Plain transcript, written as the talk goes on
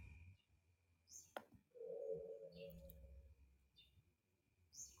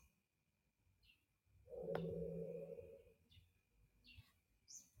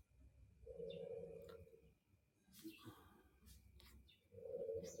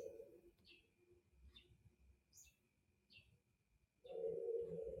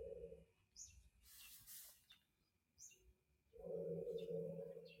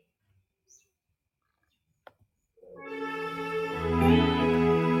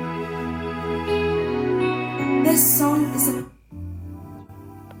This song is a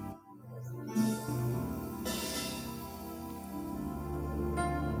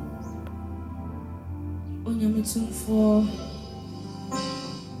for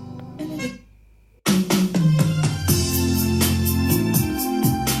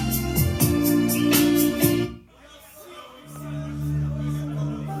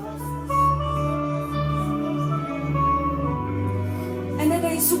and then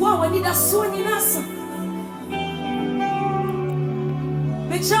is what we need a soon in us.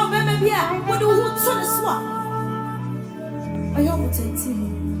 But shall be here. What do you want to swap? I hope it's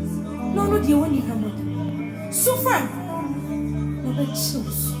no, you want to come. So friend, no bad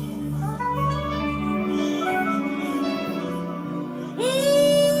shoes.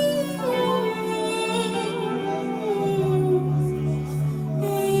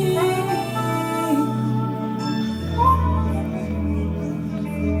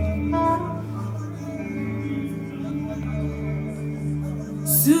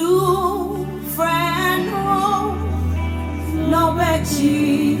 So friend, no bad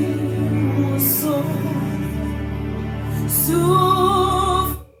shoes. So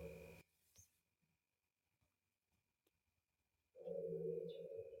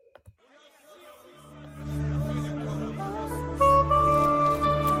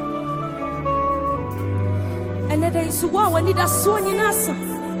and there is one when it does so in us.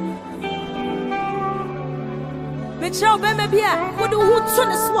 But shall be maybe what do you son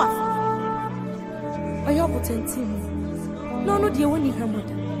as what? I hope it's no, dear, when you come.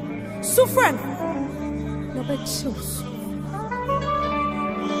 So friend, no bad shoes.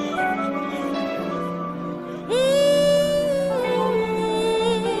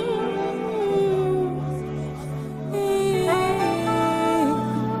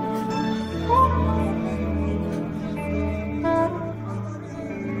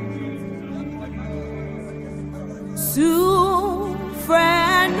 So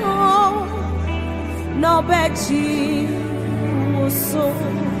friend, no bad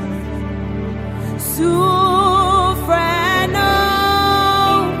so friend,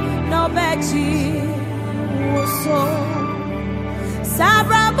 no bad so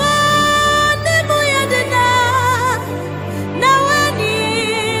Sabrabo Nemuyadena now I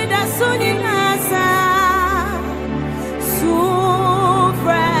need a sunny nasa so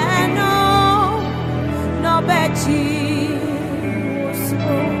friend, no bad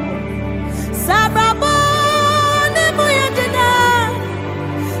Sabrabo Nemuyadena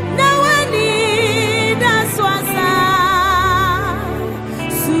now I need a swasa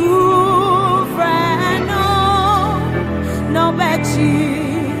so friend, no bad so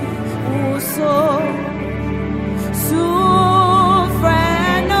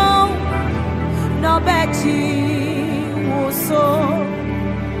friend, no bad so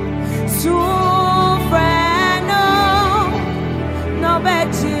friend, no bad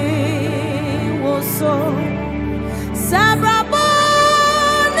so Sabrabo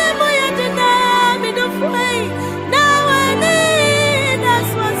Nemuyadena me the flame now I need a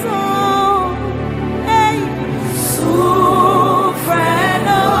swasa hey so friend,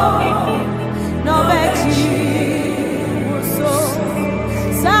 no bad so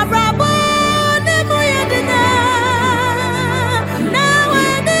Sabrabo Nemuyadena now I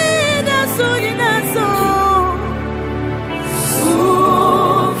need a so so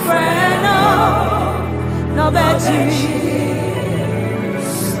friend, no bad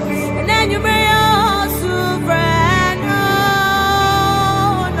and then you may also friend,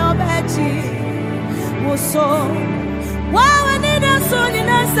 no bad so wow I need a son in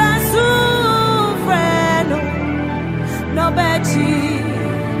a so friend, no bad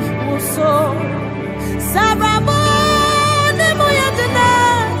so Sabrabo Nemuyadena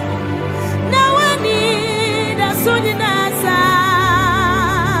now I need a son in a so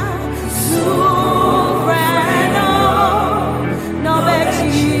friend, no bad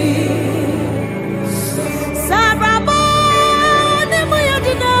Sabrabo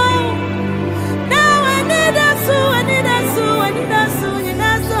Nemuyadena now I need a so I need a so I need a so in a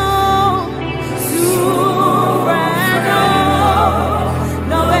so friend,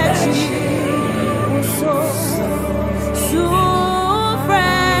 no bad so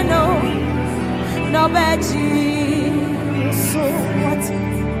friend, no bad so what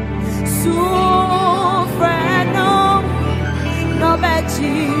so friend, no bad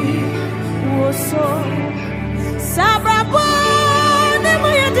so Sabrabo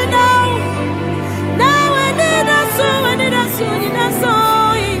Nemuyadena now I need a so I need a so in a so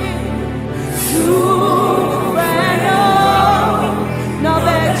friend, no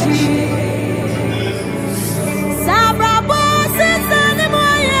bad Sabrabo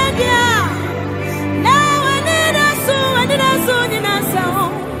Nemuyadena now I need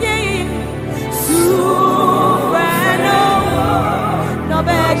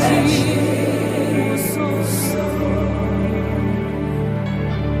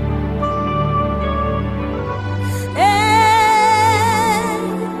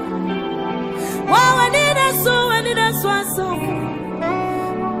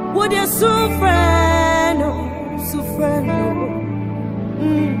dear Sufreno, Sufreno.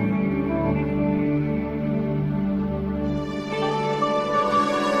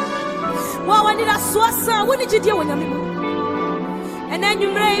 Wow, I need a swassa. What did you do when you and then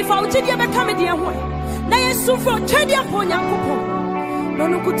you may if I did you become a dear one. Now you suffer, turn your phone, your couple. No,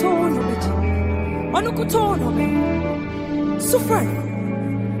 no, good on it. Oh, no, good on it. Suffer.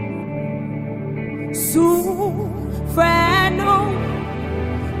 Sufreno,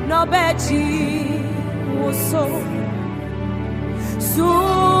 no Betty was so.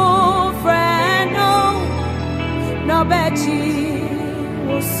 Sufreno, no Betty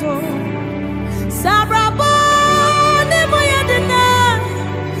was so. Sabrabo, Nemoyadena.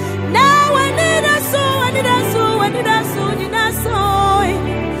 Now I need a soul, I need a soul, I need a soul, I need a soul.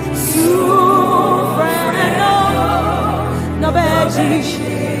 Sufreno, no Betty.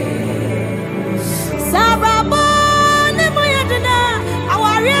 Sabrabo, Nemoyadena.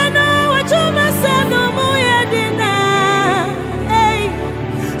 Awariano, what you must say, no Moyadena. Hey,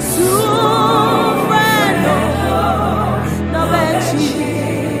 Sufreno, no Betty.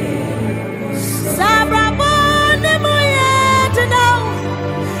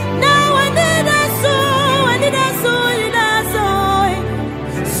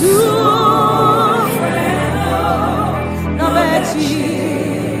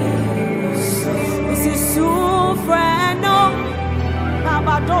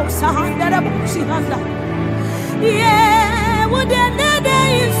 Yeah, what the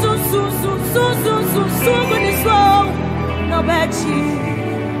day is so no Betty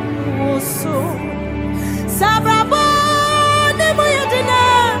was so Sabrabo, Nemoyadena.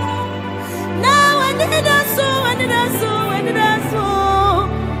 Now I need a soul, I need a soul, I need a soul.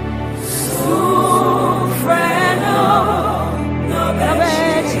 Sufreno, no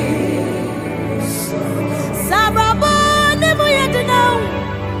Betty. Sabrabo, Nemoyadena.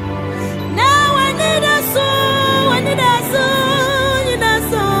 Now I need a soul, I need a soul, I need a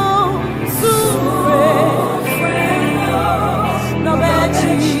soul. Sufreno, no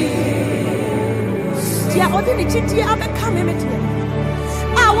Betty. Yeah, what did you have coming with you?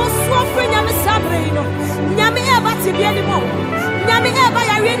 I was suffering, I'm a sabrino. Yami ever to be anymore. Yami ever, I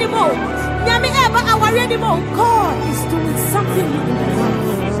read anymore. Yami ever, I read anymore. God is doing something in my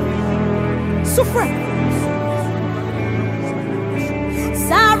life. Suffering.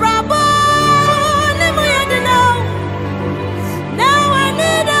 Sarabo, Nemoyadena. Now I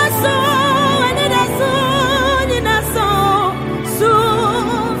need a soul, I need a soul, I need a soul.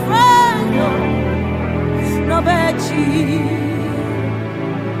 Sufreno, no Betty.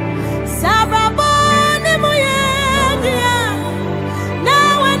 Sarabo, Nemoyadena.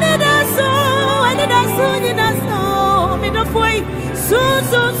 Now I need a soul, I need a soul, I need a soul. Me the boy, so,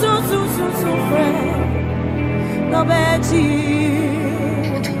 no Betty.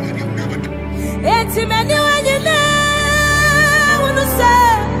 It's many when you know when you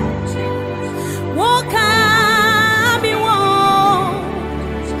say, walk on me,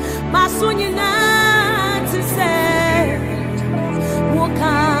 my son, you not to say, walk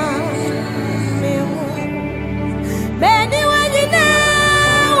on me, many when you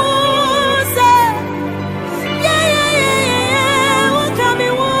know, say, yeah, walk on me,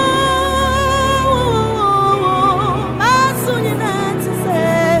 my son, you not to say.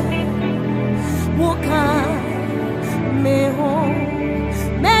 Me home,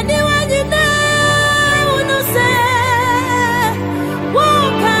 many when you know, no say,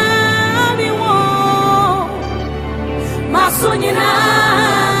 walk me home, my son, you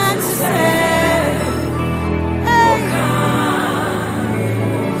not say,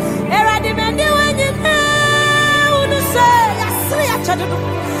 era the many when you know, no say, I say, I try to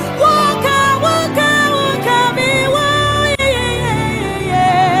walk me home,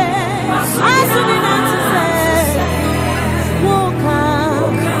 my son, you not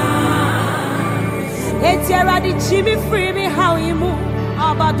the Jimmy free me how you move,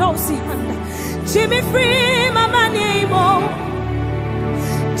 but don't see Jimmy free my money more.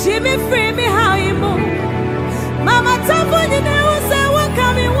 Jimmy free me how you move. Mama top when you know say what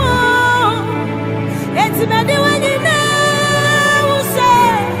coming wrong. It's many when you know say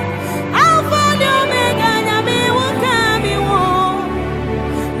I'll find your mega me what coming wrong.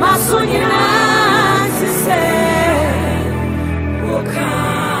 My son you not to say what come.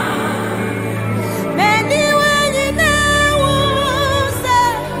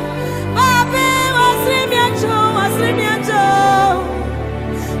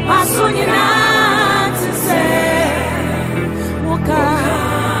 So you not to say, walk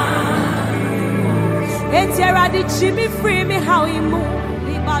and Tara did Jimmy free me how you move.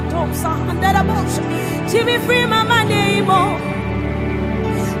 Leave our dogs under the bush. Jimmy free my money more.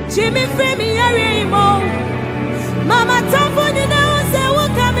 Jimmy free me a mo. Mama Tampo you know say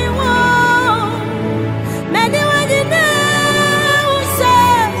what coming whoa. Many when you know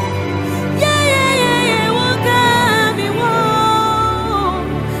say yeah what coming whoa.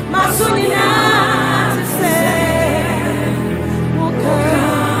 Masunina to say what coming.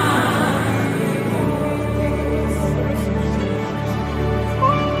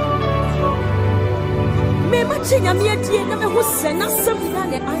 Me machinya me die na me ho se na sem na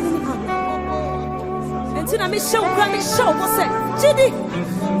le ani ha. Entina me show what say Jidi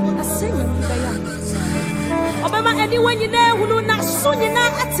I sing ya. Obama anyone you know who no na so nyina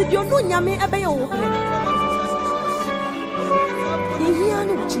ati dio no nyame ebe ye wo. Di hia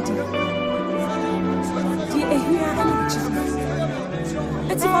no Jidi. Di ehia no Jidi.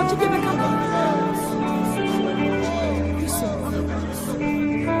 Eti ma Jidi be ka.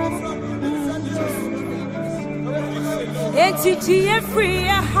 Eti ji free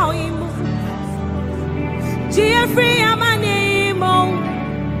how you move. Ji free amani mo.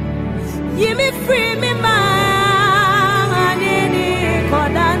 Ye me free me man ni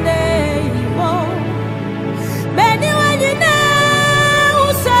kodande mo. Beni when you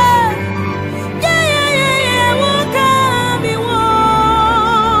know say yeah wo come wo.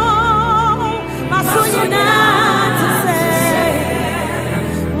 Masunyina to say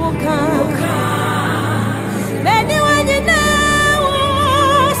wo come. Beni when you know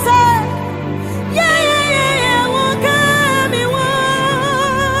say yeah wo come wo.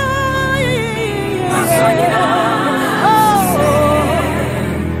 Masunyina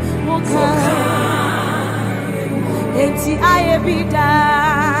enti aye bida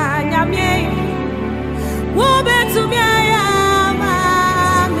nyamye wo betu mi aya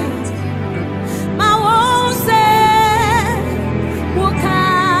mami ma wo se wo ka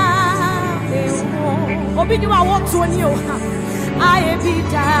obi ni wa wo to ni o aye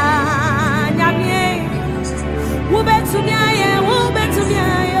bida nyamye wo betu mi aya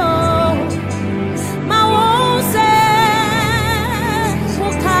ma wo se wo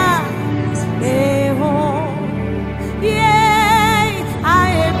ka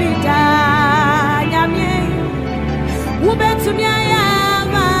to me, I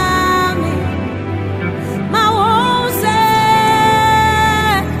am mommy. My won't say,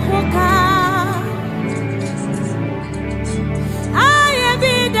 Woka. I am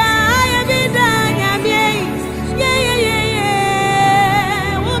be done, yeah.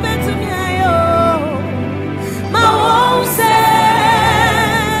 Woman to me, I owe. My won't say,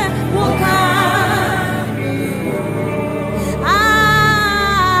 Woka. I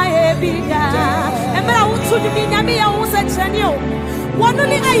am be done. And I want to be Namia. One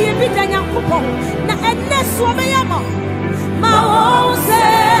only I be the young couple, na and that's what I am. My own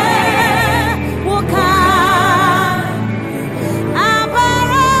say, Woka,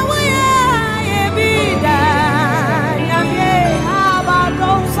 Abara, we are be the young about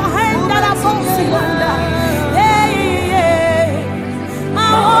those hand that are possible. My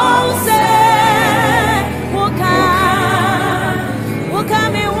own say, Woka,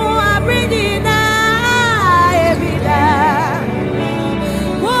 me who are breathing.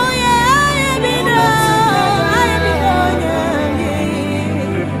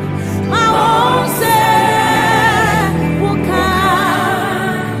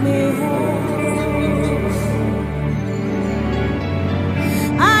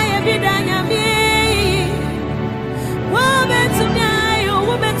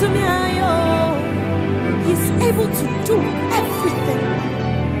 Able to do everything.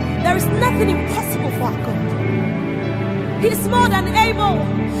 There is nothing impossible for our God. He is more than able.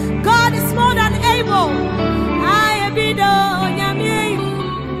 God is more than able. I am be the nyami.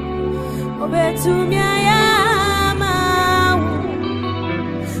 Obetu miayama.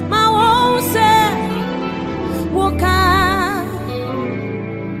 Ma won't say woka.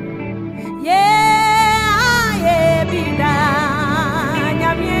 Yeah, I am be the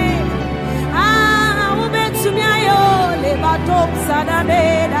nyami. Sada de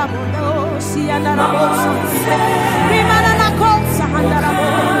da bono si andara bosa rimana la cosa andara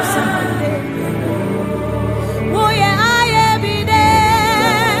bosa oh yeah I be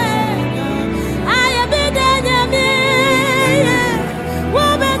there nyame wo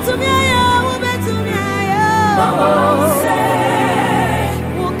betu mi ayo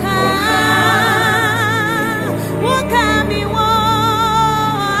woka mi wo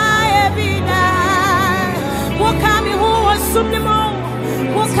I be there woka mi wo sumni mo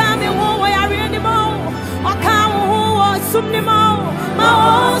woka mi wo ya re ni mo oka wo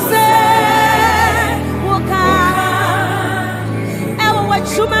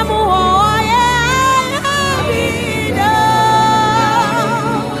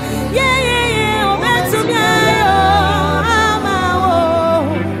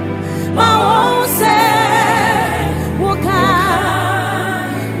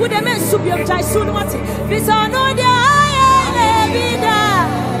Biom Jai Sunwati, Visanodia, Vida.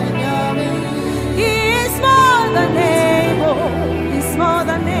 He is more than able, he's more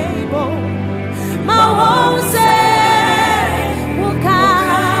than able. My won't say, Wuka,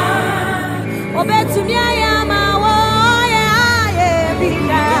 Obetumia, my warrior,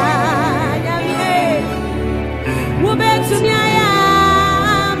 Vida, Ubetumia,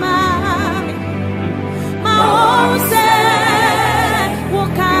 my won't say.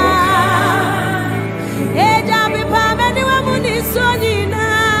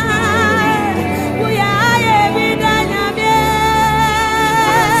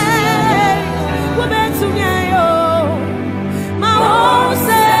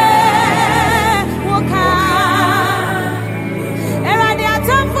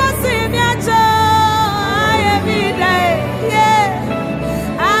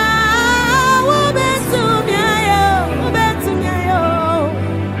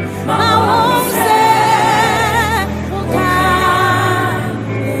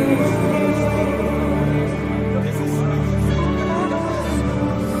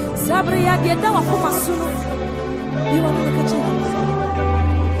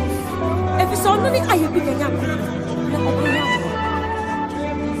 If it's only I have been young,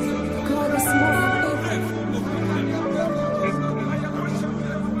 God is more than able.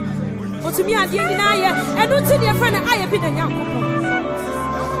 But to me, I didn't and don't tell your friend I have been a young.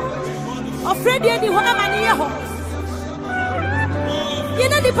 Afraid you know I'm an ear. You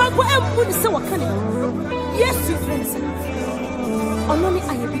know the pump would say what can you? Yes, you friends. Only I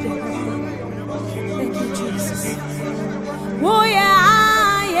have been. Thank you, Jesus. Oh yeah,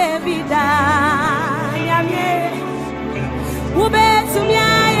 vida, yamye.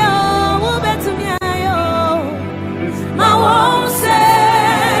 Ubetumiayo, ubetumiayo. Ma won't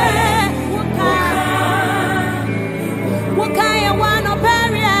say, wuka ya wano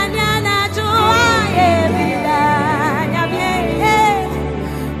peri anyana jua vida, yamye.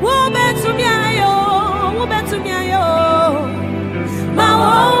 Ubetumiayo, ubetumiayo. Ma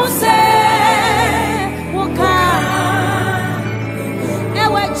won't say.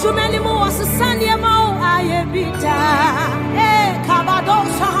 Many more Sunday mo I bita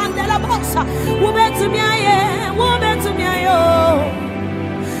Kabadosa handela boxa Ubetu miaye Ubetu miayo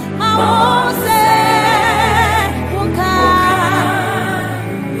Mawose Uka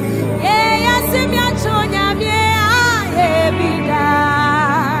Yasimya chonya mie aye bita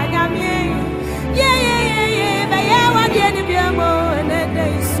Nyamye Baya wadieni biamo Nende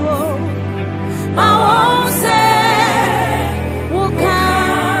iswo Mawose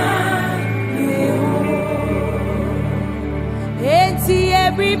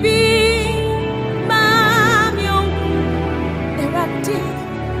every bee, mamio, erati.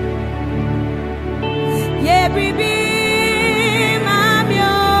 Every bee,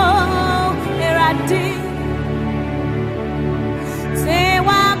 mamio, erati. Se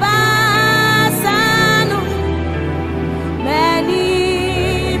wabasano, many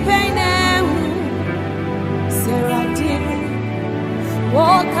peinem, serati.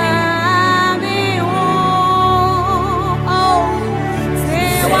 Walk.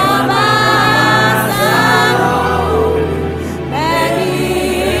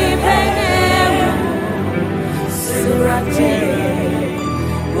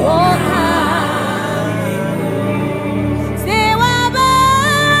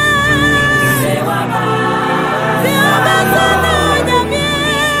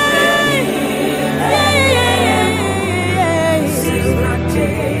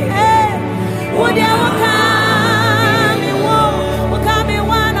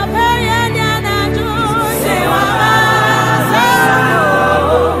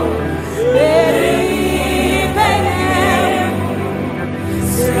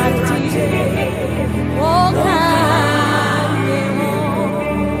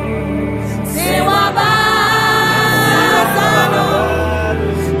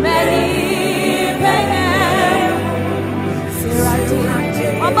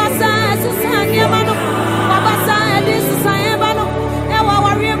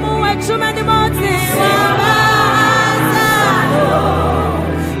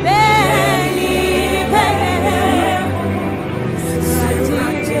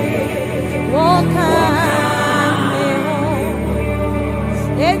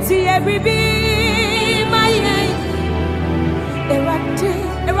 Every bee, my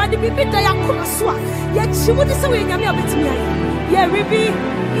eradi bibita ya kunaswa ya chiwudi sawe nyame obetimi ya ribi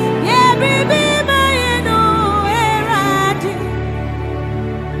my no eradi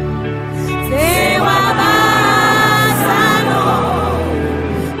sewa basano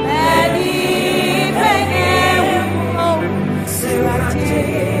edi pene oh serati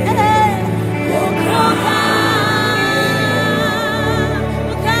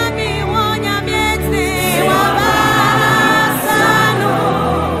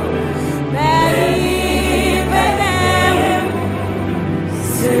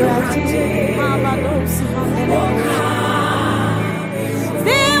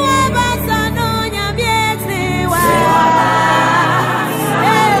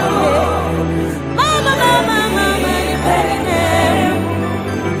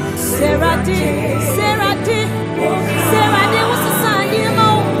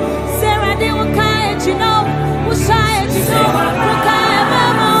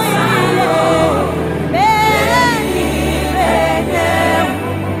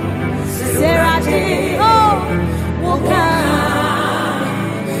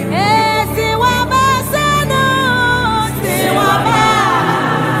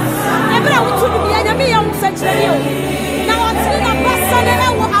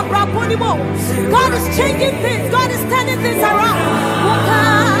God is changing things. God is turning things around.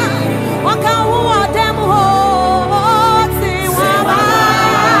 Waka who are them ho say wabasano.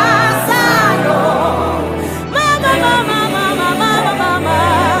 Mama mama mama mama mama.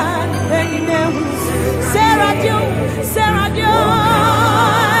 Sarah Joe, Sarah Joe.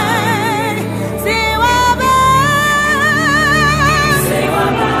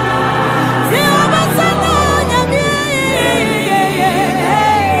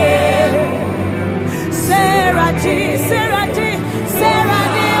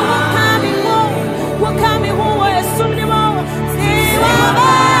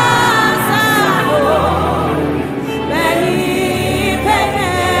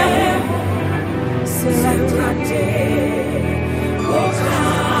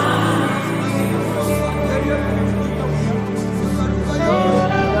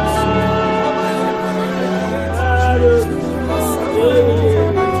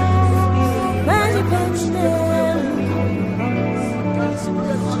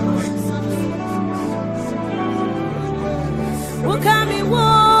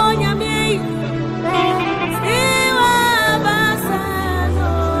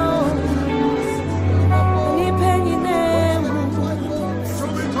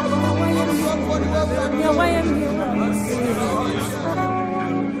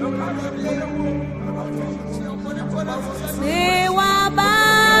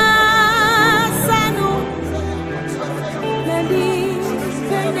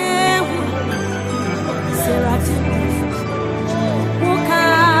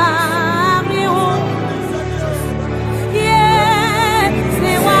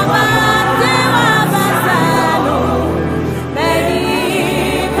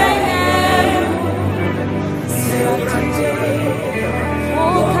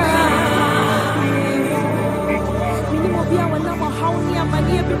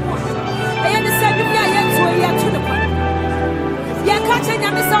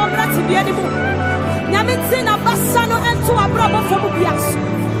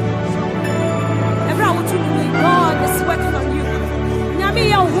 God is working on you.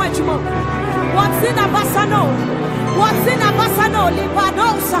 What's in a basano? What's in a basano? Libado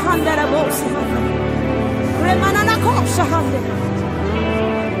sahandera bosa. Remanana ko sahandera.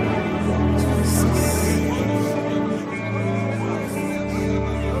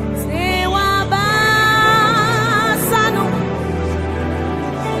 Sewa basano.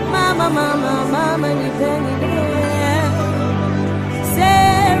 Mama mama mama ni penny.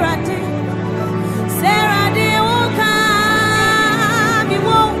 Sarah de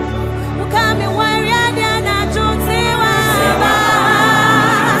Ukami wariadi anachotewa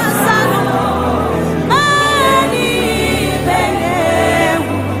basano mani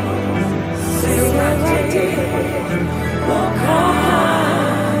penyewu Sarati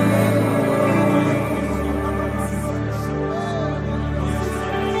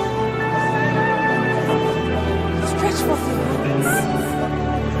stretch forth your hands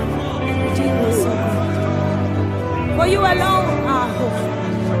and redeem your soul. For you alone are hope.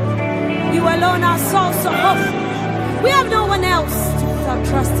 You alone are source of hope. We have no one else to put our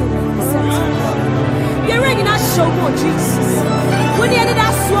trust in except you. You're ringing us show more Jesus. When you ended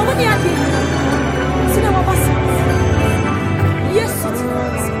us, when you had yes,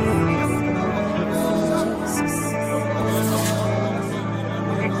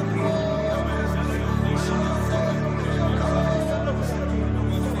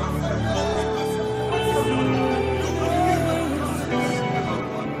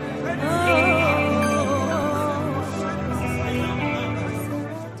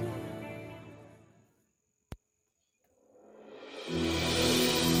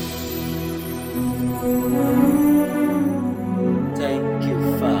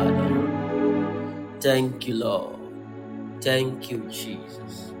 Thank you, Lord. Thank you,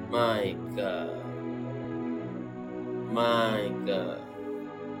 Jesus. My God. My God.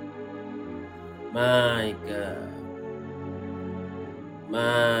 My God.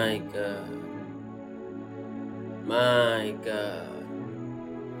 My God. My God.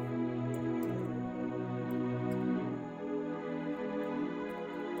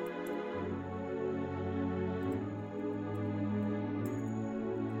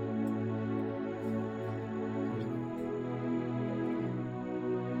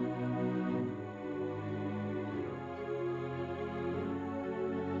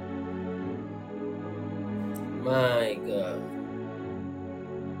 My God.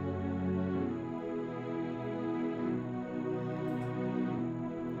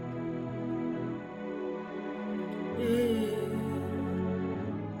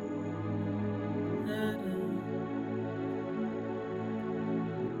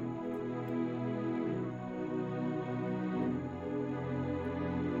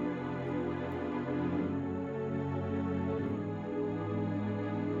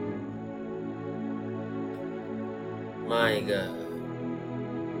 My God.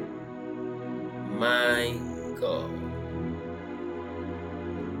 My God.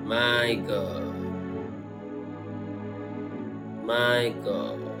 My God. My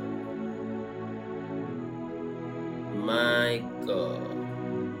God. My God.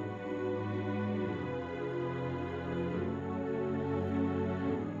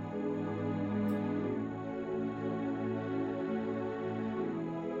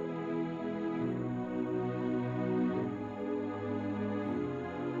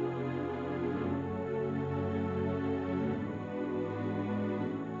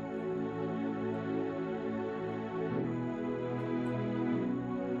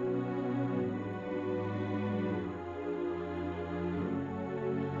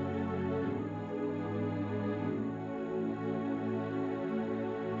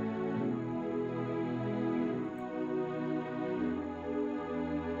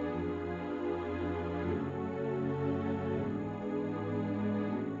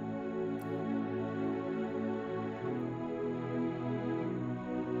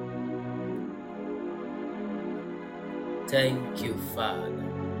 Thank you, Father.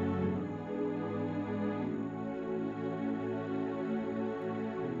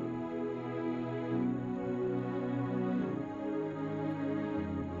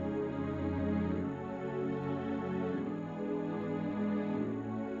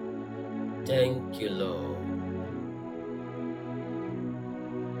 Thank you, Lord.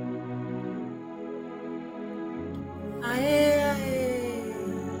 Aye, aye,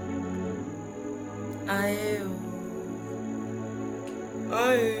 aye,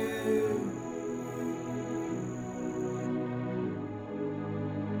 aye.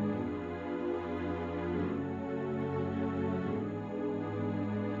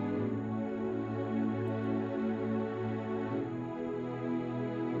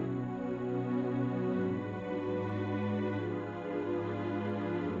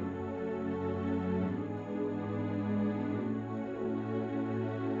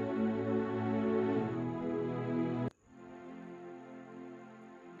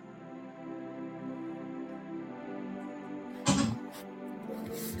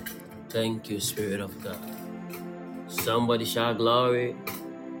 Thank you, Spirit of God. Somebody shout glory,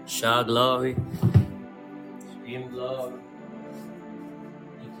 shout glory, scream glory,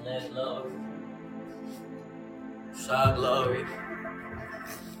 declare glory, shout glory.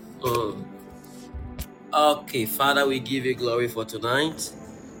 Okay, Father, we give you glory for tonight.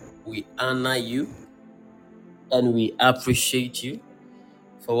 We honor you and we appreciate you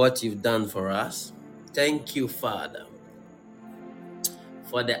for what you've done for us. Thank you, Father,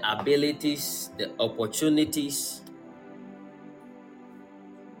 for the abilities, the opportunities.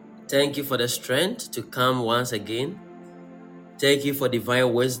 Thank you for the strength to come once again. Thank you for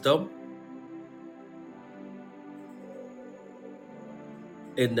divine wisdom.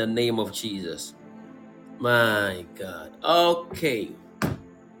 In the name of Jesus. My God. Okay.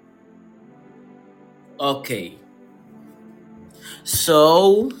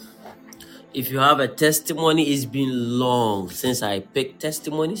 So, if you have a testimony, it's been long since I picked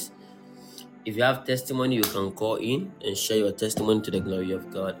testimonies. If you have testimony, you can call in and share your testimony to the glory of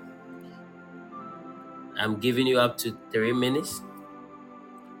God. I'm giving you up to 3 minutes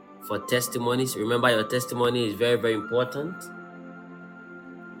for testimonies. Remember, your testimony is very, very important.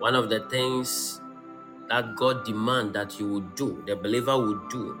 One of the things that God demands that you would do, the believer would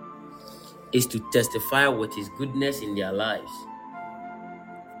do, is to testify with his goodness in their lives.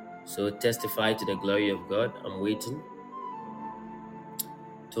 So testify to the glory of God. I'm waiting.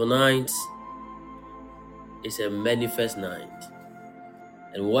 Tonight is a manifest night.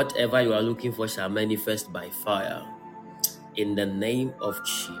 And whatever you are looking for shall manifest by fire. In the name of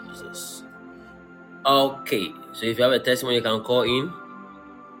Jesus. Okay. So if you have a testimony, you can call in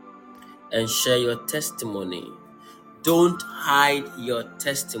and share your testimony. Don't hide your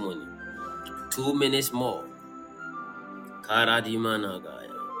testimony. 2 minutes more. Karadimanagaya.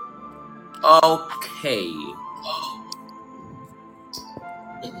 Okay.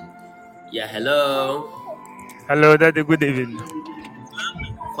 Yeah, hello. Hello, Daddy. Good evening.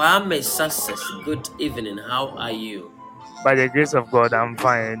 Kwame Success, good evening. How are you? By the grace of God, I'm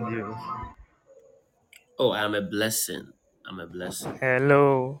fine. And you? Oh, I'm a blessing. I'm a blessing.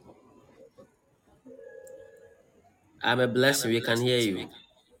 Hello. I'm a blessing. We can hear you.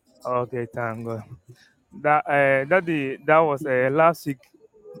 Okay, thank God. That was last week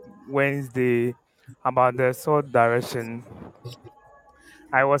Wednesday about the sword direction.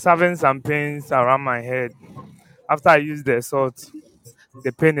 I was having some pains around my head. After I used the sword,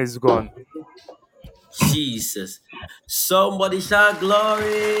 the pain is gone. Jesus. Somebody shout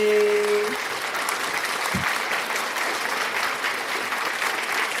glory.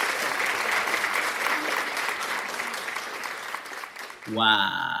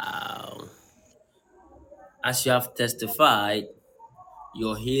 Wow. As you have testified,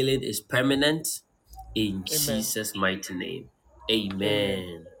 your healing is permanent in Amen. Jesus' mighty name. Amen.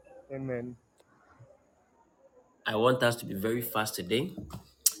 Amen. Amen. I want us to be very fast today.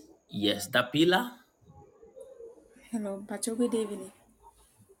 Yes, Dapila, Hello, Pacho, good evening.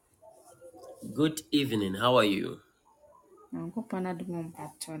 good evening. How are you? I'm going to do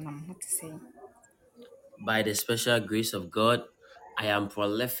Pacho, and I'm not saying. By the special grace of God, I am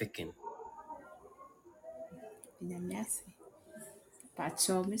prolificing. Nyamiasi.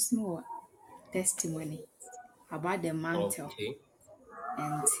 Pacho, Miss Moore, testimony about the mantle Okay.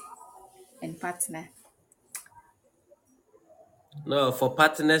 and partner. No, for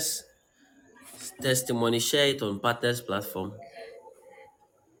partners, testimony, share it on partners platform.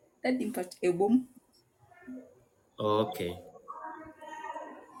 That in fact a boom. Okay.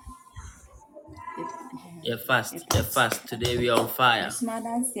 You're A fast. You're patch. fast. Today we are on fire. Miss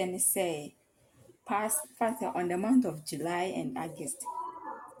Madam say past fact on the month of July and August.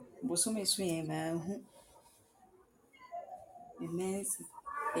 Bosome swim who immense.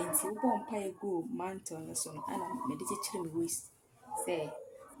 And see, one pie go mantle on the sun, and I'm meditating waist. Say,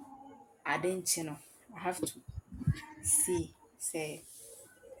 I didn't know. I have to see, say,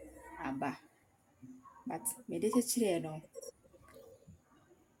 Abba. But meditating no.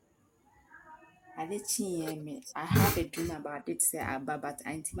 I have a dream about it say Abba, but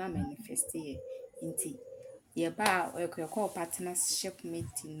anti ma manifest here. Inti. Yeba a call partnership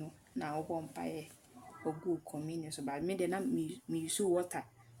meeting no. Na obo mpaye. Ogu communion so but me de na me use water.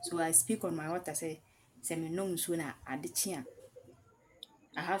 So I speak on my water say me no so na adechia.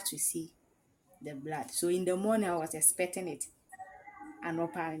 I have to see the blood. So in the morning I was expecting it. And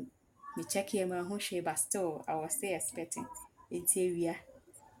open me check here my whole shape, but still I was still expecting. It's area.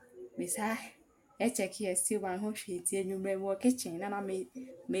 Miss I check here still my whole sheet here you may work kitchen and I may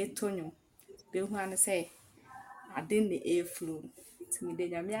tonyo. Be who and say I didn't the air flow. To me,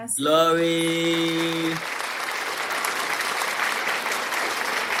 then I say, Glory.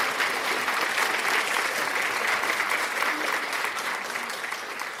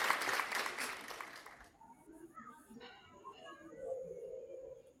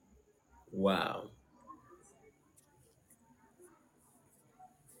 Wow.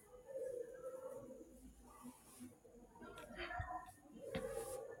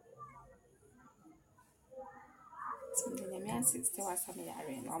 still was some yard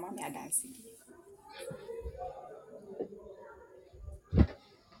or mammy dancing.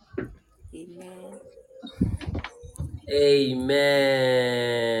 Amen. Amen.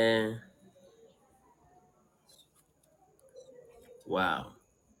 Wow.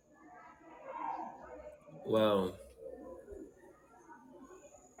 Wow.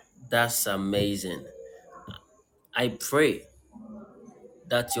 That's amazing. I pray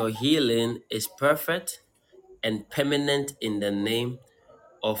that your healing is perfect and permanent in the name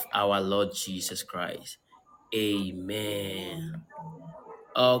of our Lord Jesus Christ. Amen. Amen.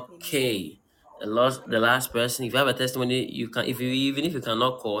 Okay. The last person. If you have a testimony, you can. If you even if you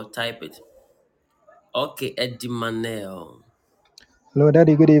cannot call, type it. Okay, Eddie Manel. Hello,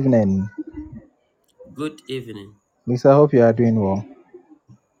 Daddy. Good evening. Good evening. Lisa, I hope you are doing well.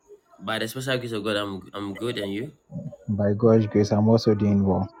 By the special grace of God, I'm good, and you? By God's grace, I'm also doing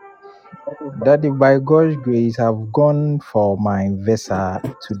well. Daddy, by God's grace, I've gone for my visa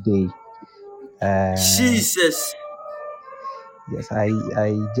today. Uh, Jesus. yes, I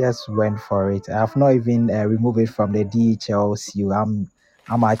just went for it. I've not even removed it from the DHL seal. I'm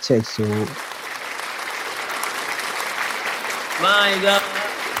at church, so My God.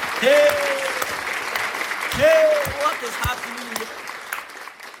 Hey, hey, what is happening here?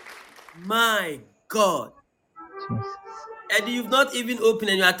 My God. Eddie, you've not even opened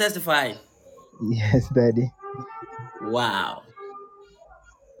and you are testifying. yes, Daddy. Wow.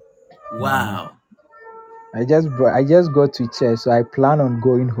 Mm. Wow. I just got to church, so I plan on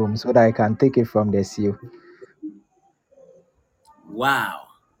going home so that I can take it from the seal. Wow.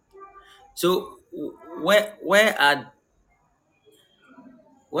 So where are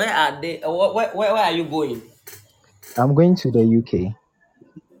they? Where are you going? I'm going to the UK.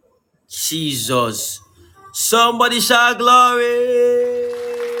 Jesus. Somebody shout glory.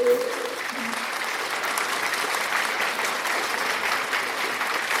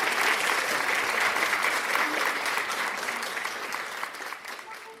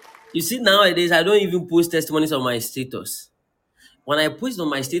 You see, nowadays I don't even post testimonies on my status. When I post on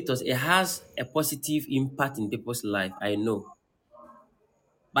my status, it has a positive impact in people's life. I know.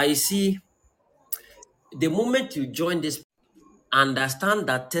 But you see, the moment you join this, understand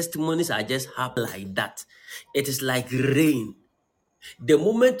that testimonies are just happen like that. It is like rain. The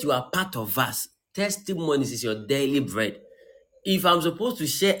moment you are part of us, testimonies is your daily bread. If I'm supposed to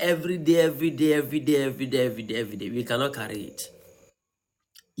share every day, we cannot carry it.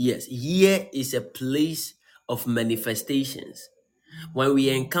 Yes, here is a place of manifestations. When we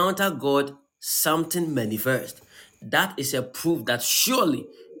encounter God, something manifests. That is a proof that surely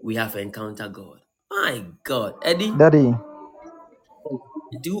we have encountered God. My God, Eddie, Daddy,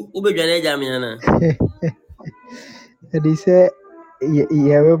 do ube jane jamiana. Daddy say,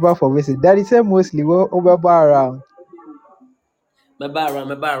 yeah, remember for visit. Daddy say mostly we over around. My bar around,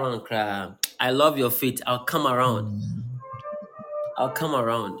 cry. I love your faith. I'll come around. I'll come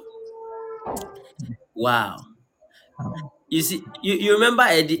around. Wow. You see, you remember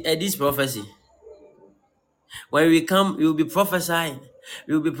Eddie's prophecy? When we come, we will be prophesying.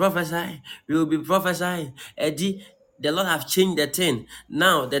 We will be prophesying. We will be prophesying. Eddie, the Lord have changed the thing.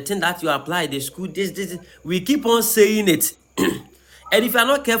 Now, the thing that you apply, the school, this. We keep on saying it. And if you're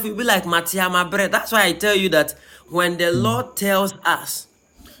not careful, you'll be like Matia, my bread. That's why I tell you that when the Lord tells us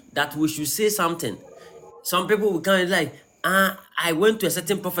that we should say something, some people will come and like, I went to a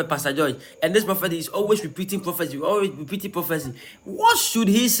certain prophet, Pastor George, and this prophet is always repeating prophecy, always repeating prophecy. What should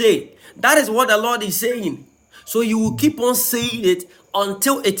he say? That is what the Lord is saying. So you will keep on saying it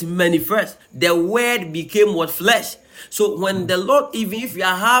until it manifests. The word became what flesh. So when the Lord, even if you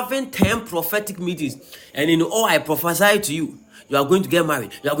are having 10 prophetic meetings, and in all I prophesy to you, you are going to get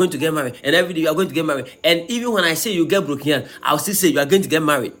married, you are going to get married, and every day you are going to get married. And even when I say you get broken, I'll still say you are going to get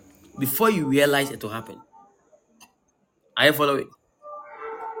married before you realize it will happen. Are you following?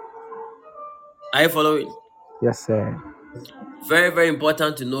 Are you following? Yes, sir. Very, very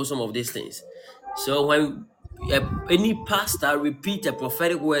important to know some of these things. So when any pastor repeat a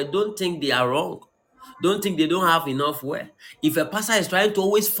prophetic word, don't think they are wrong. Don't think they don't have enough word. If a pastor is trying to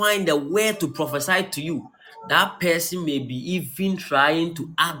always find a word to prophesy to you, that person may be even trying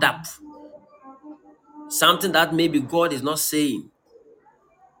to add up something that maybe God is not saying.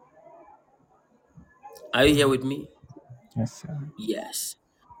 Are you here with me? Yes, sir. Yes.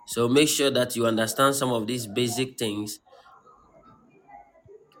 So make sure that you understand some of these basic things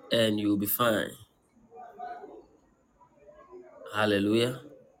and you'll be fine. Hallelujah.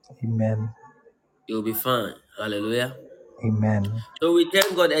 Amen. You'll be fine. Hallelujah. Amen. So we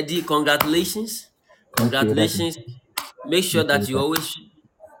thank God, Eddie. Congratulations. Thank you, Daddy. Congratulations. Make sure Thank you, that you Daddy. always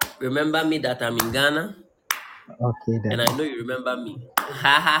remember me that I'm in Ghana. Okay, And Daddy. I know you remember me.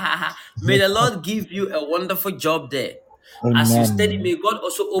 May the Lord give you a wonderful job there. As you study, Amen. may God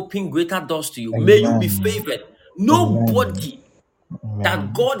also open greater doors to you. May you be Amen. favored. Amen. Nobody that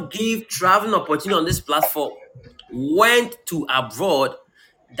Amen. God gave traveling opportunity on this platform went to abroad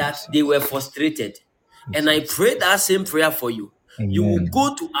that they were Jesus. frustrated. And I Jesus. pray that same prayer for you. You will Amen.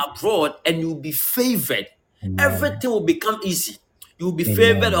 go to abroad and you'll be favored. Amen. Everything will become easy. You'll be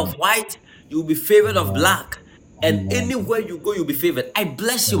favored of Amen. white, you'll be favored of Amen. black, and Amen. anywhere you go, you'll be favored. I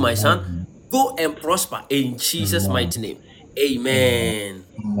bless you, my son. Amen. Go and prosper in Jesus' Amen. mighty name. Amen. Amen.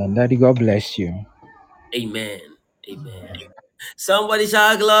 Amen. Daddy, God bless you. Amen. Amen. Somebody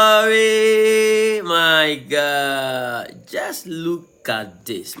shout glory. My God. Just look at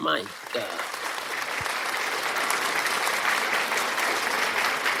this. My God.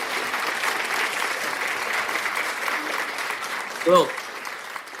 So,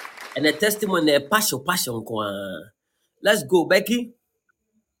 and the testimony, passion. Let's go, Becky.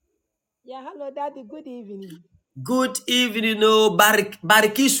 Yeah, hello, Daddy. Good evening. Good evening, no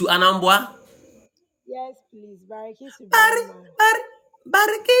Barikisu Anambwa. Yes, please. Barakisu Bari, Brahma. bari,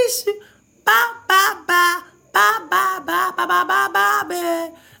 Barikisu. Ba, ba, ba, ba, ba, ba, ba, ba, ba, ba,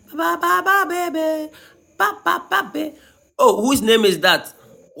 be. Ba, ba, ba, baby. Ba, ba, ba, be. Oh, whose name is that?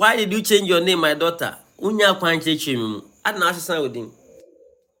 Why did you change your name, my daughter? Unya kwanche chimu. I don't know with him.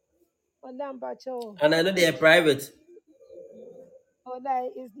 Oh, damn, Pacho. And I know they are private. Oh,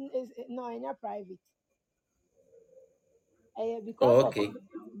 that is no, in your private. Oh, Because of okay.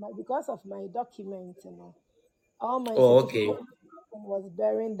 my documents, all my Oh, okay. certificates was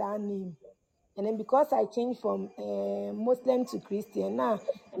bearing that name. And then because I changed from Muslim to Christian, now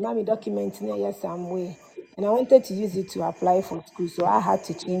my document here some way. And I wanted to use it to apply for school, so I had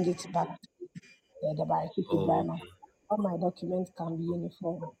to change it back to the Barakisu Oh, Brahma. okay. All my documents can be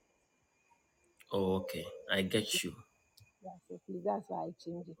uniform. Oh, okay. I get you. Yeah, so please, that's why I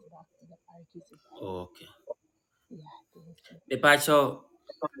changed it back to the Barakisu Brahma. Oh, okay. Yeah, thank you. Me pacho,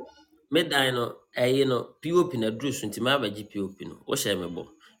 me dan no, no, POP na dru so nti ma bagye POP no. Wo hye me bo.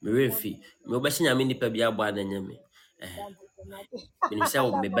 Me remfi. Me obehye nyame nipa bi abo ananya me. Eh, Damn, Pacho, me say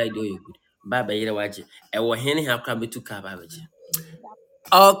wo me Damn, bai do you good. Ba ba yire waje. E wo hene ha kra metu ka ba bagye. Damn.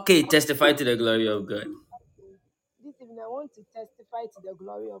 Okay, testify to the glory of God. This evening, I want to testify testify to the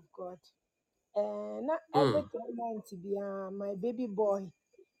glory of God. Not every Mm. 3 months, be my baby boy,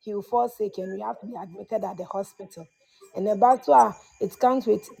 he will fall sick and we have to be admitted at the hospital. And about it comes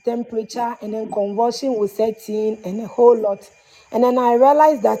with temperature and then convulsion will set in and a whole lot. And then I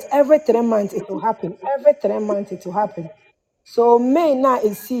realized that every 3 months it will happen. Every 3 months it will happen. So May now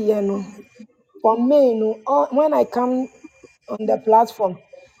is see, for May, when I come on the platform,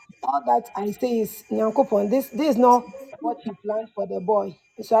 all that I say is, Nyankopon, this is not what you planned for the boy.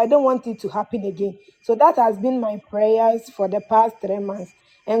 So I don't want it to happen again. So that has been my prayers for the past 3 months.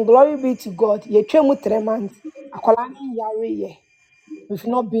 And glory be to God. Ye twemu 3 months. Akwala ni yare ye. We've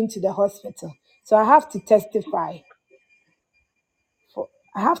not been to the hospital. So I have to testify.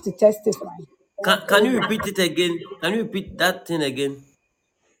 I have to testify. And I Can praise you God. repeat it again? Can you repeat that thing again?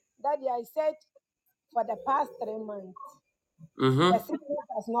 Daddy, I said for the past 3 months, the Mm-hmm. sickness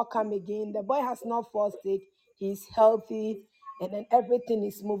has not come again. The boy has not fallen sick. He's healthy, and then everything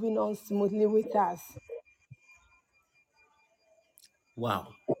is moving on smoothly with us. Wow.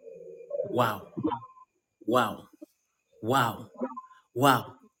 Wow. Wow. Wow.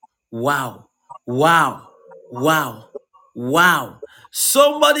 Wow. Wow. Wow. Wow. Wow.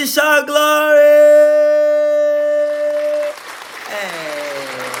 Somebody shout glory.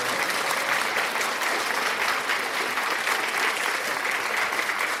 Hey.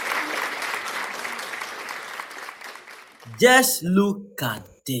 Just look at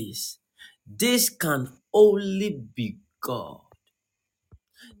this. This can only be God.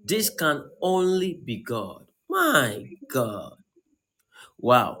 This can only be God. My God.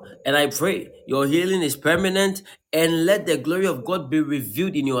 Wow. And I pray your healing is permanent and let the glory of God be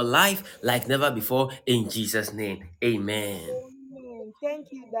revealed in your life like never before in Jesus' name. Amen. Amen. Thank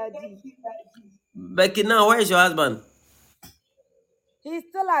you, Daddy. Becky, now where is your husband? He's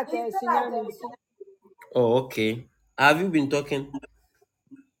still at Sunyani. Oh, okay. Have you been talking?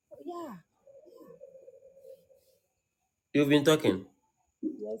 Yeah. You've been talking?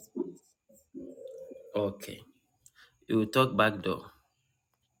 Yes, please. Okay. You will talk back door.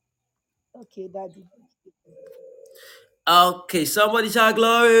 Okay, Daddy. Okay, somebody shout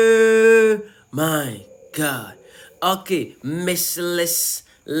glory. My God. Okay, Miss,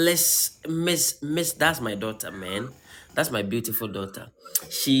 that's my daughter, man. That's my beautiful daughter.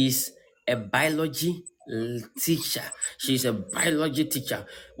 She's a biology teacher. She's a biology teacher.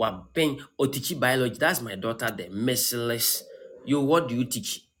 Wabeng Otichi biology. That's my daughter there, Miss Les. You, what do you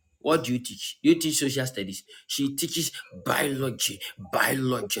teach? What do you teach? You teach social studies. She teaches biology.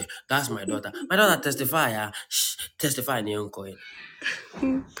 Biology. That's my daughter. My daughter testify. Testify in your own.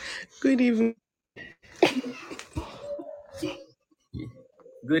 Good evening.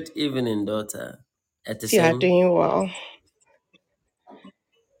 Good evening, daughter. At the You are same, doing well.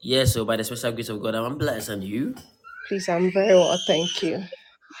 yes. So by the special grace of God, I'm blessed, and you. Please, I'm very well, thank you.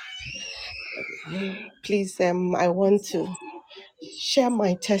 Please, I want to share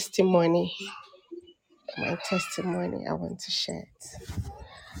my testimony. My testimony, I want to share it.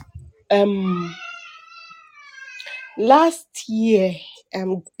 Last year,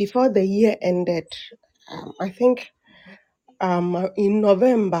 before the year ended, I think, in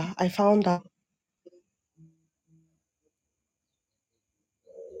November, I found out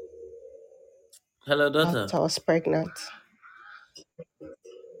Hello, daughter. I was pregnant,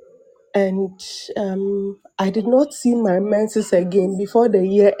 and I did not see my menses again before the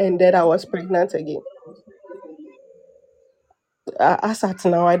year ended. I was pregnant again. As at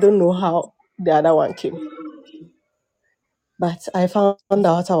now, I don't know how the other one came, but I found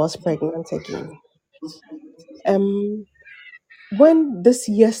out I was pregnant again. Um, when this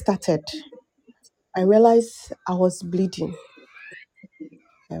year started, I realized I was bleeding.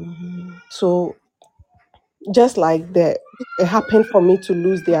 So just like it happened for me to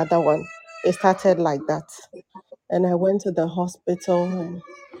lose the other one, it started like that. And I went to the hospital, and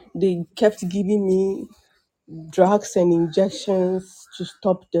they kept giving me drugs and injections to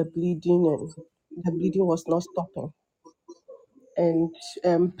stop the bleeding, and the bleeding was not stopping. And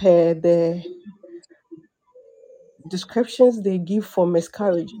per the descriptions they give for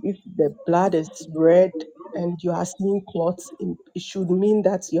miscarriage, if the blood is red and you are seeing clots, it should mean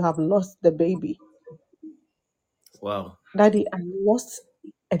that you have lost the baby. Wow. Daddy, I lost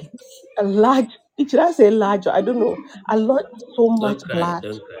a, a large, should I say large? I don't know. I lost so much Don't cry. blood.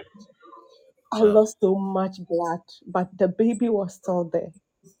 Don't cry. I Wow. lost so much blood, but the baby was still there.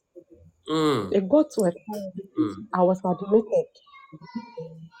 Mm. It got to a time Mm. I was admitted,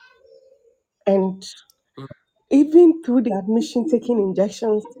 and Mm. even through the admission, taking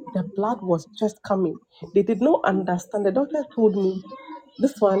injections, the blood was just coming. They did not understand. The doctor told me,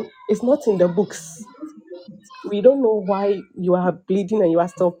 this one is not in the books. We don't know why you are bleeding and you are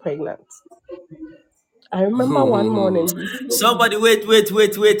still pregnant. I remember one morning you told me, Somebody, wait.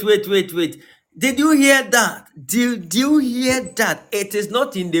 Did you hear that? Did you hear that? It is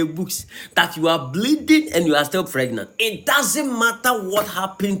not in the books that you are bleeding and you are still pregnant. It doesn't matter what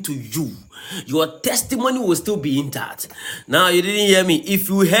happened to you. Your testimony will still be intact. Now, you didn't hear me. If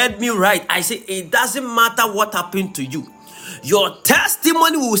you heard me right, I say it doesn't matter what happened to you. Your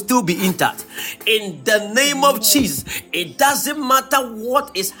testimony will still be intact. In the name of Amen. Jesus, it doesn't matter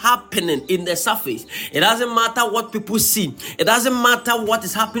what is happening in the surface. It doesn't matter what people see. It doesn't matter what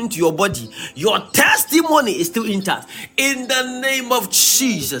is happening to your body. Your testimony is still intact. In the name of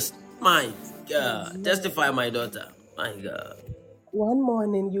Jesus. My God. Amen. Testify, my daughter. My God. One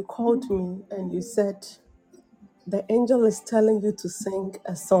morning you called me and you said, the angel is telling you to sing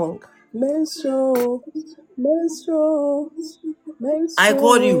a song. Menstrual, menstrual, I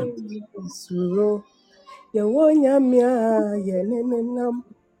called menstrual, you. menstrual. Yewonyamia, yenenenam.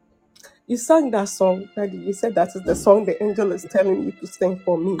 You sang that song, Daddy. You said that is the song the angel is telling you to sing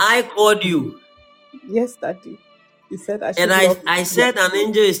for me. I called you. Yes, Daddy. You said I And should I, not I forget. said an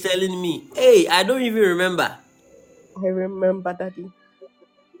angel is telling me, hey, I don't even remember. I remember, Daddy.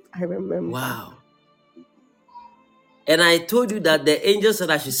 I remember. Wow. And I told you that the angel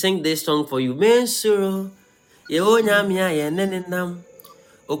said I should sing this song for you. Mensuro, Yeonyamia, Yenenam,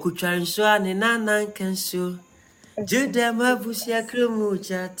 Okuchansua, Nenanan Kensu, Judema Busia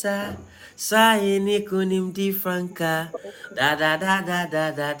Krumuchata, Saini Kunim di Franca, da,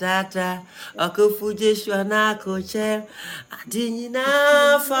 Okufuji Shwana Koche,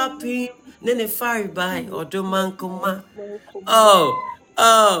 Adinina Fapi, Nene Faribai, Odomankoma. Oh,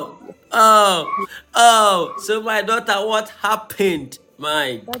 oh, oh, oh. So my daughter, what happened?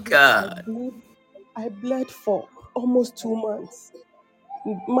 My Daddy, God. I bled for almost 2 months.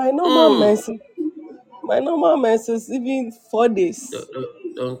 My normal Mm. menses, my normal menses, even 4 days.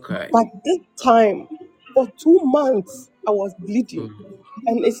 Don't cry. But this time, for 2 months, I was bleeding. Mm,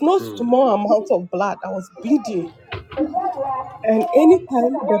 And it's not mm. small amount of blood. I was bleeding. And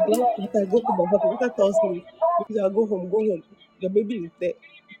anytime the blood starts, I go to the hospital. Doctor tells me, "Louisa, go home, go home. Your baby is there."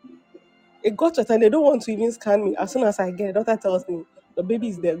 It got to a time they don't want to even scan me. As soon as I get it, doctor tells me, "The baby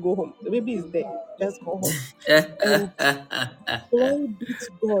is there, go home. The baby is there, just go home." And glory be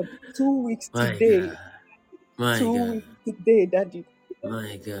to God. 2 weeks My God. today, My two God. weeks today, Daddy,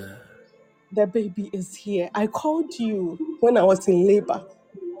 My God. the baby is here. I called you when I was in labor.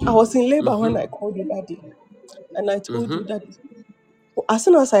 I was in labor when I Mm-hmm. called you, Daddy. And I told you Mm-hmm. that as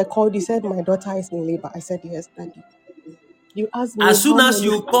soon as I called, you said, "My daughter is in labor." I said, "Yes, Daddy." You asked me As soon how as many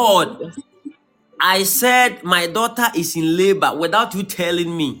you called, centimeters. I said my daughter is in labor without you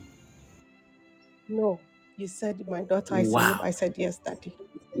telling me. No, you said, "My daughter is in labor." Wow. I said, "Yes, Daddy."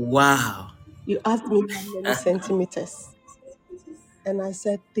 Wow. You asked me how many centimeters. And I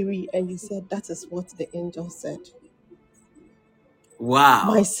said 3. And you said, "That is what the angel said."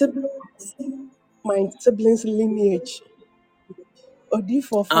 My Wow. siblings, my siblings' lineage, Odi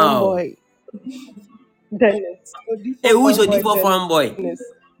for Oh. fanboy, Dennis, Odi Hey, for who is your fanboy, D4 fanboy? Dennis,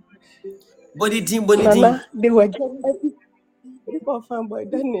 Body team. Nana, they were just Odi for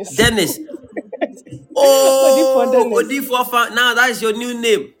fanboy, Dennis, Dennis. Odi for Oh, Dennis. OD4 fan. Now that's your new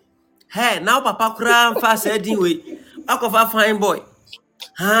name. Hey, now Papa Kura fast heading way. Back of a fine boy.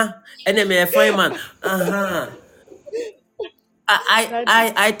 Huh? And then a fine man. Uh-huh.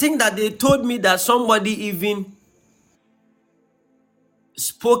 Daddy, I think that they told me that somebody even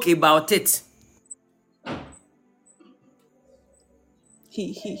spoke about it.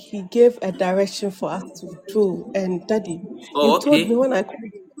 he gave a direction for us to do. And Daddy, you Oh, told me okay. when I called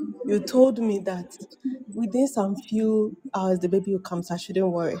you told me that within some few hours the baby will come, so I shouldn't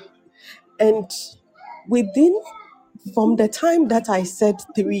worry. And within from the time that I said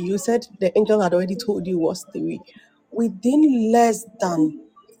 3, you said the angel had already told you was 3. Within less than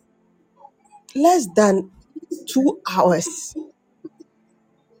 2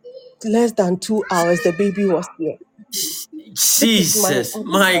 hours, the baby was here. Jesus, This is my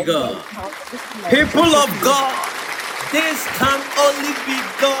my third God. child. This is my People shortest of labor. God, this can only be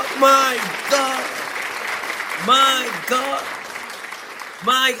God. My God. My God.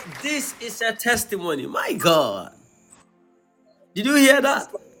 This is a testimony. My God. Did you hear This is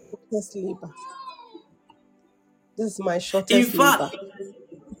that? my shortest labor. This is my In shortest fact, labor.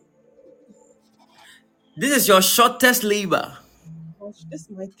 this is your shortest labor. This is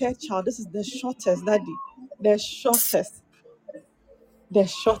my third child. This is the shortest, Daddy. The shortest. The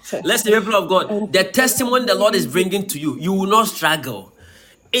shortest. Listen, people of God, And the the Lord testimony the will Lord is use it. bringing to you, you will not struggle.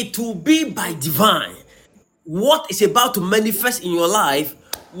 It will be by divine. What is about to manifest in your life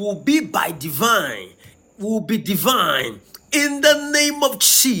will be by divine. will be divine in the name of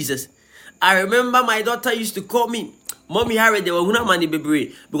Jesus. I remember my daughter used to call me Mommy Harriet. They were money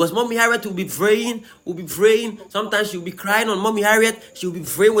baby because Mommy Harriet will be praying. Sometimes she'll be crying on Mommy Harriet. She'll be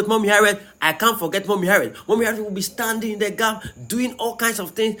praying with Mommy Harriet. I can't forget Mommy Harriet. Mommy Harriet will be standing in the gap, doing all kinds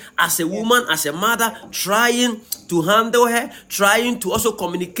of things as a woman, as a mother, trying to handle her, trying to also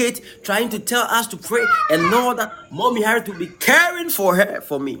communicate, trying to tell us to pray and know that Mommy Harriet will be caring for her,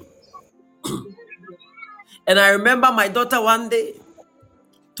 for me. And I remember my daughter one day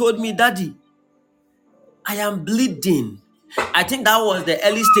told me, Daddy, I am bleeding. I think that was the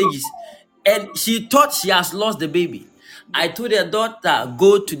early stages. And she thought she has lost the baby. I told her daughter,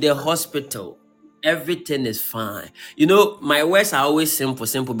 go to the hospital. Everything is fine. You know, my words are always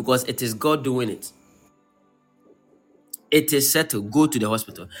simple, because it is God doing it. It is settled. Go to the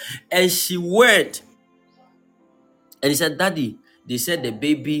hospital. And she went. And he said, Daddy, they said the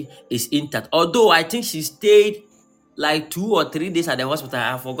baby is intact. Although I think she stayed like 2 or 3 days at the hospital.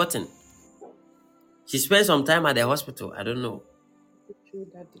 I have forgotten. She spent some time at the hospital. I don't know.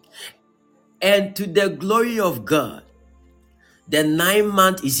 And to the glory of God, the 9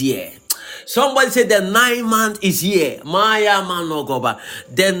 month is here. Somebody said the 9 month is here. Maya Manogoba.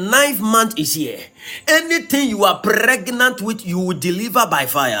 The 9th month is here. Anything you are pregnant with, you will deliver by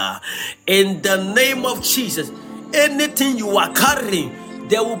fire. In the name of Jesus. Anything you are carrying,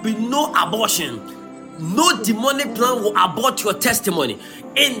 there will be no abortion. No demonic plan will abort your testimony.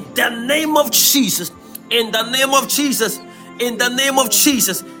 In the name of Jesus. In the name of Jesus. In the name of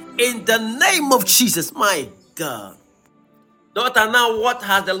Jesus. In the name of Jesus. My God. Daughter, now what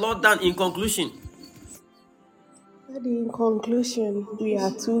has the Lord done in conclusion? Daddy, in conclusion, we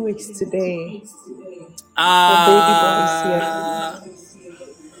are 2 weeks today. The baby boy is here.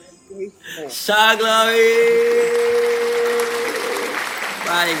 Grateful. Shaglawi.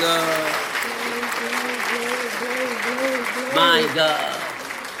 My God. My God.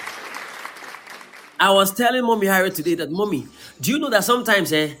 I was telling Mommy Harriet today that, Mommy, do you know that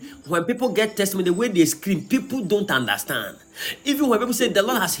sometimes when people get testimony, the way they scream, people don't understand. Even when people say the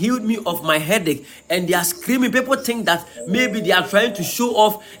Lord has healed me of my headache and they are screaming, people think that maybe they are trying to show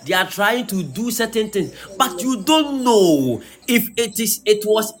off, they are trying to do certain things. But you don't know if it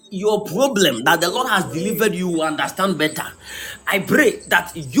was your problem that the Lord has delivered you, will understand better. I pray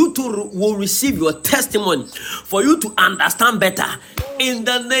that you too will receive your testimony for you to understand better in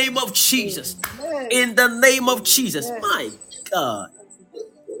the name of Jesus. In the name of Jesus. My God.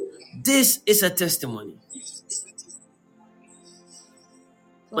 This is a testimony.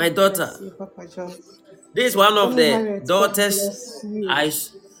 My daughter, this is one of the daughters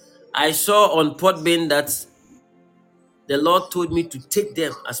I saw on Podbean that the Lord told me to take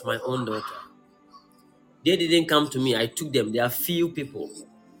them as my own daughter. They didn't come to me. I took them. There are few people.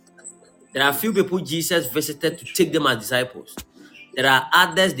 There are few people Jesus visited to take them as disciples. There are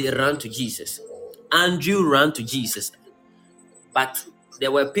others, they ran to Jesus. Andrew ran to Jesus. But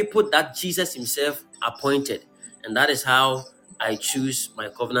there were people that Jesus himself appointed. And that is how I choose my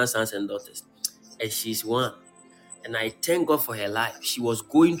covenant sons and daughters. And she's one. And I thank God for her life. She was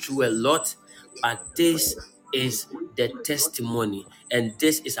going through a lot, but this is the testimony. And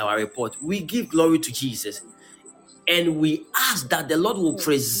this is our report. We give glory to Jesus. And we ask that the Lord will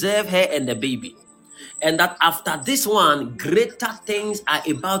preserve her and the baby. And that after this one, greater things are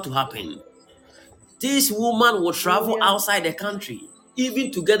about to happen. This woman will travel outside the country,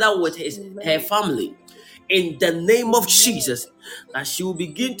 even together with her family, in the name of Jesus, that she will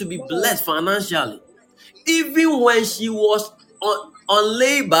begin to be blessed financially. Even when she was on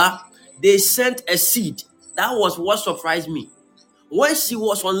labor, they sent a seed. That was what surprised me. When she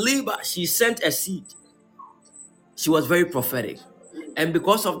was on labor, she sent a seed. She was very prophetic. And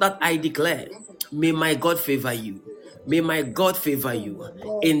because of that, I declare, may my God favor you. May my God favor you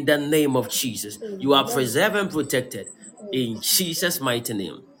in the name of Jesus. You are preserved and protected in Jesus' mighty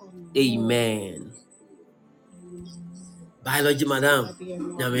name. Amen. Biology, madam.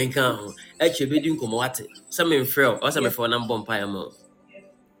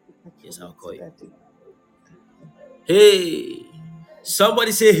 Yes, I'll call you. Hey,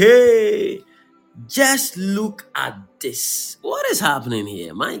 somebody say, hey, just look at this. What is happening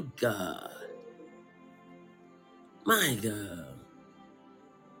here? My God. My God.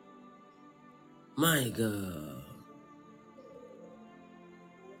 My God.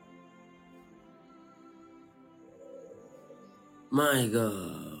 My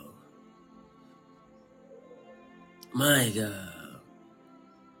God. My God.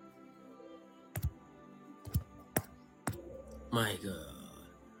 My God.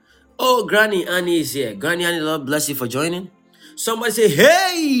 Oh, Granny Annie is here. Granny Annie, Lord bless you for joining. Somebody say,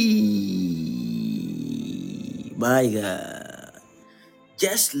 hey. My God.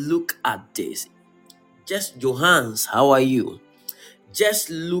 Just look at this. Just Johannes, how are you?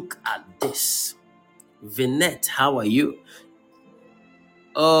 Just look at this. Vinette, how are you?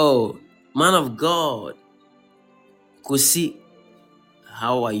 Oh, man of God. Kusi,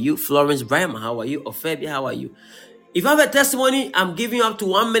 how are you? Florence Brahma, how are you? Ophelia, how are you? If you have a testimony, I'm giving you up to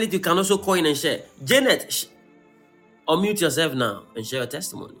 1 minute. You can also call in and share. Janet, unmute yourself now and share your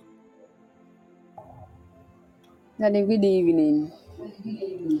testimony. Daddy, good evening.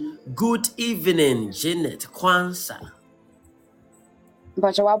 Good evening, Janet Kwanzaa.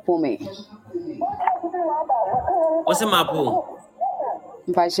 Mpacho wapo me. What's the mapo?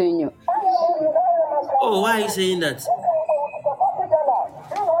 Mpacho nyo. Oh, why are you saying that?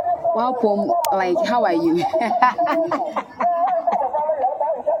 Wapo, like, how are you?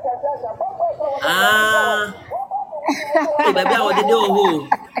 Hey, baby, I did do.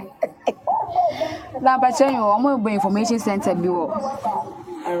 Na mpacho nyo, I'm going to information center biwo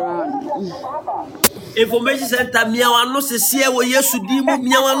around. Information center, miawa no se sie wo Yesu di mu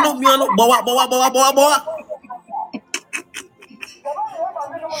miawa no bawa.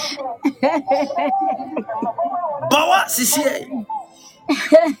 Bawa sisie.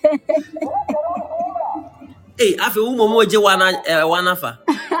 Hey, afi wo momo je wana fa.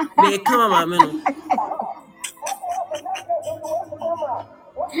 Me kama mama no.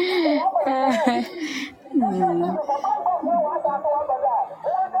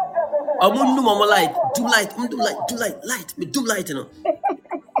 Amundu momo light, do light, me do light no.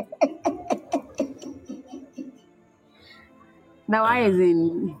 Now why is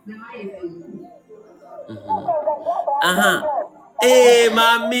in? Hey,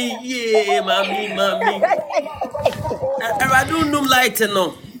 mommy, yeah, mommy. I don't know light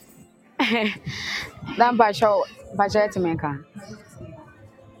no. Na mpacho etimeka.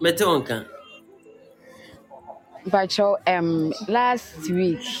 Mete onka. Mpacho last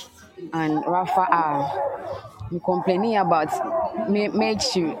week and Rafa me complaining about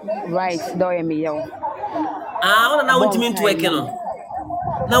make you right do me yo. Ona na want me to work no.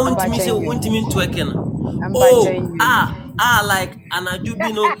 Na want me say want me to work no. Oh, like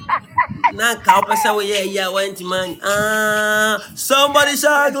anajubi no. Na ka opesa we yeah want man. Somebody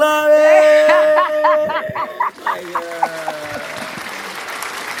shout glory. My God.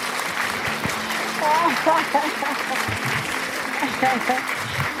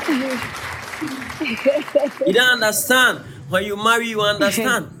 You don't understand. When you marry, you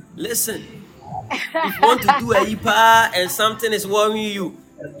understand. Listen. If you want to do a IPA and something is worrying you,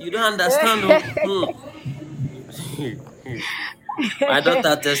 you don't understand. My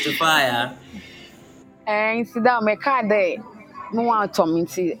daughter testify. And sit down, my car there. No one told me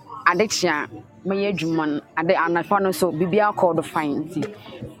to addiction. My edgeman, at the anaphano, so Bibia called the fine.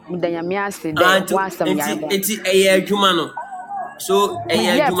 Then you may ask the day once some it's a humano. So a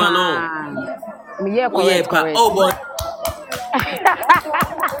humano. Correct. Oh, boy.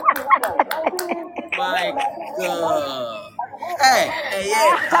 My God. Hey,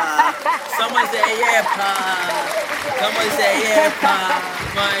 yeah, pa. Someone say, yeah, pa. Someone say, yeah, pa.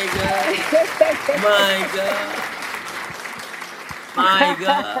 My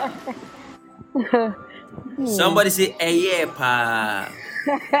God. Somebody say, yeah, pa.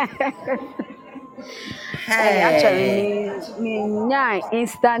 Hey, actually, me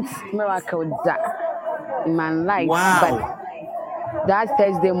instant miracle that in my life. Wow. But that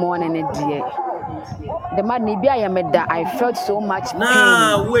Thursday morning, the man I made that I felt so much pain.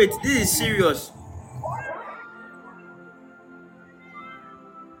 Nah, wait, this is serious.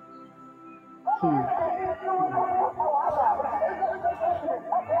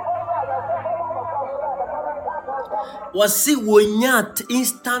 Was it not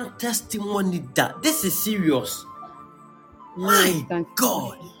instant testimony that this is serious? My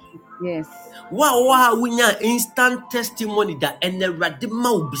God. Yes. Wow, we need instant testimony that and the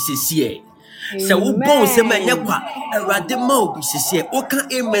radima will be sincere. So we born say man yakwa radima will be sincere. O can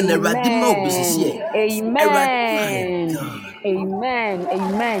amen radima will be sincere. Amen. Amen.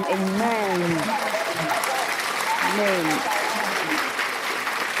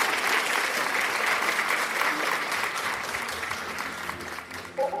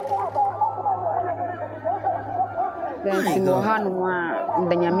 Then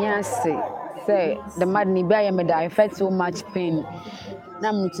say the madness I felt so much pain.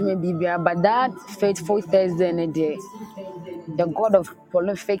 But that faithful Thursday day, the God of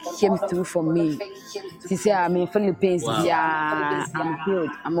prolific came through for me. She said, I'm in Philippines. Wow. Yeah, I'm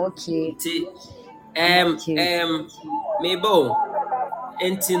healed. I'm okay. Mabo,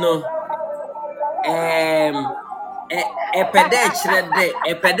 Entino, a pedestre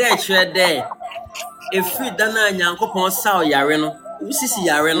there. Every dana Yankopon saw Yareno, Usisi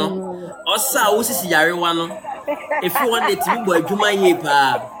Yareno, or saw Usisi Yarewano. If you want it to be boy, Juma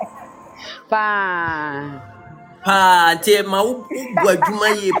Yepa. Pa, tell my boy, Juma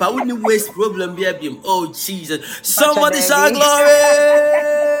Yepa, wouldn't waste problem be him. Oh, Jesus. Somebody shout glory.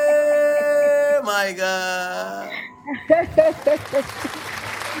 My God.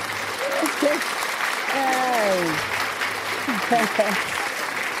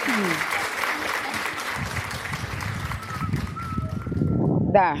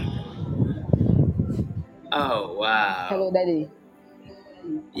 Da. Oh, wow. Hello, Daddy.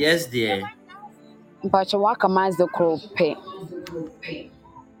 Yes, dear. But you walk a man's the crow pay.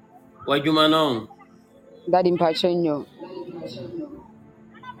 What you man on? Daddy Pachenyo.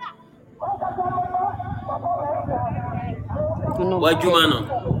 What you man on?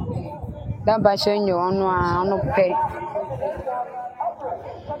 That Pachenyo on no pay.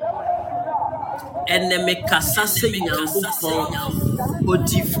 And then make Cassase Yankopon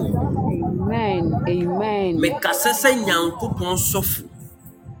Odifo. Amen. Amen. Make Cassase Yankopon Sofu.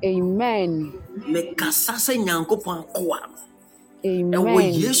 Amen. Make Cassase Yankopon Koam. Amen. And we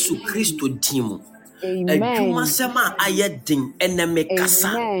Yesu Christo Dimu. Amen. Juma sema ayedin eneme kasa.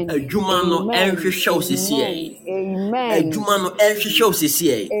 Juma no enhwehwe osisi. Amen. Juma no enhwehwe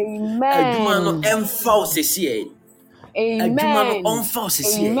osisi. Amen. Juma no emfa osisi. Amen. Juma no onfa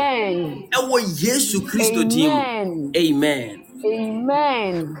osisi. Amen. Ewo Yesu Christo dimu. Amen.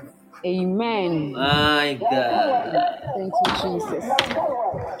 Amen. Amen. My God. Thank you, Jesus.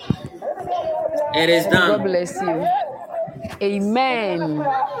 It is done. God bless you. Amen.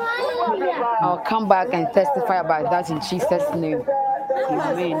 I'll come back and testify about that in Jesus' name.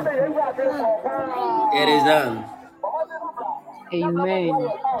 Amen. It is done. Amen.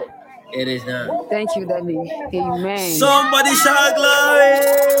 It is done. Thank you, Daddy. Amen. Somebody shout glory.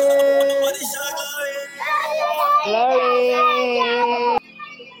 Glory.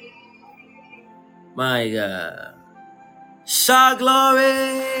 My God. Shout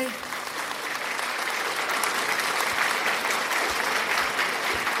glory.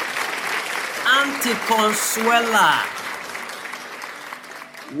 Auntie Consuela,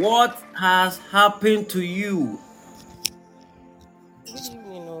 what has happened to you? Good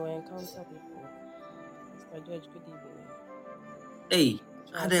evening, encounter people. Mr. George, good evening. Hey,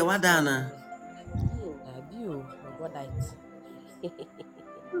 Ade Wadana. You, my God,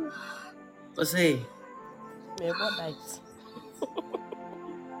 What's hey? My God died.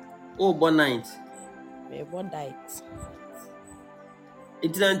 Oh, bon night. My God died.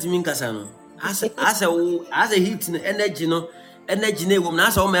 It didn't mean Casano. As a heat energy, no. Energy ne woman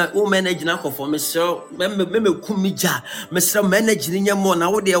as all energy na for me so me kumija me so energy nya mo na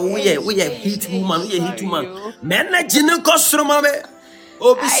wo de we heat woman energy ne kosro ma me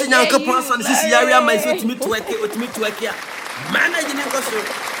obi se nya ka pansa ne sisi area ma so timi to work ya energy ne kosro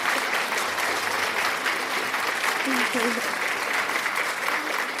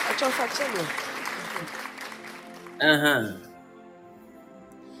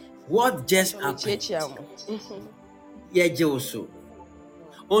What just happened? Yeah, Joso.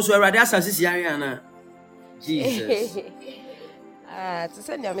 Also, I rather assist Yariana. Jesus. To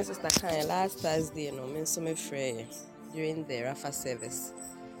send your Mrs. Takan last Thursday, me free during the Rafa service.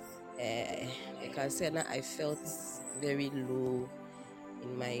 I can say that I felt very low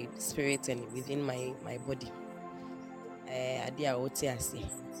in my spirit and within my body. I did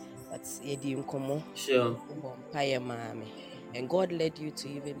but it didn't come. Sure. And God led you to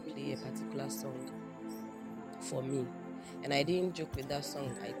even play a particular song for me. And I didn't joke with that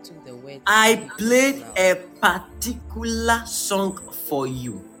song. I took the words. I played a particular song for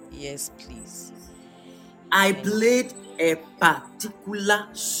you. Yes, please. I played a particular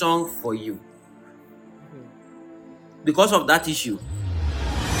song for you. Because of that issue.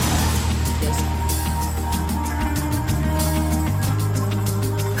 Yes.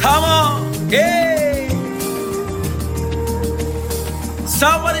 Come on. Hey.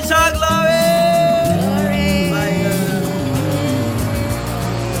 Somebody shout glory.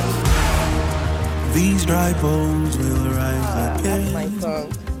 These dry bones will rise again. That's my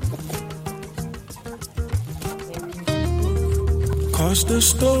song. 'Cause the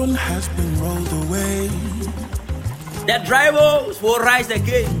stone has been rolled away. The dry bones will rise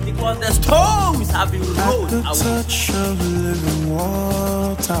again because the stones have been rolled At the away. touch of living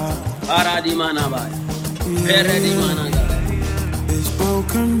water. This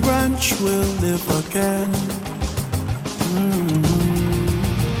broken branch will live again.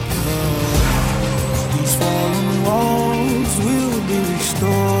 These fallen walls will be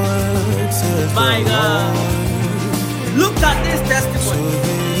restored, says My the God. Lord. Look at this So testimony.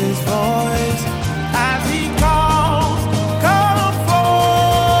 hear his voice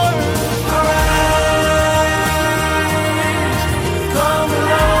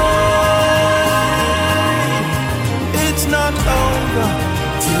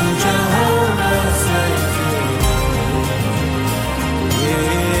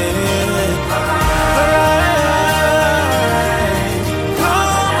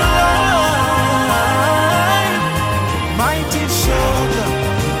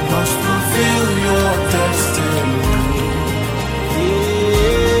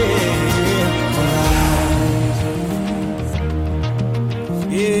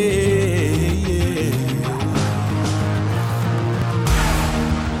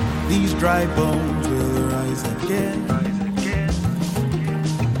dry bones will rise again.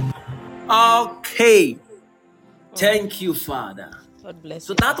 Okay. Thank you, Father. God bless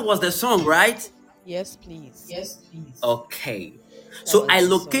So you. that was the song, right? Yes, please. Okay. That So was I the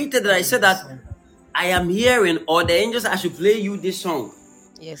song. located it. I said that I am hearing, or the angels, I should play you this song.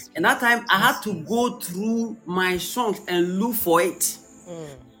 Yes, please. And that time I had to go through my songs and look for it.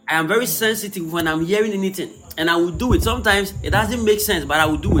 I am very sensitive when I'm hearing anything, and I will do it. Sometimes it doesn't make sense, but I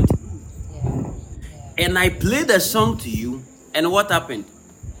will do it. Yeah. And I played the song to you, and what happened?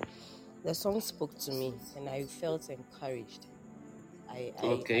 The song spoke to me and I felt encouraged. I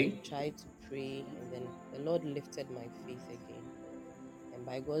Okay. tried to pray and then the Lord lifted my faith again. And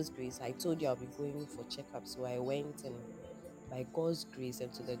by God's grace, I told you I'll be going for checkup. So I went, and by God's grace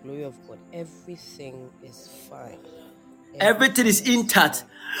and to the glory of God, everything is fine. Everything is intact.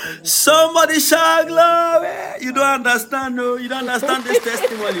 Everything Somebody is shout fine. Everything glory. is You don't fine. understand, no. You don't understand this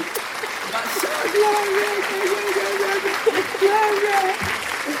testimony. But shout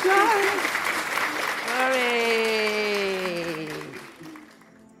Glory!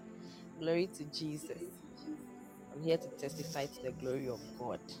 Glory to Jesus. I'm here to testify to the glory of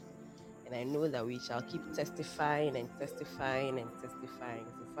God. And I know that we shall keep testifying and testifying and testifying.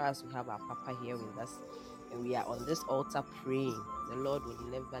 So far as we have our Papa here with us and we are on this altar praying, the Lord will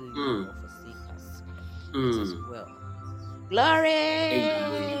never leave or forsake us. It is well. Glory!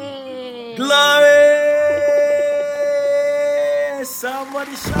 glory.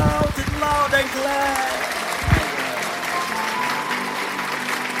 Somebody shout it loud and clear.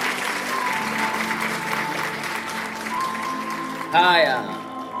 Higher.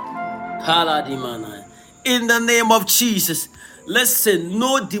 In the name of Jesus, listen,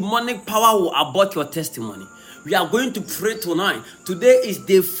 no demonic power will abort your testimony. We are going to pray tonight. Today is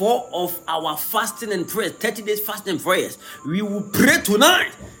day 4 of our fasting and prayer, 30 days fasting and prayers. We will pray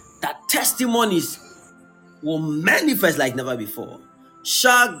tonight that testimonies will manifest like never before.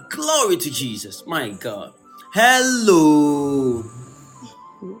 Shout glory to Jesus. My God. Hello.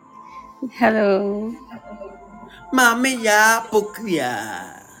 Hello, Mami ya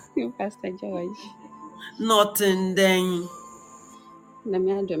pokuya. Pastor George. Nothing then. Na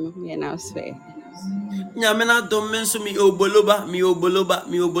me adom here now swear. Nyamena domen so mi oboloba.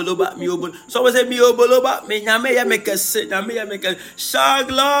 So we say mi oboloba, me nyame ya mekese, shout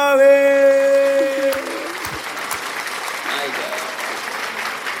glory. My God.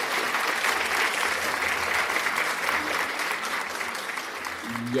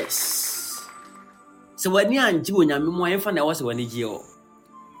 Yes. So when you and you nyame mo enfa na was when you,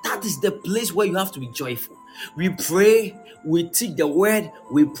 that is the place where you have to be joyful. We pray, we teach the word,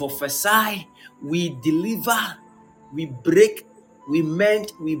 we prophesy, we deliver, we break, we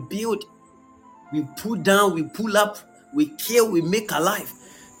mend, we build, we pull down, we pull up, we kill, we make alive.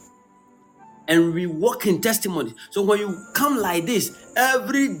 And we walk in testimony. So when you come like this,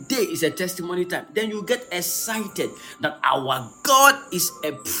 every day is a testimony time. Then you get excited that our God is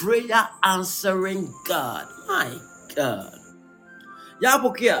a prayer answering God. My God.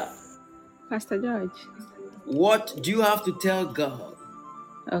 Yabukia, Pastor George. what do you have to tell God?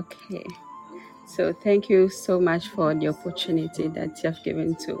 Okay. So thank you so much for the opportunity that you have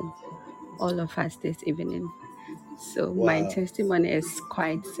given to all of us this evening. So my testimony is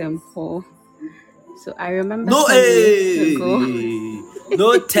quite simple. So I remember No, some years ago.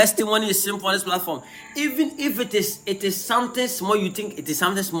 no testimony is simple on this platform. Even if it is something small, you think it is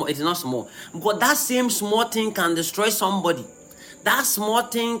something small, it is not small. But that same small thing can destroy somebody. That small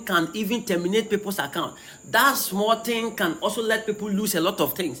thing can even terminate people's account. That small thing can also let people lose a lot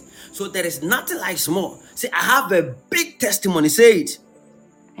of things. So there is nothing like small. Say, I have a big testimony. Say it.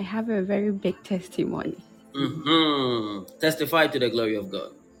 I have a very big testimony. Testify to the glory of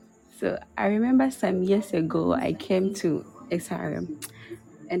God. So I remember some years ago I came to SRM.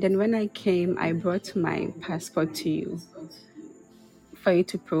 And then when I came, I brought my passport to you for you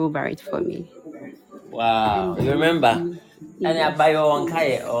to pray over it for me. Wow, And you then, remember? And I yes, buy your own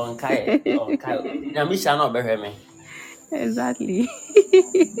yes. kai. Now, me shall not bear me. Exactly.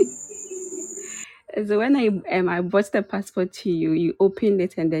 So when I brought the passport to you, you opened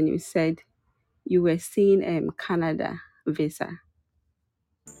it and then you said you were seeing Canada visa.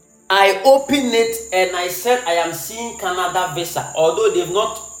 I opened it and I said I am seeing Canada visa, although they've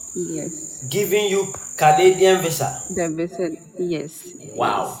not given you Canadian visa. The visa, yes.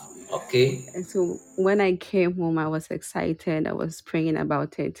 Wow. Yes. Okay. And so when I came home, I was excited. I was praying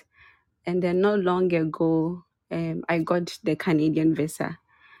about it. And then not long ago, I got the Canadian visa.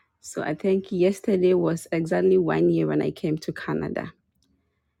 So I think yesterday was exactly 1 year when I came to Canada.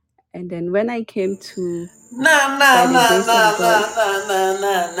 And then when I came to, Nah.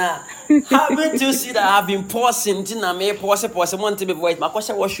 Haven't you seen that I've been pausing? Want to be voice. My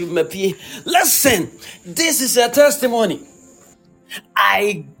question was should me pay. Listen, this is a testimony.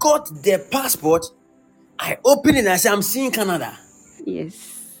 I got the passport. I opened it and I said, I'm seeing Canada. Yes,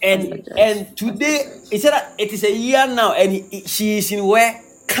 Pastor And George. today, he said that it is a year now, and she is in where?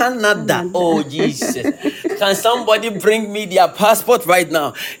 Canada. Canada. Oh, Jesus. Can somebody bring me their passport right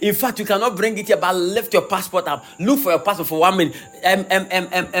now? In fact, you cannot bring it here, but lift your passport up. Look for your passport for 1 minute.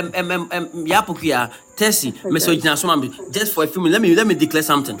 Yapukia, Tessie, Pastor George. just for a few minutes. Let me declare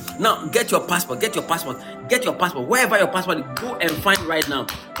something. Now, get your passport. Get your passport. Get your passport. Wherever your passport is, go and find right now.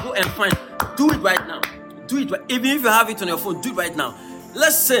 Go and find. Do it right now. Do it. Even if you have it on your phone, do it right now.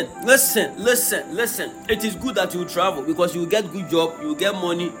 Listen. It is good that you travel because you get good job, you get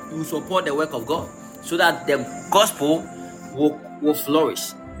money, you support the work of God, so that the gospel will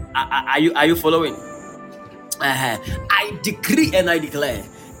flourish. Are you following? I decree and I declare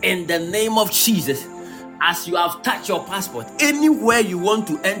in the name of Jesus, as you have touched your passport, anywhere you want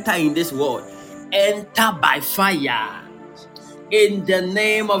to enter in this world, enter by fire. In the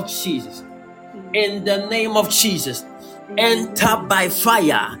name of Jesus. In the name of Jesus. Enter by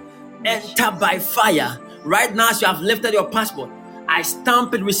fire. Enter by fire. Right now, as you have lifted your passport, I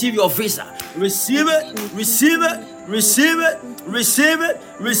stamp it, receive your visa. Receive it, receive it, receive it, receive it,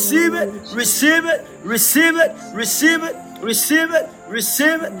 receive it, receive it, receive it, receive it, receive it,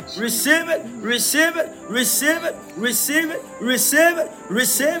 receive it, receive it, receive it, receive it, receive it, receive it,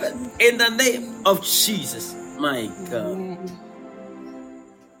 receive it. In the name of Jesus. My God.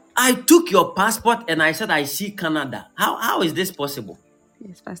 I took your passport and I said, I see Canada. How is this possible?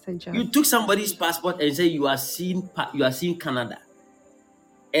 Yes, Pastor George. You took somebody's passport and say you are seeing Canada.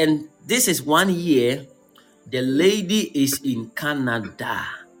 And this is 1 year. The lady is in Canada.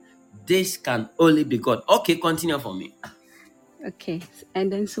 This can only be God. Okay, continue for me. Okay,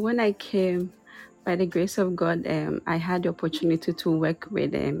 and then so when I came, by the grace of God, I had the opportunity to work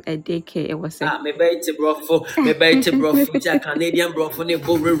with a daycare. It was a Me baiti brofo, Canadian brofo ne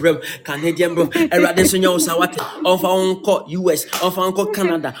bo Canadian bro. Erade so nya usawate. Ofa onko US, ofa onko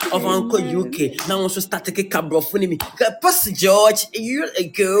Canada, ofa onko UK. Now also start take a brofo ne me. Pastor George, a year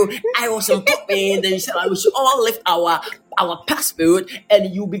ago, I was in Portland. Then you said we should all lift our passport,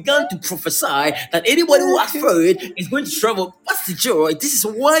 and you began to prophesy that anybody who has faith is going to travel. Pastor George, this is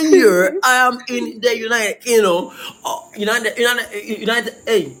 1 year I am in the United Kingdom. United Kingdom.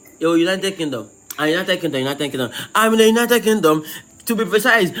 United Kingdom. I'm in the United Kingdom. To be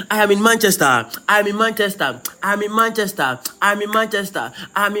precise, I am in Manchester. I'm in Manchester. I'm in Manchester. I'm in Manchester.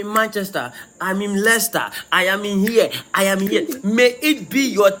 I'm in Manchester. I'm in Leicester. I am in here. I am here. May it be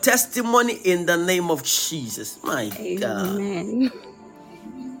your testimony in the name of Jesus. My God. Amen.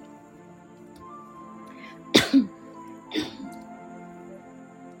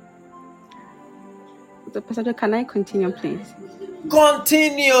 So, Pastor George, can I continue, please?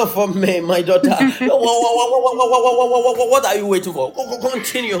 Continue for me, my daughter. What are you waiting for?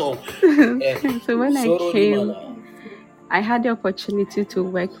 Continue. So when I came, I had the opportunity to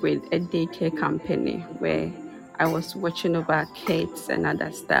work with a daycare company where I was watching over kids and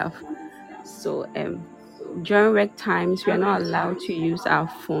other stuff. So during work times, we are not allowed to use our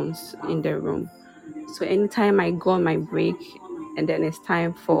phones in the room. So anytime I go on my break and then it's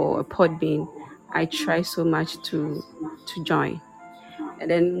time for a pod bean, I try so much to join. And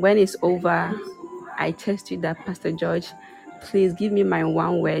then when it's over, I text you that, Pastor George, please give me my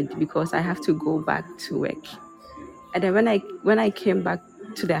one word because I have to go back to work. And then when I came back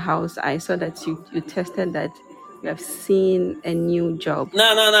to the house, I saw that you tested that you have seen a new job.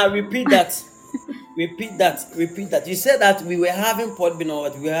 No. Repeat that. Repeat that. You said that we were having podbean or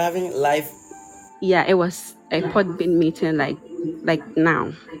we were having live. Yeah, it was a podbean meeting like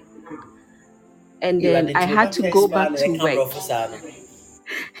now. And then I had to go back to work.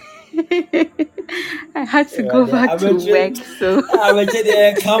 I had to go back to work. So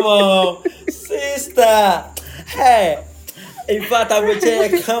come on, sister. Hey, in fact,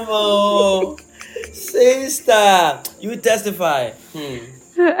 come on, sister. You testify.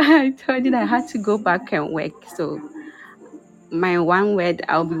 I told you that I had to go back and work. So my one word,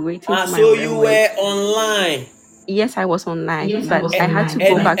 I'll be waiting for my so you word. were online. Yes, I was online, but I had to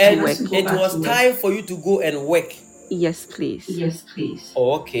go back to work. It was time for you to go and work. Yes, please.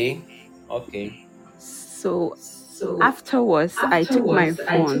 Oh, okay. So afterwards, I took my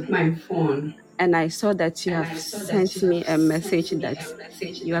phone and I saw that you have sent me a message that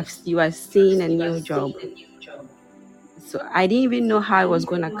you are seeing a new job. So I didn't even know how it was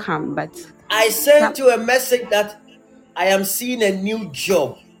going to come, but I sent you a message that I am seeing a new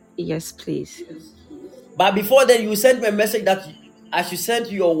job. Yes, please. But before then, you sent me a message that I should send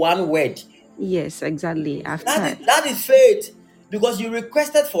you your one word. Yes, exactly. After. That is faith, because you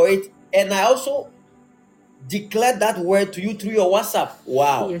requested for it, and I also declared that word to you through your WhatsApp.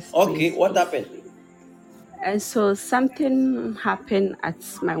 Wow. Yes, Okay, please. what happened? And so something happened at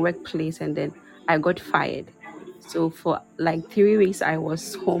my workplace, and then I got fired. So for like 3 weeks, I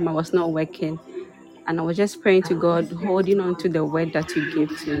was home. I was not working, and I was just praying to God, holding on to the word that you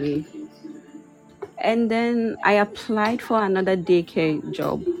gave to me. And then I applied for another daycare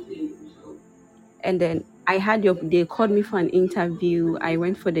job. And then they called me for an interview. I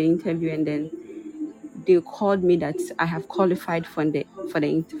went for the interview, and then they called me that I have qualified for the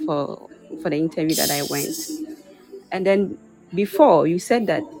interview that I went. And then before you said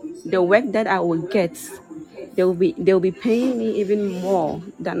that the work that I will get, they'll be paying me even more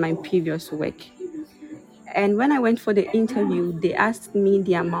than my previous work. And when I went for the interview, they asked me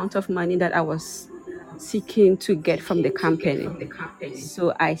the amount of money that I was seeking to get from the company.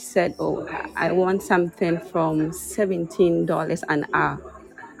 So I said, oh, I want something from $17 an hour.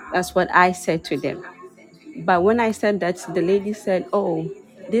 That's what I said to them. But when I said that, the lady said, oh,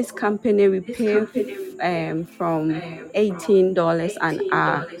 this company will pay from $18 an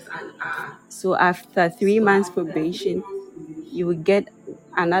hour. So after 3 months probation, you will get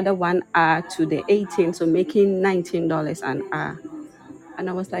another 1 hour to the 18, so making $19 an hour. And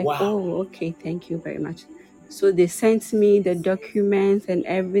I was like, Wow. oh, okay, thank you very much. So they sent me the documents and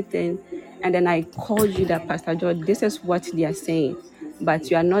everything. And then I called you that, Pastor George, this is what they are saying, but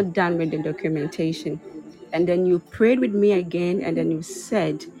you are not done with the documentation. And then you prayed with me again, and then you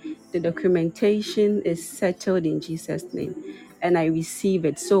said, the documentation is settled in Jesus' name. And I receive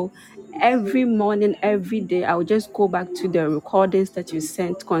it. So every morning, every day, I will just go back to the recordings that you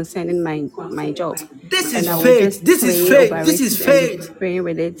sent concerning my job. This And is I will faith. just This is pray faith. over This it is and be faith. praying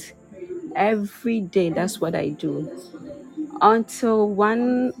with it every day. That's what I do. Until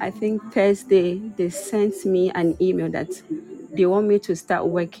one, I think Thursday, they sent me an email that they want me to start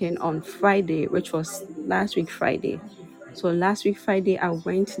working on Friday, which was last week Friday. So last week Friday, I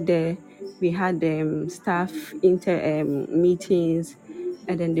went there. We had staff meetings,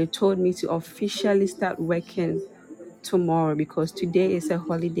 and then they told me to officially start working tomorrow because today is a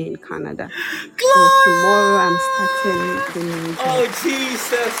holiday in Canada. So tomorrow I'm starting the new job. Oh,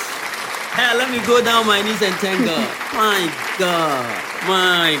 Jesus. Hey, let me go down my knees and thank God. My God.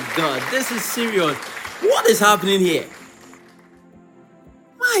 My God. This is serious. What is happening here?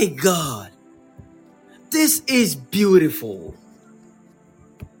 My God. This is beautiful.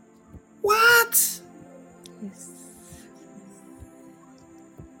 What? Yes.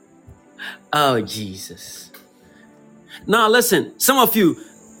 Oh, Jesus. Now, listen, some of you,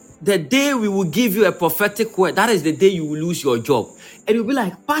 the day we will give you a prophetic word, that is the day you will lose your job. And you'll be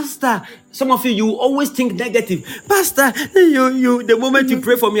like, Pastor, some of you always think negative. Pastor, the moment you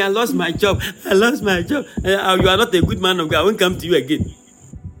pray for me, I lost my job. I lost my job. You are not a good man of God. I won't come to you again.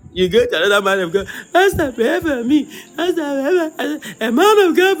 You go to another man of God, Pastor, pray for me. Pastor, a man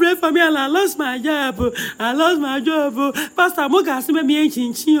of God pray for me, and I lost my job. I lost my job. Pastor, I'm going to me and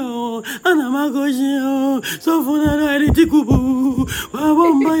I'm going to so for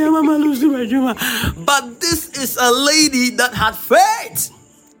but this is a lady that had faith.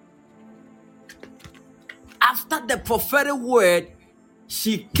 After the prophetic word,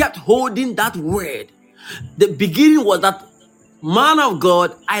 she kept holding that word. The beginning was that, man of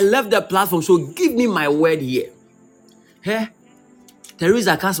God, I left the platform, so give me my word here. Hey,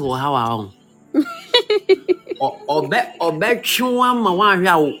 Teresa Castle, how are you?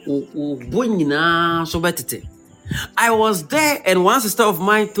 I was there, and one sister of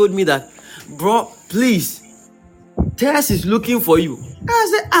mine told me that, bro, please, Tess is looking for you.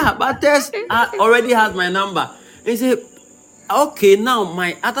 I said, but Tess already has my number. He said, okay, now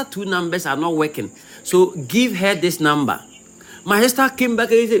my other 2 numbers are not working, so give her this number. My sister came back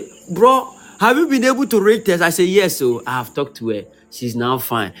and he said, bro, have you been able to rate Tess? I said, yes, so I have talked to her. She's now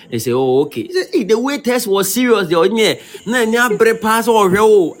fine. They say, oh, okay. He said, hey, the way Tess was serious, and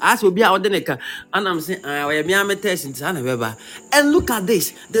I'm saying, and look at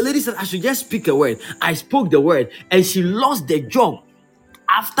this. The lady said, I should just speak a word. I spoke the word, and she lost the job.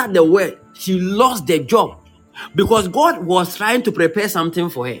 After the word, she lost the job. Because God was trying to prepare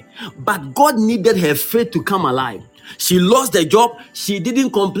something for her, but God needed her faith to come alive. She lost the job. She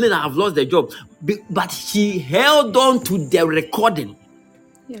didn't complain, I have lost the job, but she held on to the recording.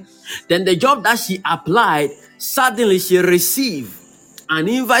 Yes. Then the job that she applied, suddenly she received an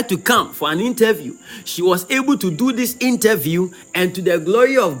invite to come for an interview. She was able to do this interview, and to the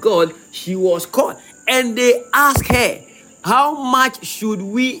glory of God, she was called. And they asked her, how much should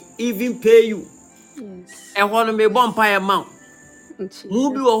we even pay you? Yes. And one may bump by amount.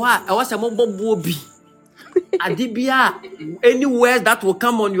 Mubi owa e wasa mo bobo bi. Adibia, any words that will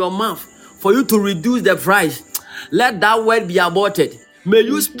come on your mouth for you to reduce the price, let that word be aborted. May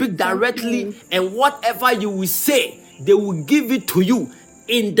you speak directly, and whatever you will say, they will give it to you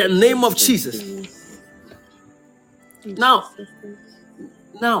in the name of Jesus. Now,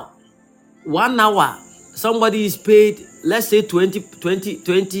 1 hour, somebody is paid, let's say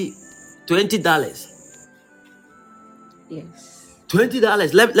 $20. Yes.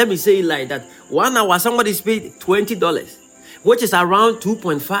 $20. Let me say it like that. 1 hour, somebody is paid $20, which is around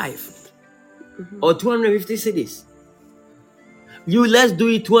 2.5 or 250 cedis. Let's do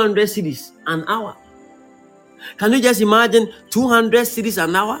it 200 cedis an hour. Can you just imagine 200 cedis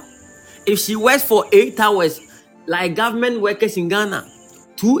an hour? If she works for 8 hours, like government workers in Ghana,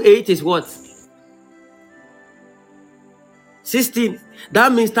 2/8 is what? 16.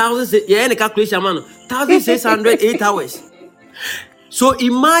 That means 1,000. Yeah, any calculation, man. 1,600 8 hours. So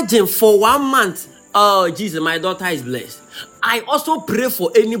imagine for 1 month. Oh, Jesus, my daughter is blessed. I also pray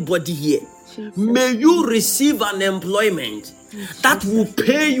for anybody here. Jesus. May you receive an employment that will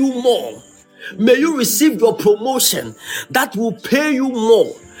pay you more. May you receive your promotion that will pay you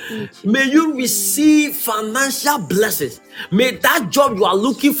more. May you receive financial blessings. May that job you are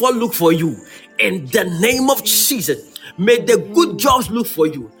looking for look for you. In the name of Jesus. May the good jobs look for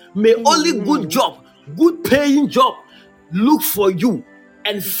you. May only good job, good paying job look for you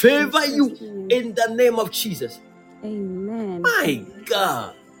and favor you in the name of Jesus. Amen. My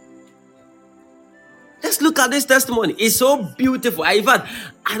God. Let's look at this testimony. It's so beautiful. In fact,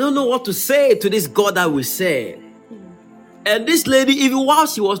 I don't know what to say to this God that we serve. And this lady, even while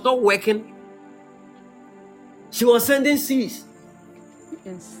she was not working, she was sending seeds.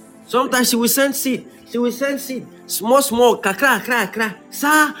 Yes. Sometimes she will send seed. She will send seed. Small, kra.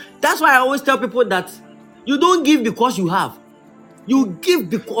 Sir, that's why I always tell people that you don't give because you have. You give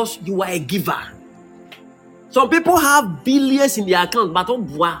because you are a giver. Some people have billions in their account, but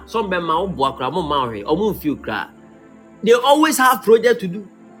they always have project to do.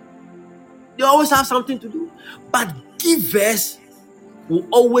 They always have something to do. But givers will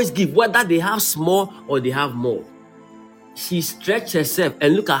always give, whether they have small or they have more. She stretched herself,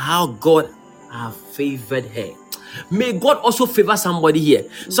 and look at how God have favored her. May God also favor somebody here.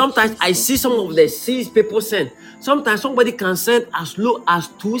 Sometimes I see some of the seeds people send. Sometimes somebody can send as low as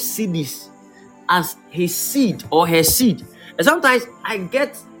 2 cedis as his seed or her seed. And sometimes I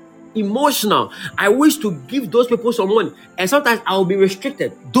get emotional. I wish to give those people some money. And sometimes I will be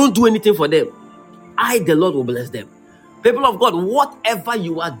restricted. Don't do anything for them. The Lord will bless them. People of God, whatever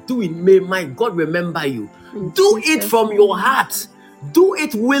you are doing, may my God remember you. Do it from your heart. Do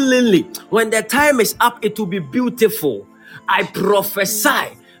it willingly. When the time is up, it will be beautiful. I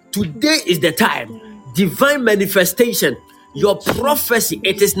prophesy. Today is the time. Divine manifestation. Your prophecy,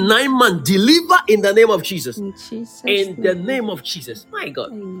 it is 9 months. Deliver in the name of Jesus. In the name of Jesus. My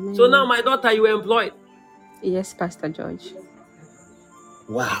God. Amen. So now, my daughter, you are employed. Yes, Pastor George.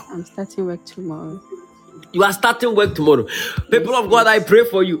 Wow. I'm starting work tomorrow. You are starting work tomorrow. People of God, I pray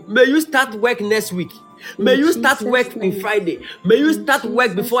for you. May you start work next week. May you start work on Friday. May you start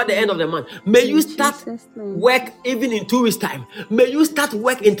work before the end of the month. May you start work even in 2 weeks' time. May you start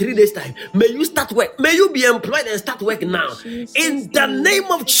work in 3 days' time. May you start work. May you be employed and start work now. In the name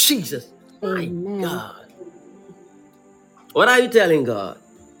of Jesus. My God. What are you telling God?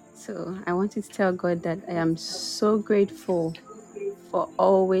 So I wanted to tell God that I am so grateful for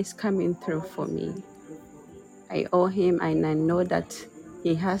always coming through for me. I owe him, and I know that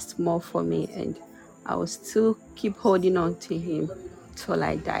he has more for me, and I will still keep holding on to him till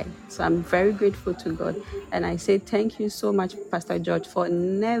I die. So I'm very grateful to God, and I say thank you so much, Pastor George, for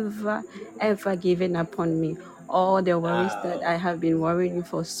never ever giving up on me. All the worries that I have been worrying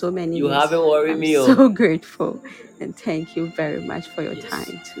for so many years. You haven't worried me. I'm so grateful, and thank you very much for your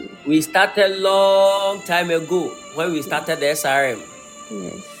time too. We started long time ago when we started the SRM.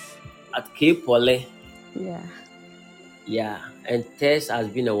 Yes. At Cape Pole. Yeah, and Tess has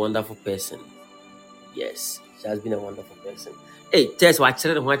been a wonderful person. Yes, she has been a wonderful person. Hey, Tess, watch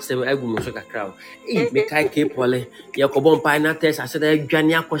it. I go much a crowd. Hey, me kai Cape Pole. Yakobon Pina Tess. I said,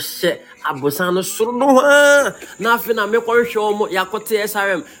 Ganya Koshe, Abosano Surno. Nothing. I make one show. Yakote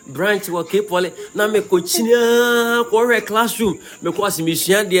SRM branch wa Cape Pole. Na me coaching for classroom. Me kwasi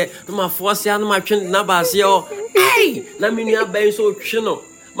mission there. My force ya my train na basi o. Hey, na me nia ben so chino.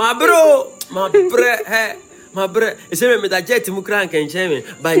 My bro, hey. My brother, it's me that jet mukran can shame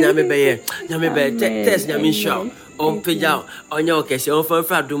by Nyame Baye. Nyame Baye, test Nyame show. On Pijao, on your case, on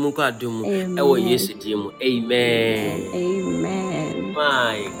Fanfa Dumuka Dumu. Oh, yes, Amen. Amen.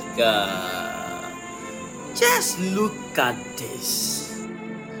 My God. Just look at this.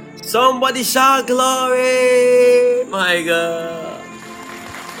 Somebody shout glory. My God.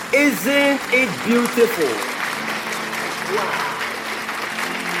 Isn't it beautiful? Wow.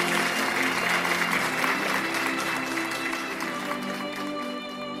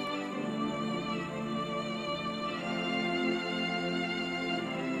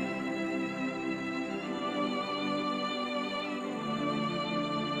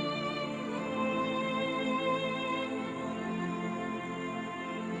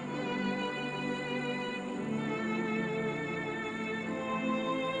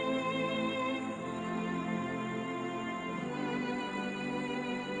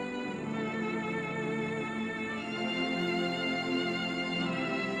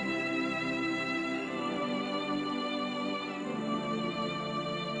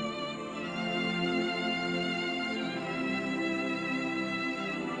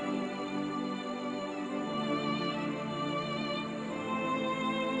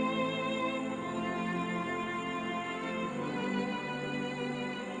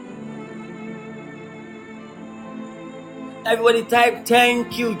 Everybody type,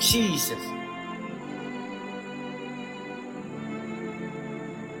 thank you, Jesus.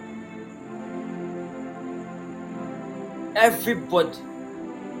 Everybody.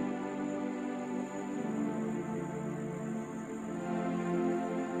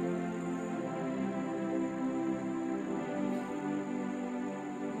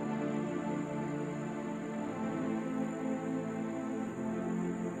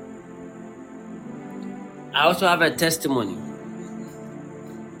 I also have a testimony.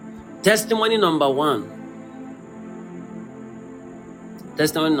 Testimony number one.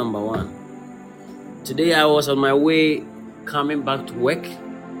 Testimony number one. Today I was on my way coming back to work.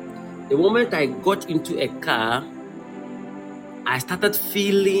 The moment I got into a car, I started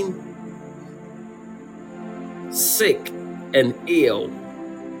feeling sick and ill.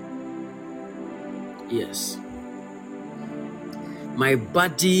 Yes. My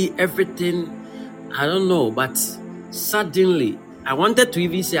body, everything, I don't know, but suddenly, I wanted to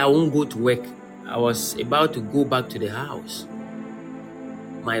even say I won't go to work. I was about to go back to the house.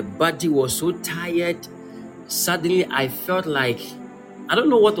 My body was so tired. Suddenly, I felt like, I don't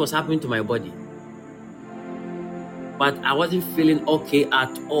know what was happening to my body, but I wasn't feeling okay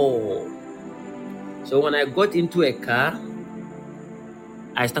at all. So when I got into a car,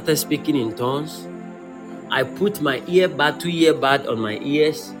 I started speaking in tongues. I put my two earbud on my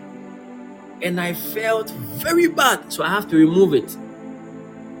ears, and I felt very bad, so I have to remove it.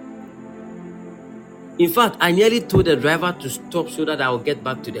 In fact, I nearly told the driver to stop so that I would get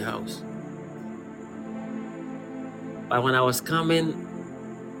back to the house. But when I was coming,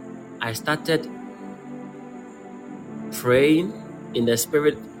 I started praying in the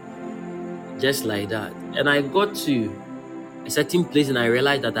spirit, just like that. And I got to a certain place and I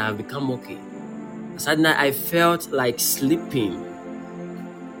realized that I have become okay. Suddenly I felt like sleeping,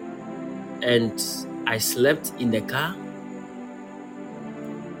 and I slept in the car.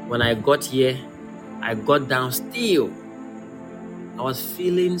 When I got here, I got down still. I was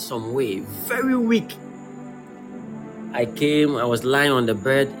feeling some way, very weak. I came, I was lying on the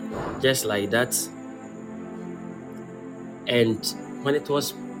bed, just like that. And when it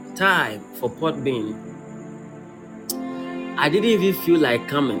was time for pot bean, I didn't even feel like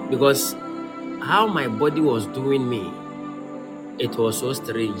coming because how my body was doing me, it was so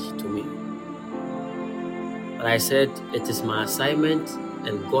strange to me. But I said, it is my assignment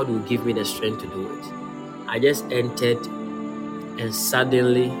and God will give me the strength to do it. I just entered, and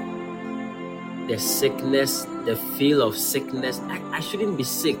suddenly the sickness, the feel of sickness, I shouldn't be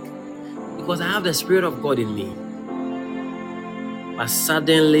sick because I have the Spirit of God in me. But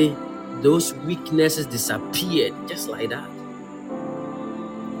suddenly those weaknesses disappeared just like that.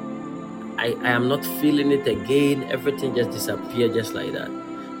 I am not feeling it again. Everything just disappeared just like that.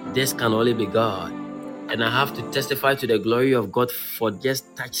 This can only be God. And I have to testify to the glory of God for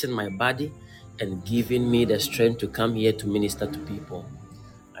just touching my body and giving me the strength to come here to minister to people.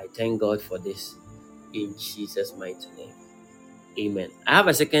 I thank God for this in Jesus' mighty name. Amen. I have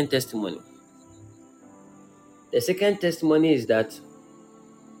a second testimony. The second testimony is that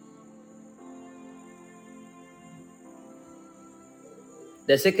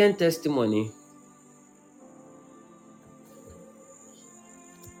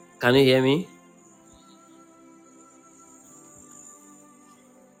can you hear me?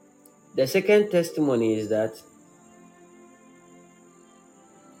 The second testimony is that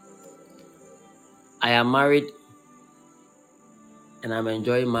I am married and I'm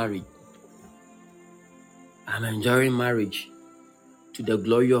enjoying marriage. I'm enjoying marriage to the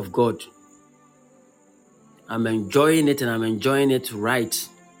glory of God. I'm enjoying it and I'm enjoying it right.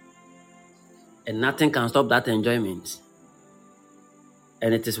 And nothing can stop that enjoyment.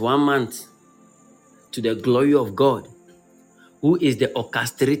 And it is 1 month to the glory of God, who is the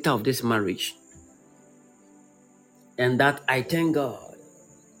orchestrator of this marriage. And that I thank God,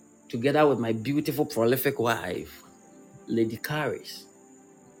 together with my beautiful, prolific wife, Lady Caris,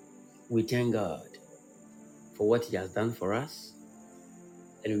 we thank God for what He has done for us,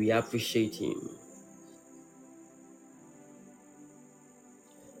 and we appreciate Him.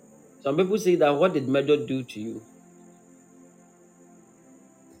 Some people say that, what did Major do to you?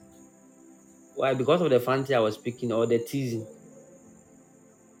 Why? Because of the fancy I was speaking or the teasing.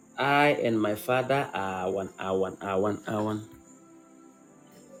 I and my father are one.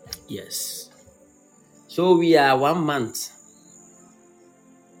 Yes. So we are 1 month.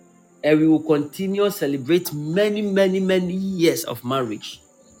 And we will continue to celebrate many, many, many years of marriage.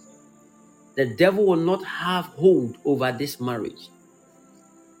 The devil will not have hold over this marriage.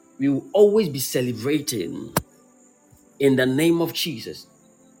 We will always be celebrating in the name of Jesus.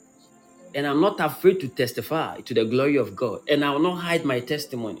 And I'm not afraid to testify to the glory of God. And I will not hide my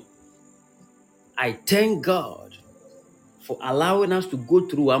testimony. I thank God for allowing us to go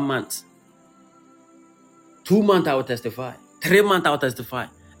through 1 month. 2 months I will testify. 3 months I will testify.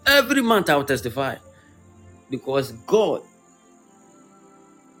 Every month I will testify. Because God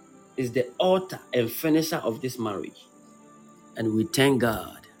is the author and finisher of this marriage. And we thank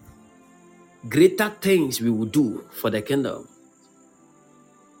God. Greater things we will do for the kingdom.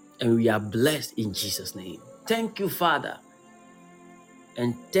 And we are blessed in Jesus' name. Thank you, Father.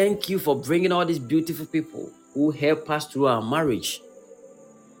 And thank you for bringing all these beautiful people who help us through our marriage.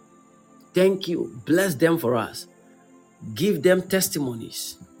 Thank you. Bless them for us. Give them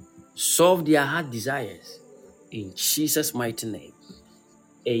testimonies. Solve their heart desires. In Jesus' mighty name.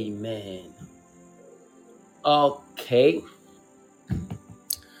 Amen. Okay.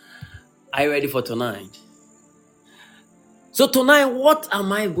 Are you ready for tonight? So tonight, what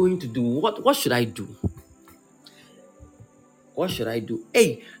am I going to do? What should I do? What should I do?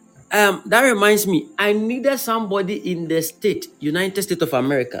 Hey, that reminds me, I needed somebody in the United States of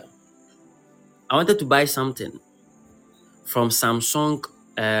America. I wanted to buy something from Samsung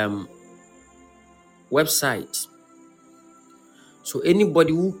website. So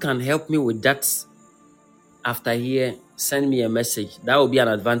anybody who can help me with that after here, send me a message. That will be an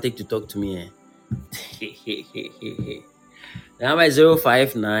advantage to talk to me. The number is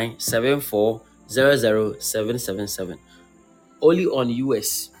 059-7400-777. Only on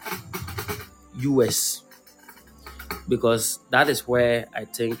US. Because that is where I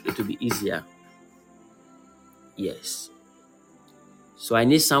think it will be easier. Yes. So I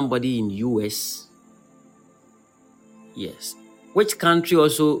need somebody in US. Yes. Which country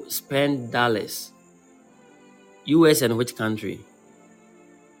also spend dollars? US and which country?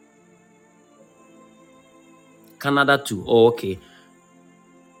 Canada too. Oh, okay.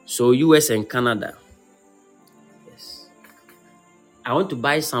 So US and Canada. Yes. I want to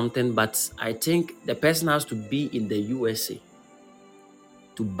buy something, but I think the person has to be in the USA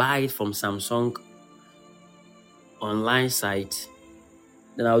to buy it from Samsung online site.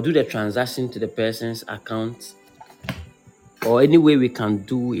 Then I'll do the transaction to the person's account, or any way we can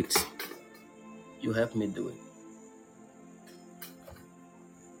do it. You help me do it.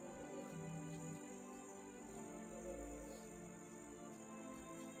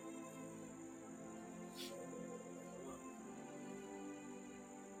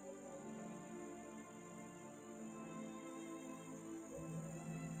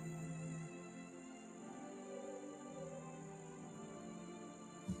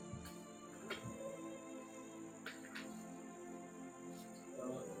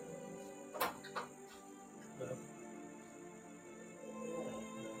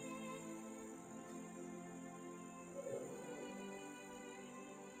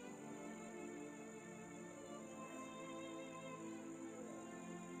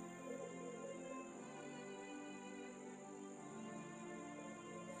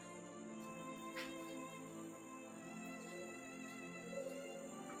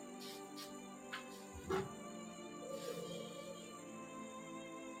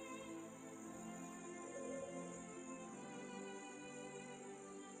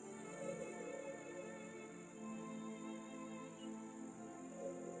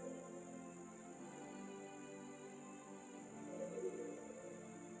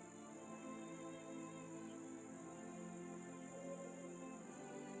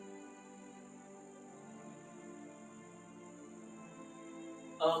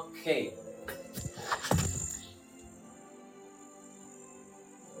 Okay.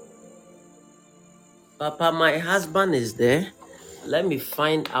 Papa, my husband is there. Let me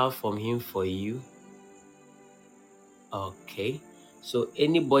find out from him for you. Okay. So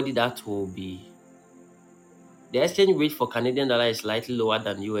anybody that will be the exchange rate for Canadian dollar is slightly lower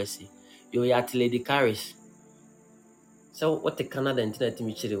than USC. You at Lady Caris. So what the Canada internet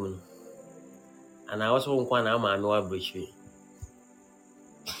me chile. And I also want to know bridge.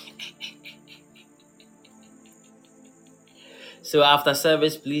 So after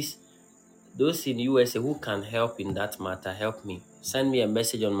service, please, those in USA who can help in that matter, help me. Send me a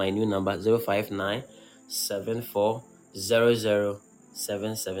message on my new number 059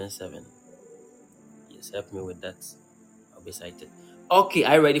 7400777. Yes, help me with that. I'll be excited. Okay,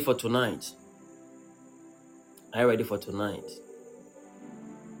 are you ready for tonight? Are you ready for tonight?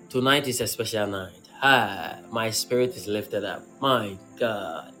 Tonight is a special night. My spirit is lifted up. My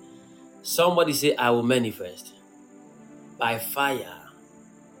God. Somebody say, I will manifest by fire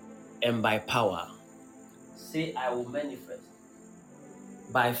and by power. Say, I will manifest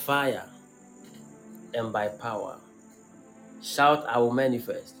by fire and by power. Shout, I will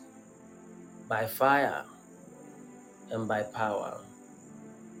manifest by fire and by power.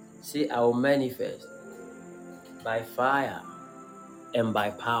 Say, I will manifest by fire and by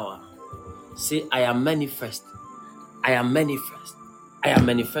power. Say, I am manifest. I am manifest. I am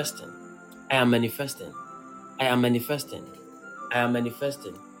manifesting. I am manifesting. I am manifesting. I am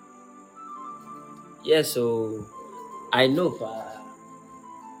manifesting. Yes, so I know.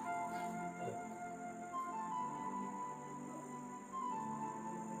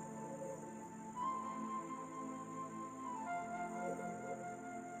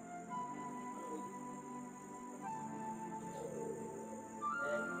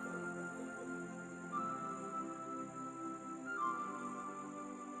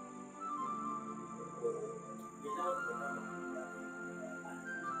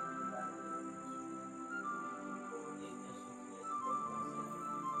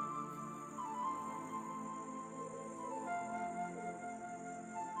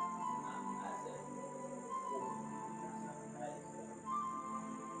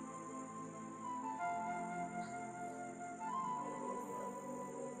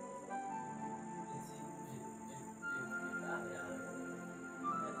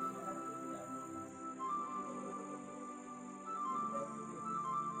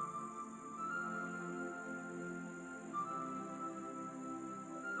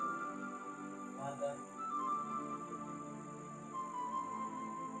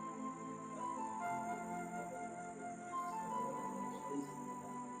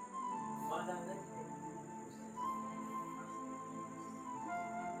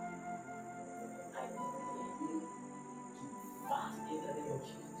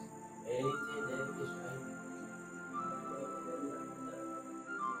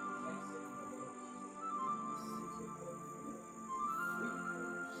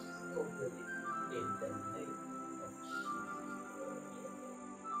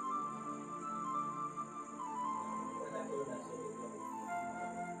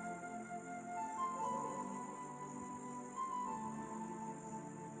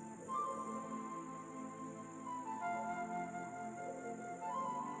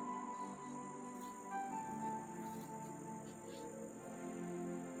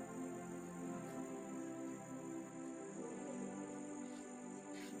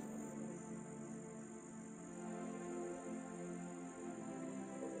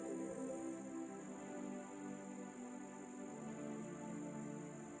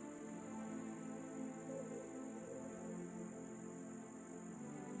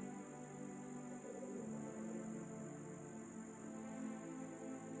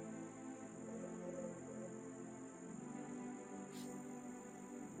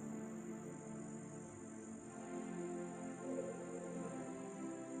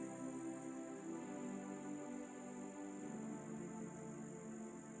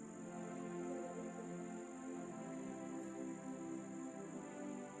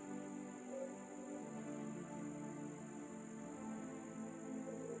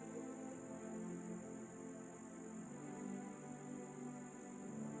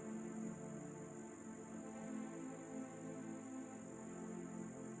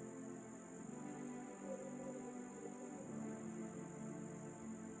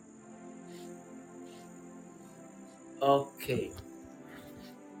 Okay.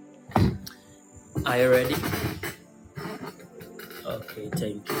 Are you ready? Okay,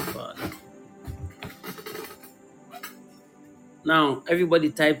 thank you, Father. Now, everybody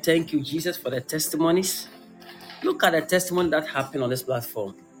type, thank you, Jesus, for the testimonies. Look at the testimony that happened on this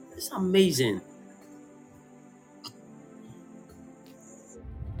platform. It's amazing.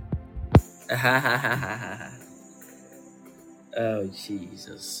 Oh,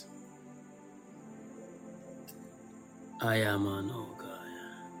 Jesus. I am an ogre.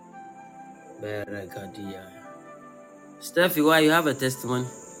 Beregadia. Steffi, why you have a testimony?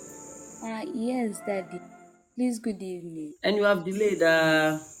 Yes, Daddy. Please, good evening. And you have delayed.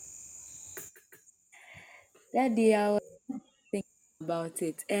 Daddy, I was thinking about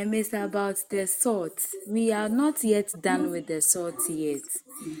it. It's about the salt. We are not yet done with the salt yet,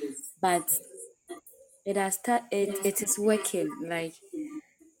 but it is working. Like,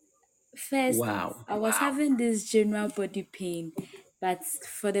 first, Wow. I was having this general body pain, but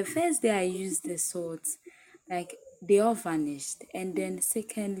for the first day I used the salt, like they all vanished. And then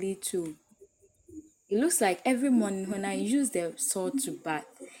secondly, too, it looks like every morning when I use the salt to bath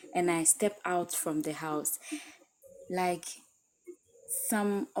and I step out from the house, like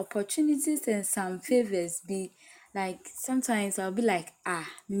some opportunities and some favors be like sometimes I'll be like,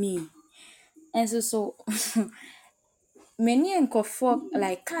 me. And so many nkɔfoɔ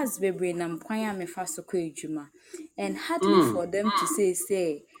like cars bebree nam kwan a mefa so kɔ adwuma, and hardly for them to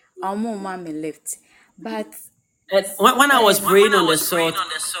say ɔmo ma me lift, but And when I was praying on the praying sword, on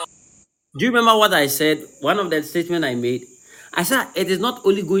the soul. do you remember what I said? One of the statements I made? I said, it is not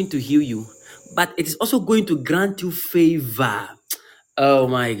only going to heal you, but it is also going to grant you favor. Oh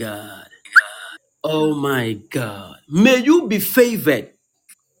my God. Oh my God. May you be favored.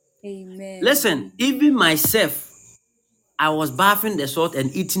 Amen. Listen, even myself, I was bathing the salt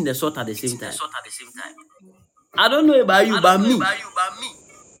and eating the salt at the same Eating the time. salt at the same time. I don't know about you, I don't but know me, about you, but me.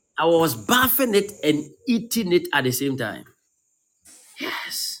 I was bathing it and eating it at the same time.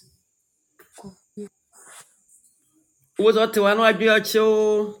 Yes. What's what one I do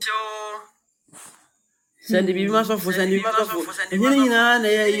show? So, Send the baby for send the send the baby baby for. for send the And baby then for. And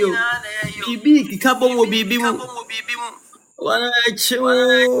then yo. yo. Bibi kikabo mo Bibi bibi kikabo mo. mo bibi mo. One I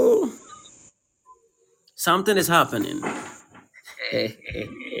Wana. show. Something is happening.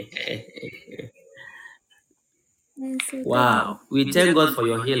 And so, Daddy, Wow. We we thank thank God God for for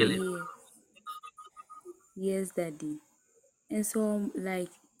your your healing. healing. Yes, Daddy. And so, like,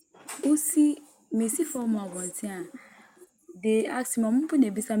 Usi, Missy from Abontia, they asked me, Mumpo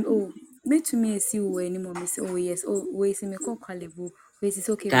Nebisa, oh, me to me, see you anymore. Me say, oh, yes, oh, wait, see me call Kalebu. Wait, it's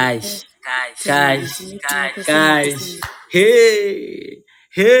okay, me call. Guys, Tell guys, into me to me, person, me, guys. person. Hey,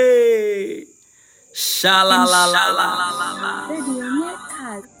 hey. And Shalalalala. Daddy, on your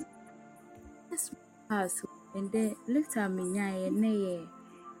card, that's pass. And then looked at me, yeah,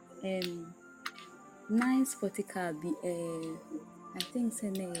 940 car be I think say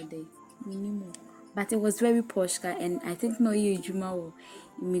na day minimum, but it was very posh car, and I think no you juma or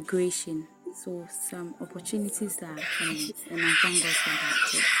immigration, so some opportunities are coming, and I thank God for that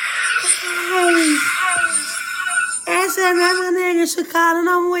too. Ese me manege su cara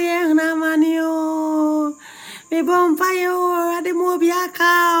na muye na manio. Mi bompayo ade mo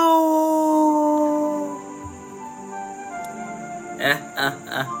biakao.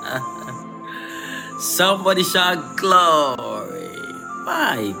 Somebody shout glory.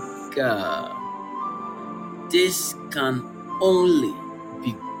 My God. This can only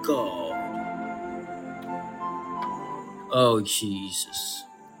be God. Oh Jesus.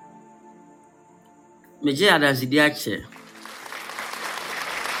 Meje adasidiache.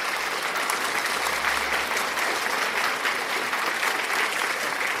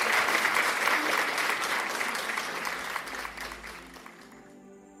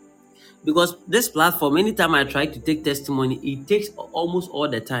 Because this platform, anytime I try to take testimony, it takes almost all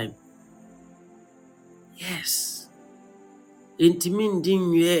the time. Yes.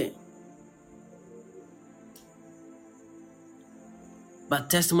 But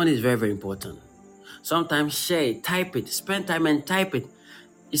testimony is very, very important. Sometimes share it, type it, spend time and type it.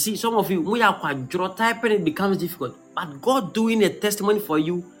 You see, some of you, when you are typing, it becomes difficult. But God doing a testimony for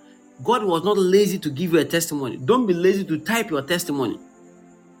you, God was not lazy to give you a testimony. Don't be lazy to type your testimony.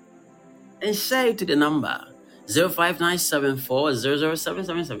 And share it to the number 05974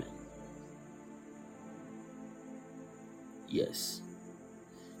 Yes.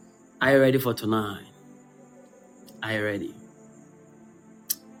 Are you ready for tonight? Are you ready?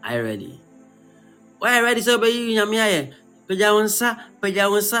 Are you ready? Why are you ready? So be you nyamiaye. Pejawansa,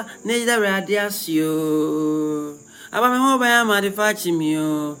 neja radiasio. Aba me ho ba ya ma de fa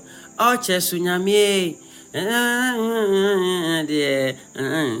chimio. O chesu nyamie. De.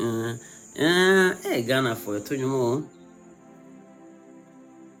 Ghana for to nyumo.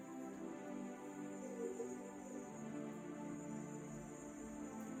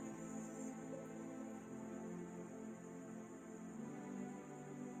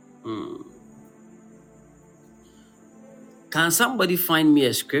 Can somebody find me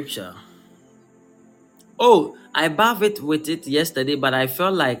a scripture? Oh, I bathed it with it yesterday, but I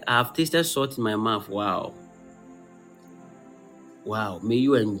felt like I have tasted salt in my mouth. Wow. Wow. May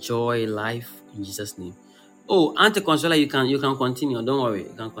you enjoy life in Jesus' name. Oh, Auntie Consola, you can continue. Don't worry,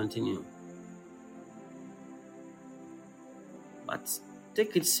 you can continue. But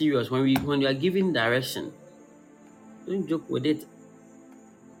take it serious when you are giving direction. Don't joke with it.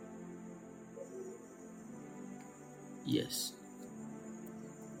 Yes.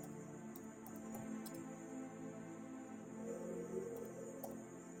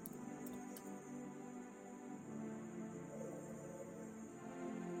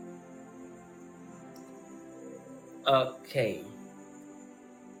 Okay.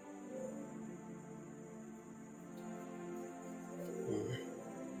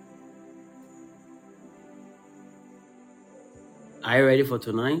 Are you ready for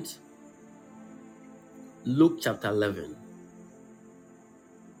tonight? Luke chapter 11.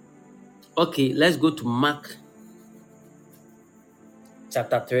 Okay, let's go to Mark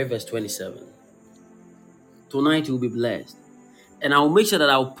chapter 3, verse 27. Tonight you'll be blessed. And I'll make sure that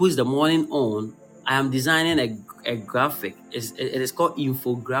I'll push the morning on. I am designing a graphic. It is called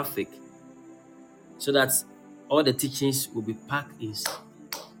infographic. So that all the teachings will be packed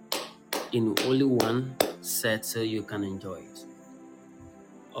in only one set so you can enjoy it.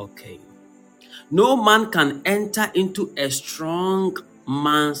 Okay. No man can enter into a strong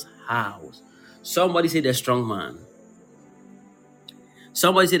man's house. Somebody say the strong man.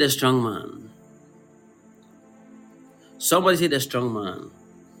 Somebody say the strong man. Somebody say the strong man.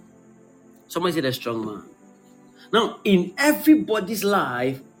 Somebody say the strong man. Now, in everybody's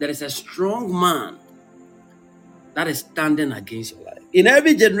life, there is a strong man that is standing against your life. In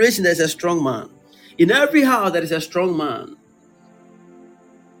every generation, there's a strong man. In every house, there is a strong man.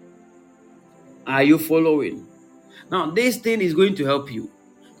 Are you following? Now, this thing is going to help you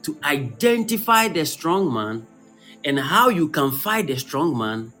to identify the strong man and how you can fight the strong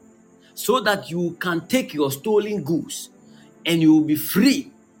man so that you can take your stolen goods and you will be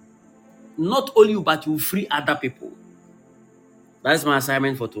free. Not only you, but you will free other people. That's my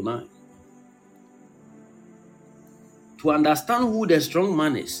assignment for tonight. To understand who the strong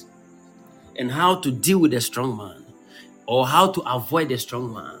man is and how to deal with the strong man or how to avoid the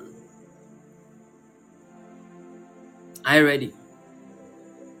strong man. Are you ready?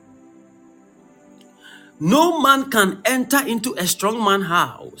 No man can enter into a strong man's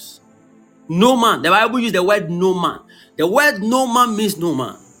house. No man. The Bible uses the word no man. The word no man means no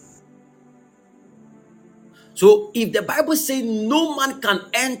man. So if the Bible says no man can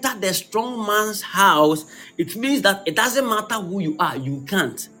enter the strong man's house, it means that it doesn't matter who you are, you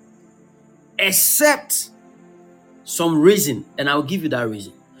can't. Except some reason, and I'll give you that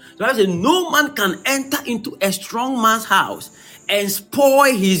reason. So I say no man can enter into a strong man's house and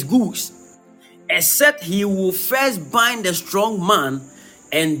spoil his goods, except he will first bind the strong man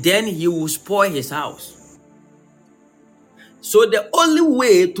and then he will spoil his house. So the only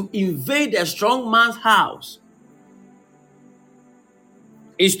way to invade a strong man's house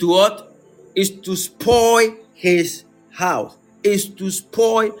is to what? Is to spoil his house. Is to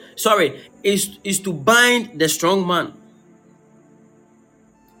bind the strong man.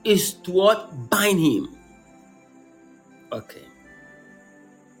 Is to what? Bind him. Okay.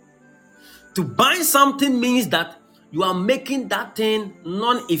 To bind something means that you are making that thing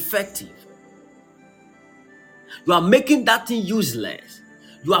non-effective. You are making that thing useless.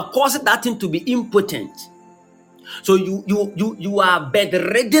 You are causing that thing to be impotent. So you are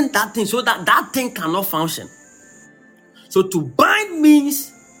bedridden that thing so that that thing cannot function. So to bind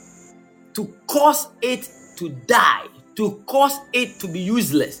means to cause it to die, to cause it to be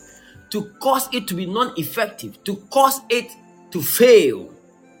useless, to cause it to be non-effective, to cause it to fail.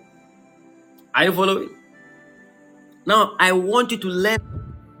 Are you following? Now, I want you to learn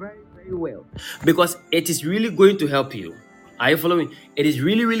very, very well because it is really going to help you. Are you following? It is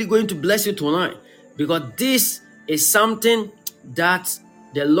really, really going to bless you tonight because this is something that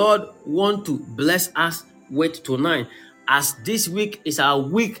the Lord wants to bless us with tonight, as this week is our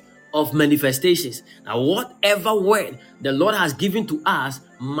week of manifestations. Now, whatever word the Lord has given to us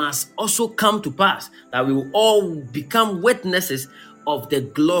must also come to pass, that we will all become witnesses of the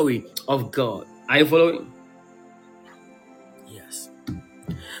glory of God. Are you following? Yes.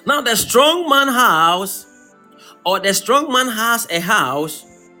 Now, the strong man house, or the strong man has a house,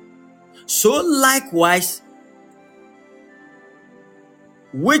 so likewise,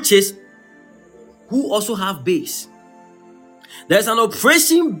 witches who also have base. There's an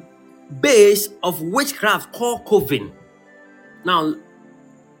operation base of witchcraft called coven. Now,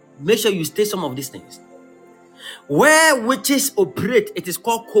 make sure you state some of these things. Where witches operate, it is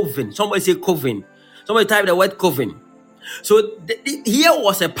called coven. Somebody say coven. Somebody type the word coven. So here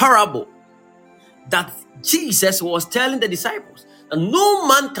was a parable that Jesus was telling the disciples that no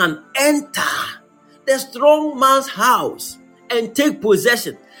man can enter the strong man's house and take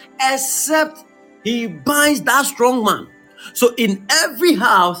possession except he binds that strong man. So in every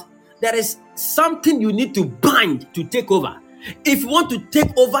house, there is something you need to bind to take over. If you want to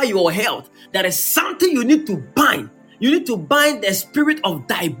take over your health, there is something you need to bind. You need to bind the spirit of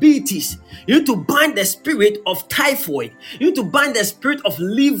diabetes. You need to bind the spirit of typhoid. You need to bind the spirit of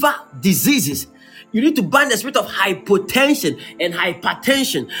liver diseases. You need to bind the spirit of hypotension and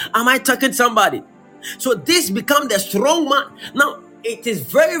hypertension. Am I talking to somebody? So this becomes the strong man. Now, it is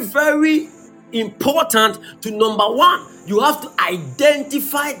very, very important to, number one, you have to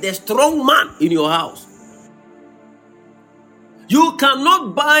identify the strong man in your house. You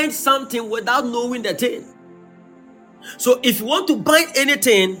cannot bind something without knowing the thing. So if you want to bind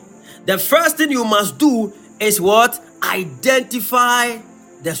anything, the first thing you must do is what? Identify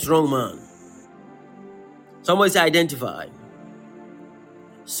the strong man. Somebody say identify.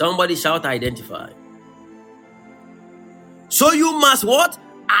 Somebody shout identify. So you must what?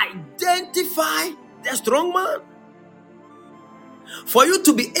 Identify the strong man. For you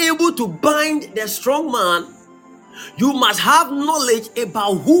to be able to bind the strong man, you must have knowledge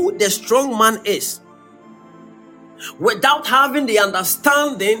about who the strong man is. Without having the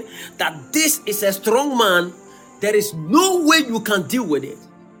understanding that this is a strong man, there is no way you can deal with it.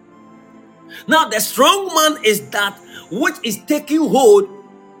 Now, the strong man is that which is taking hold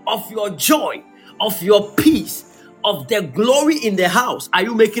of your joy, of your peace, of the glory in the house. Are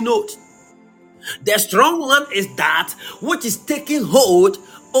you making note? The strong man is that which is taking hold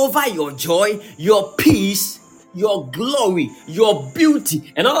over your joy, your peace, your glory, your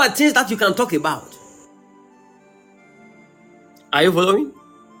beauty, and all the things that you can talk about. Are you following?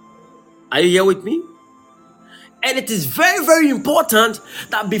 Are you here with me? And it is very, very important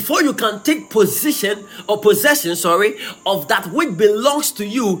that before you can take possession of that which belongs to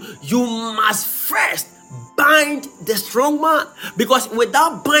you, you must first bind the strong man. Because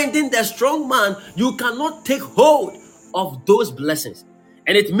without binding the strong man, you cannot take hold of those blessings.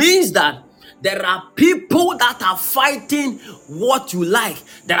 And it means that there are people that are fighting what you like.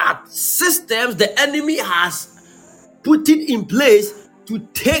 There are systems the enemy has put it in place to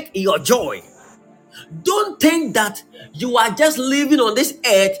take your joy. Don't think that you are just living on this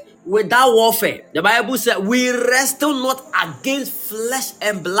earth without warfare. The Bible said we wrestle not against flesh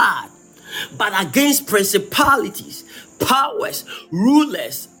and blood, but against principalities, powers,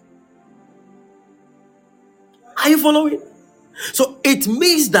 rulers. Are you following? So it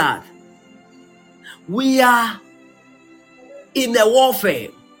means that we are in a warfare.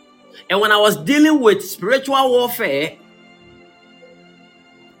 And when I was dealing with spiritual warfare,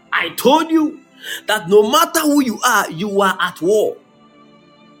 I told you that no matter who you are at war.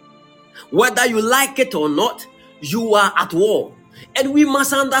 Whether you like it or not, you are at war. And we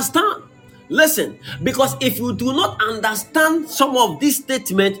must understand. Listen, because if you do not understand some of these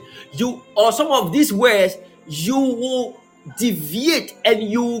statements, or some of these words, you will deviate and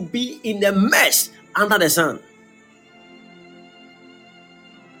you will be in a mess under the sun.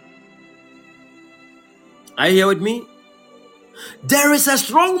 Are you here with me? There is a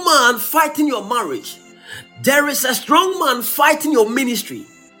strong man fighting your marriage. There is a strong man fighting your ministry.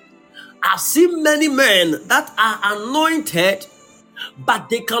 I've seen many men that are anointed, but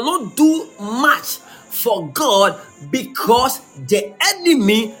they cannot do much for God because the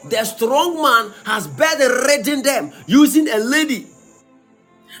enemy, the strong man, has bedridden them using a lady.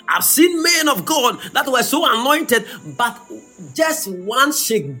 I've seen men of God that were so anointed, but just one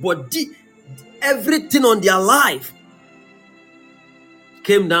shake body, everything on their life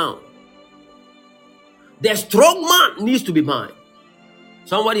came down. The strong man needs to be mine.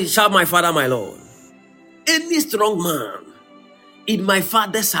 Somebody shout, my Father, my Lord. Any strong man in my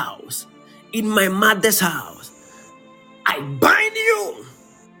father's house, in my mother's house, I bind you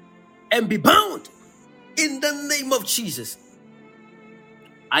and be bound in the name of Jesus.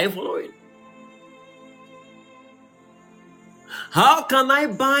 Are you following? How can I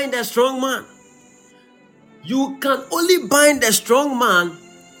bind a strong man? You can only bind a strong man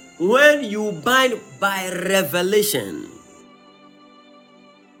when you bind by revelation.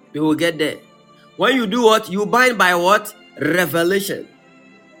 We will get there. When you do what? You bind by what? Revelation.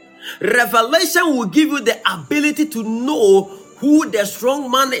 Revelation will give you the ability to know who the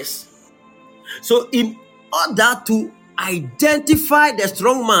strong man is. So in order to identify the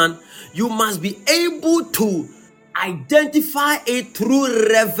strong man, you must be able to identify it through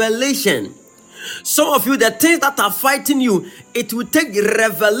revelation. Some of you, the things that are fighting you, it will take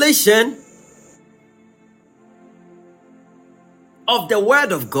revelation of the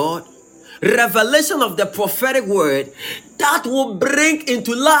word of God, revelation of the prophetic word that will bring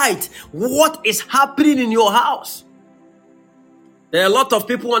into light what is happening in your house. There are a lot of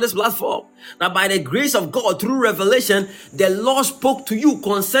people on this platform that by the grace of God, through revelation, the Lord spoke to you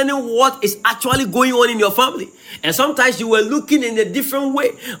concerning what is actually going on in your family. And sometimes you were looking in a different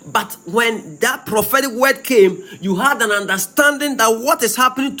way. But when that prophetic word came, you had an understanding that what is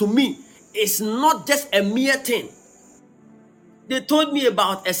happening to me is not just a mere thing. They told me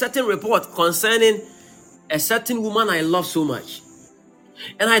about a certain report concerning a certain woman I love so much.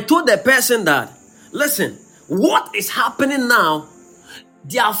 And I told the person that, listen, what is happening now,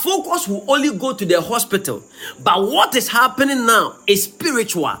 their focus will only go to the hospital. But what is happening now is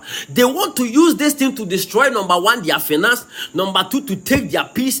spiritual. They want to use this thing to destroy, number one, their finance. Number two, to take their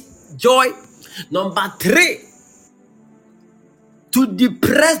peace, joy. Number three, to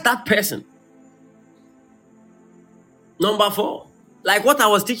depress that person. Number four, like what I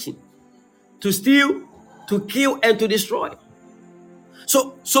was teaching, to steal, to kill, and to destroy.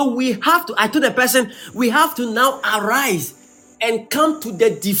 So we have to, I told the person, we have to now arise and come to the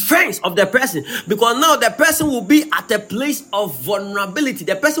defense of the person, because now the person will be at a place of vulnerability.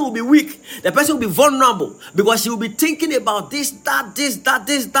 The person will be weak. The person will be vulnerable because he will be thinking about this, that, this, that,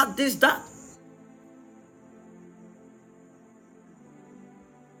 this, that, this, that.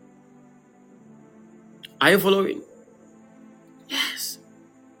 Are you following? Yes.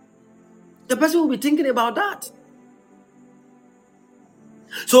 The person will be thinking about that.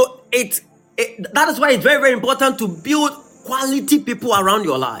 So that is why it's very, very important to build quality people around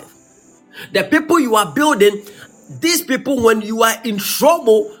your life. The people you are building, these people, when you are in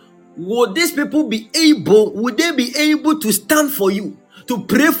trouble, would they be able to stand for you, to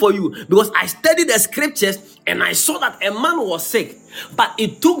pray for you? Because I studied the scriptures and I saw that a man was sick, but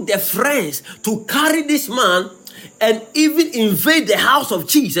it took the friends to carry this man and even invade the house of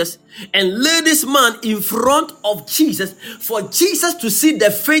Jesus and lay this man in front of Jesus for Jesus to see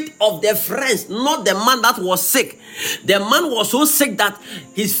the faith of their friends, not the man that was sick. The man was so sick that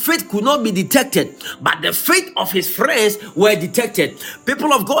his faith could not be detected, but the faith of his friends were detected.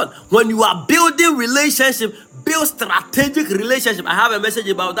 People of God, when you are building relationship, build strategic relationship. I have a message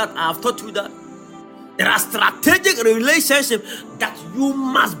about that. I have taught you that. There are strategic relationships that you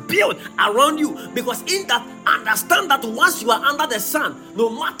must build around you, because in that, understand that once you are under the sun, no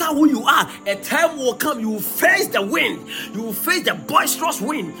matter who you are, a time will come, you will face the wind, you will face the boisterous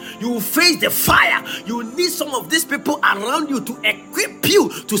wind, you will face the fire. You need some of these people around you to equip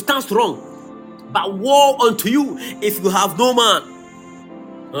you to stand strong. But woe unto you if you have no man.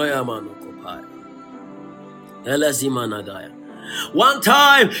 Oh yeah, man. One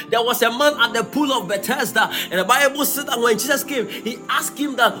time there was a man at the pool of Bethesda, and the Bible said that when Jesus came, he asked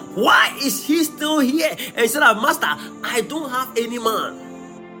him that, why is he still here? And he said, Master, I don't have any man.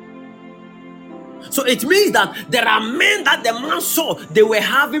 So it means that there are men that the man saw, they were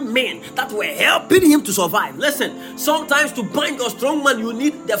having men that were helping him to survive. Listen, sometimes to bind your strong man, you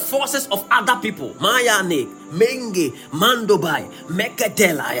need the forces of other people. Mayane, Menge, Mandobai,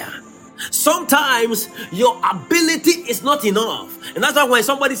 Meketelaya. Sometimes your ability is not enough, and that's why when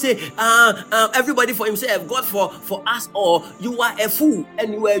somebody say everybody for himself, God for us all, you are a fool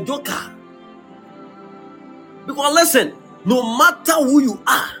and you are a joker. Because listen, no matter who you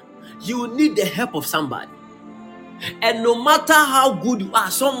are, you need the help of somebody, and no matter how good you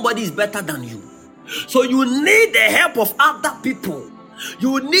are, somebody is better than you. So you need the help of other people.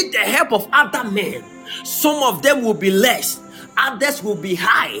 You need the help of other men. Some of them will be less, others will be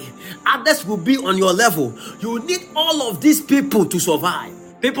high, others will be on your level. You need all of these people to survive.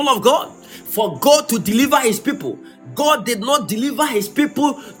 People of God, for God to deliver his people, God did not deliver his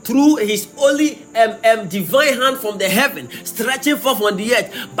people through his only divine hand from the heaven stretching forth on the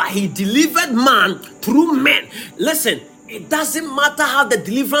earth, but he delivered man through men. Listen, it doesn't matter how the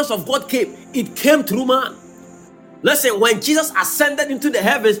deliverance of God came, it came through man. Listen, when Jesus ascended into the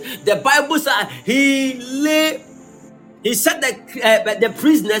heavens, the Bible says he set the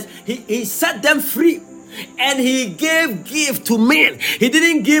prisoners, he set them free, and he gave gift to men. He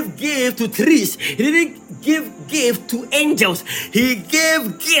didn't give gift to trees. He didn't give gift to angels. He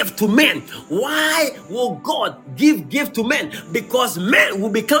gave gift to men. Why will God give gift to men? Because men will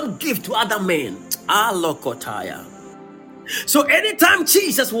become gift to other men. Alokotaya. So anytime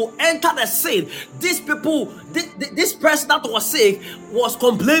Jesus will enter the scene, these people, this person that was sick was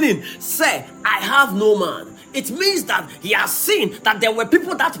complaining, say, I have no man. It means that he has seen that there were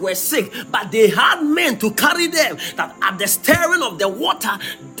people that were sick, but they had men to carry them, that at the stirring of the water,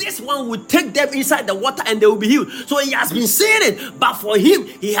 this one would take them inside the water and they will be healed. So he has been seeing it, but for him,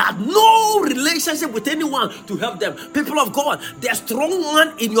 he had no relationship with anyone to help them. People of God, the strong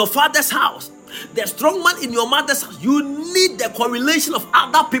man in your father's house, the strong man in your mother's house, you need the correlation of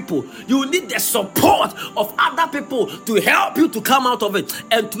other people. You need the support of other people to help you to come out of it.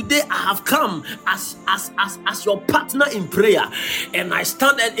 And today I have come as your partner in prayer, and I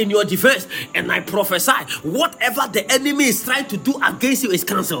stand in your defense and I prophesy whatever the enemy is trying to do against you is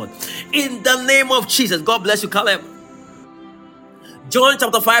cancelled in the name of Jesus. God bless you, Caleb. John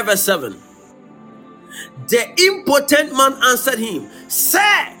chapter 5 verse 7. The impotent man answered him,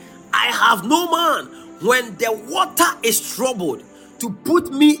 Sir, I have no man when the water is troubled to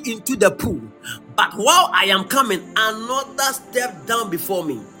put me into the pool. But while I am coming, another step down before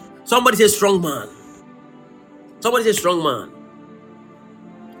me. Somebody say strong man. Somebody say strong man.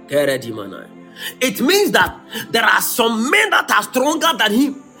 It means that there are some men that are stronger than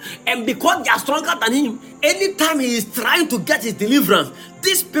him. And because they are stronger than him, anytime he is trying to get his deliverance,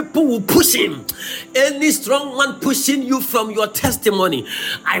 these people will push him. Any strong man pushing you from your testimony,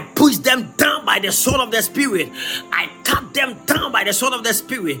 I push them down by the sword of the Spirit. I cut them down by the sword of the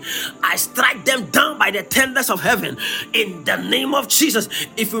Spirit. I strike them down by the tenders of heaven. In the name of Jesus,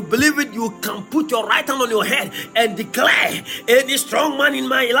 if you believe it, you can put your right hand on your head and declare, any strong man in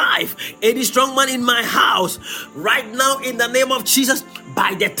my life, any strong man in my house, right now in the name of Jesus,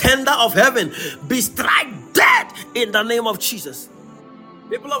 by the tender of heaven, be struck dead in the name of Jesus.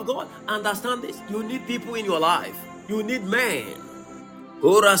 People of God, understand this. You need people in your life. You need men.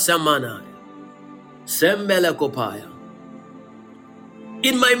 Ora samana. Sembele kopaya.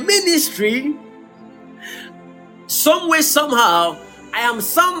 In my ministry, some way, somehow, I am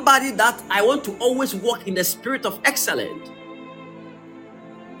somebody that I want to always walk in the spirit of excellence.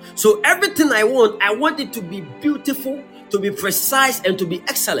 So everything I want it to be beautiful, to be precise, and to be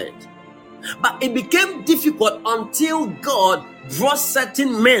excellent. But it became difficult until God brought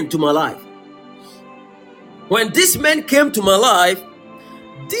certain men to my life. When these men came to my life,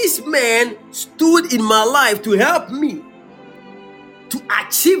 these men stood in my life to help me to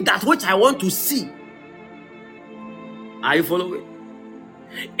achieve that which I want to see. Are you following?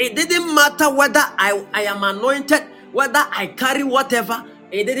 It didn't matter whether I am anointed, whether I carry whatever,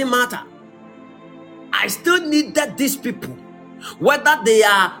 it didn't matter. I still needed these people. Whether they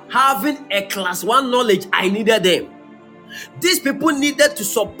are having a class 1 knowledge, I needed them. These people needed to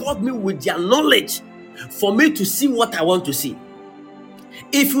support me with their knowledge for me to see what I want to see.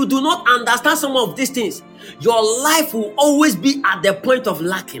 If you do not understand some of these things, your life will always be at the point of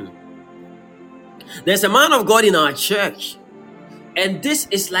lacking. There's a man of God in our church, and this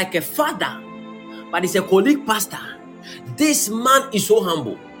is like a father, but it's a colleague pastor. This man is so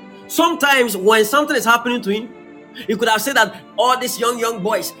humble. Sometimes when something is happening to him, he could have said that all these young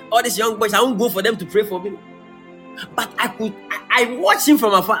boys, I won't go for them to pray for me. But I watch him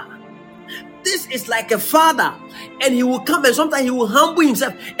from afar. This is like a father, and he will come and sometimes he will humble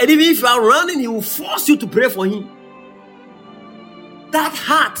himself. And even if you are running, he will force you to pray for him. That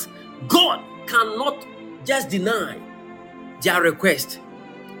heart, God cannot just deny their request.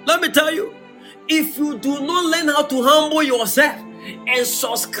 Let me tell you, if you do not learn how to humble yourself and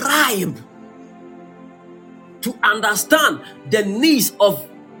subscribe to understand the needs of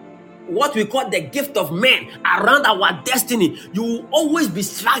what we call the gift of men around our destiny, you will always be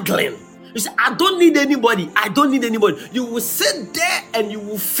struggling. You say, I don't need anybody. You will sit there and you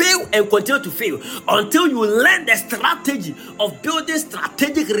will fail and continue to fail until you learn the strategy of building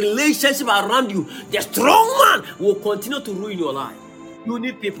strategic relationship around you. The strong man will continue to ruin your life. You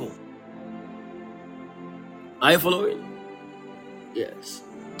need people. Are you following? Yes.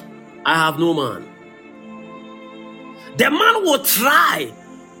 I have no man. The man will try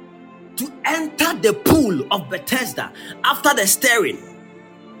to enter the pool of Bethesda after the stirring.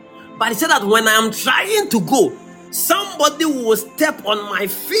 But he said that when I am trying to go, somebody will step on my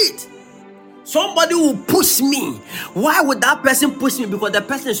feet. Somebody will push me. Why would that person push me? Because the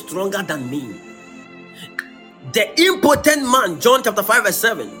person is stronger than me. The impotent man, John chapter 5 verse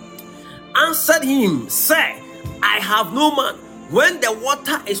 7, answered him, Sir, I have no man when the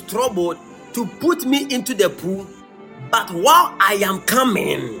water is troubled to put me into the pool. But while I am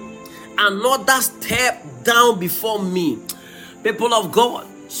coming, another step down before me. People of God,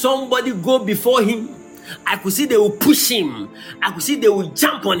 somebody go before him I could see they will push him. I could see they will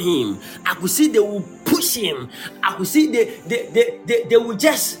jump on him. I could see they will push him. I could see they will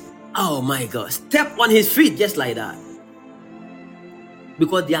just, oh my God, step on his feet just like that.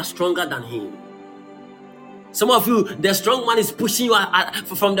 Because they are stronger than him. Some of you, the strong man is pushing you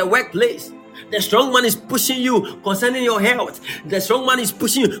from the workplace. The strong man is pushing you concerning your health. The strong man is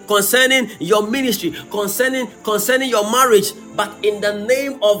pushing you concerning your ministry, concerning your marriage. But in the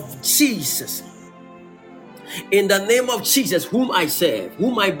name of Jesus, in the name of Jesus, whom I serve,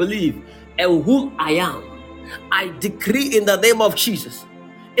 whom I believe, and whom I am, I decree in the name of Jesus,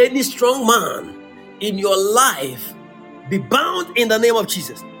 any strong man in your life, be bound in the name of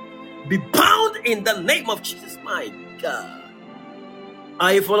Jesus. Be bound in the name of Jesus. My God.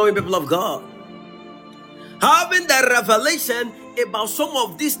 Are you following, people of God? Having the revelation about some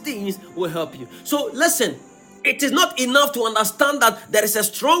of these things will help you. So listen, it is not enough to understand that there is a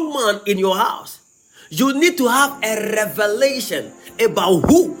strong man in your house. You need to have a revelation about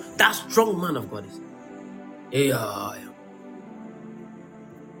who that strong man of God is. Yeah.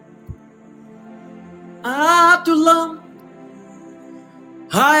 Atulam.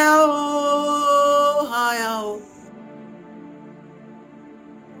 Hayao. Hayao.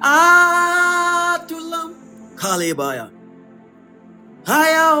 Atulam. Kalibaya.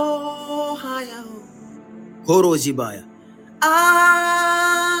 Hayao. Hayao. Korozibaya.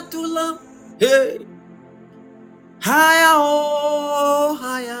 Atulam. Hey. Hayao.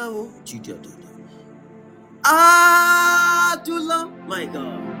 Hayao. Atulam. My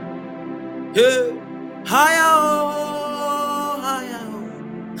God. Hey. Hayao. Hayao.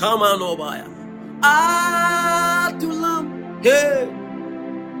 Come on, Obaya. Atulam. Hey.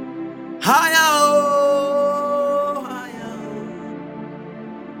 Hayao. Hayao.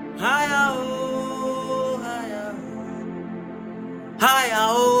 Hayao. Hayao.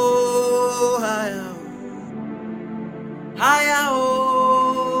 Hayao. Hayao. Hayao.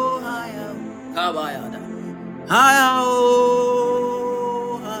 Hayao. Kabayada. Hayao.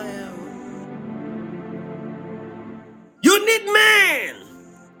 Hayao. You need men.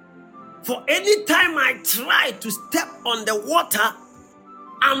 For any time I try to step on the water,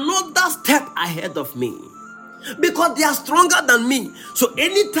 another step ahead of me. Because they are stronger than me. So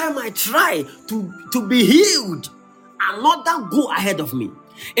anytime I try to be healed, another go ahead of me.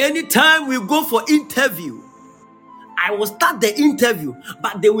 Anytime we go for interview, I will start the interview,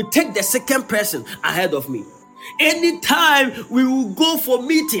 but they will take the second person ahead of me. Anytime we will go for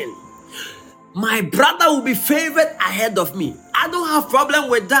meeting, my brother will be favored ahead of me. I don't have problem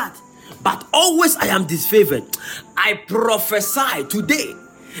with that. But always I am disfavored. I prophesy today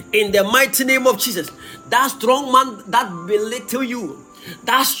in the mighty name of Jesus. That strong man that belittle you,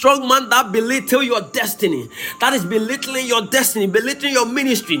 that strong man that belittle your destiny, that is belittling your destiny, belittling your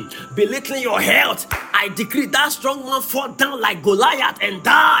ministry, belittling your health, I decree that strong man fall down like Goliath and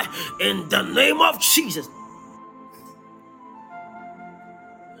die in the name of Jesus.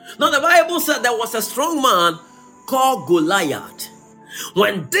 Now the Bible said there was a strong man called Goliath.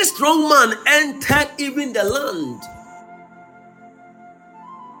 When this strong man entered even the land,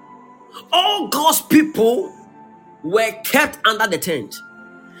 all God's people were kept under the tent.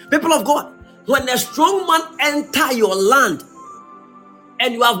 People of God, when a strong man enter your land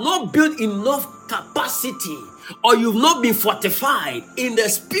and you have not built enough capacity, or you've not been fortified in the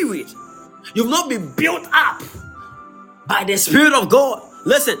spirit, you've not been built up by the Spirit of God,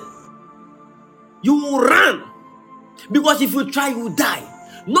 listen, you will run. Because if you try, you will die.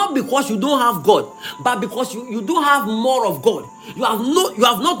 Not because you don't have God, but because you don't have more of God. You have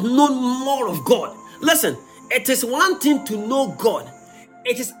not known more of God. Listen, it is one thing to know God.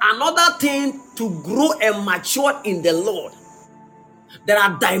 It is another thing to grow and mature in the Lord. There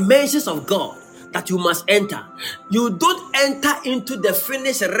are dimensions of God that you must enter. You don't enter into the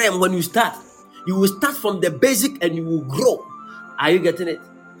finished realm when you start. You will start from the basic and you will grow. Are you getting it?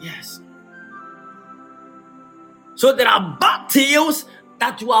 Yes. So there are battles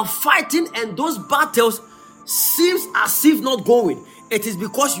that you are fighting, and those battles seems as if not going. It is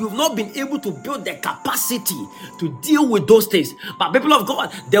because you've not been able to build the capacity to deal with those things. But people of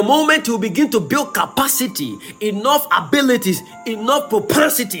God, the moment you begin to build capacity, enough abilities, enough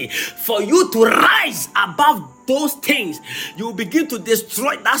propensity for you to rise above those things, you begin to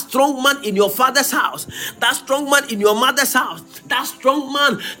destroy that strong man in your father's house, that strong man in your mother's house, that strong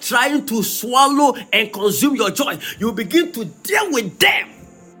man trying to swallow and consume your joy. You begin to deal with them.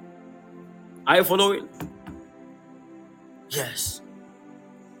 Are you following? Yes.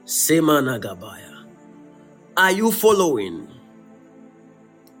 Semanagabaya. Are you following?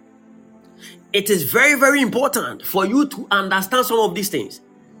 It is very, very important for you to understand some of these things.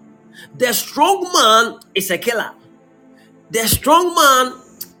 The strong man is a killer. The strong man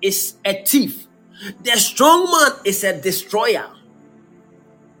is a thief. The strong man is a destroyer.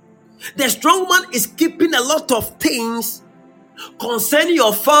 The strong man is keeping a lot of things concerning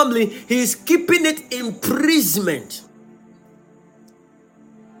your family. He is keeping it in imprisonment.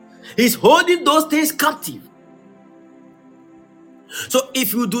 He's holding those things captive. So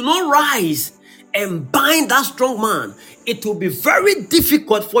if you do not rise and bind that strong man, it will be very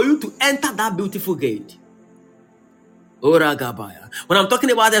difficult for you to enter that beautiful gate. When I'm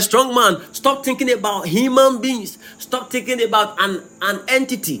talking about a strong man, stop thinking about human beings. Stop thinking about an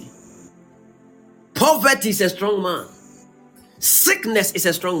entity. Poverty is a strong man. Sickness is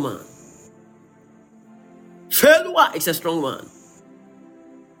a strong man. Failure is a strong man.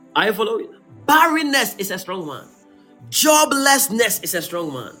 Are you following? Barrenness is a strong man. Joblessness is a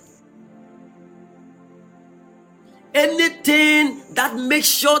strong man. Anything that makes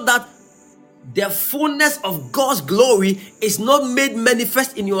sure that the fullness of God's glory is not made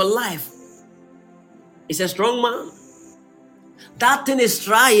manifest in your life is a strong man. That thing is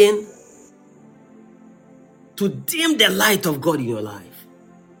trying to dim the light of God in your life.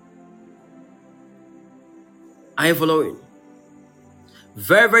 Are you following?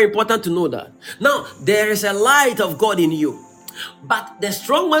 Very, very important to know that. Now, there is a light of God in you, but the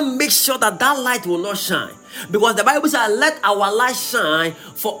strong man makes sure that that light will not shine, because the Bible says, let our light shine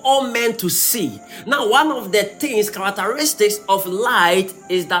for all men to see. Now, one of the characteristics of light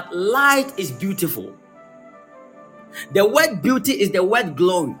is that light is beautiful. The word beauty is the word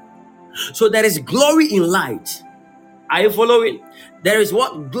glory. So there is glory in light. Are you following? There is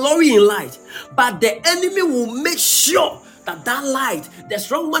what? Glory in light. But the enemy will make sure that that light, the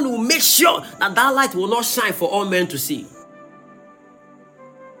strong man will make sure that that light will not shine for all men to see.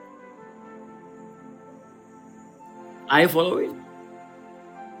 Are you following?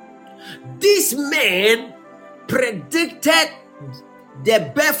 These men predicted the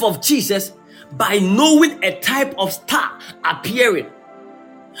birth of Jesus by knowing a type of star appearing.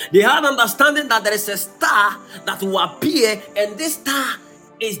 They had understanding that there is a star that will appear, and this star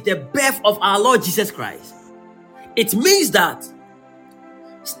is the birth of our Lord Jesus Christ. It means that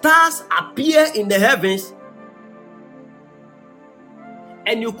stars appear in the heavens,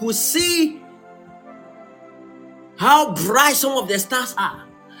 and you could see how bright some of the stars are.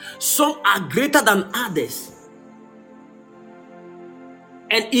 Some are greater than others.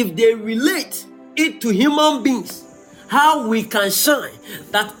 And if they relate it to human beings, how we can shine.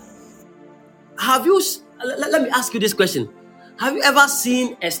 That have you, let me ask you this question. Have you ever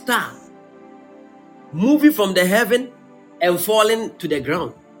seen a star moving from the heaven and falling to the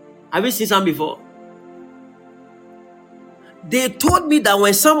ground? Have you seen some before? They told me that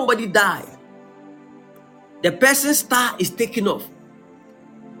when somebody died, the person's star is taken off.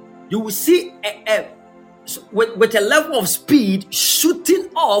 You will see with a level of speed shooting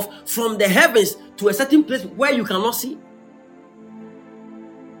off from the heavens to a certain place where you cannot see.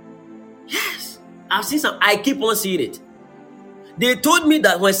 Yes, I've seen some. I keep on seeing it. They told me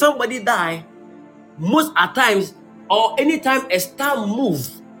that when somebody dies, most at times or anytime a star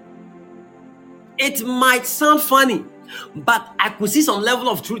moves, it might sound funny, but I could see some level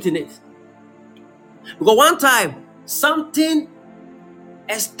of truth in it. Because one time,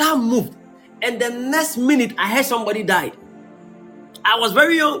 a star moved, and the next minute I heard somebody died. I was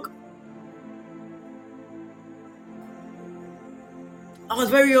very young.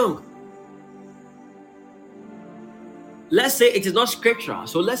 Let's say it is not scriptural,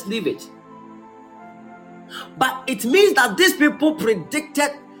 so let's leave it. But it means that these people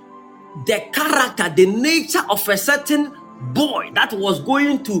predicted the character, the nature of a certain boy that was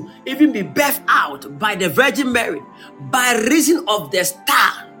going to even be birthed out by the Virgin Mary by reason of the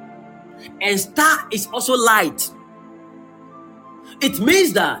star. And star is also light. It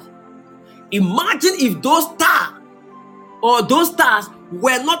means that, imagine if those stars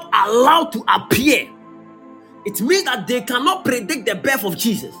were not allowed to appear. It means that they cannot predict the birth of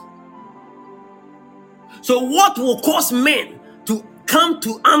Jesus. So what will cause men to come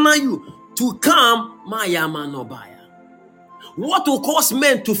to honor you, to come, Mayamanobaya? What will cause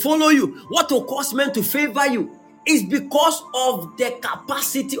men to follow you? What will cause men to favor you? Is because of the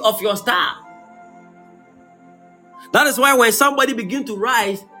capacity of your star. That is why when somebody begins to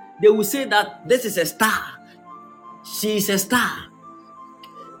rise, they will say that this is a star. She is a star.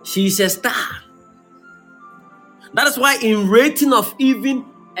 She is a star. That is why in rating of even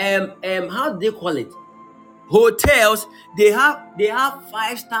how do they call it? Hotels, they have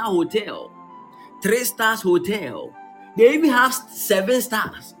 5-star hotel, 3 stars hotel. They even have 7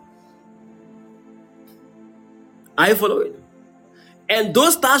 stars. Are you following? And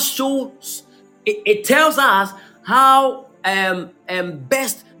those stars shows, it tells us how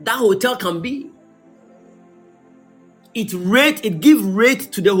best that hotel can be. It gives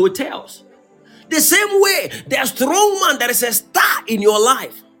rate to the hotels. The same way, the strong man, there is a star in your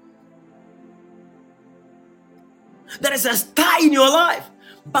life. There is a star in your life,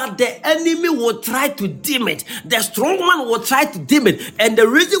 but the enemy will try to dim it. The strong man will try to dim it. And the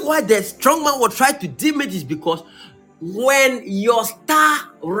reason why the strong man will try to dim it is because when your star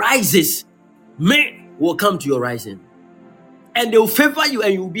rises, men will come to your rising. And they will favor you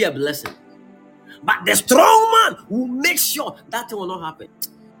and you will be a blessing. But the strong man will make sure that thing will not happen.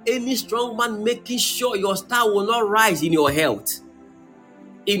 Any strong man making sure your star will not rise in your health,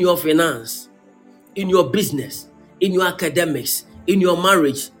 in your finance, in your business, in your academics, in your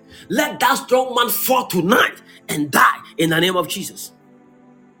marriage. Let that strong man fall tonight and die in the name of Jesus.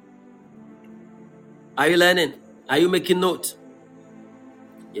 Are you learning? Are you making note?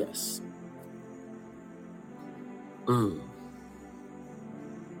 Yes.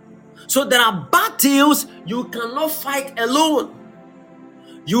 So there are battles you cannot fight alone.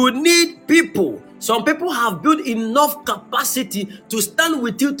 You need people. Some people have built enough capacity to stand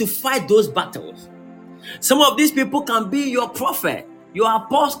with you to fight those battles. Some of these people can be your prophet, your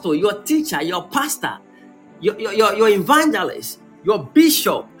apostle, your teacher, your pastor, your evangelist, your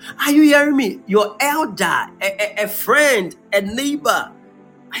bishop. Are you hearing me? Your elder, a friend, a neighbor.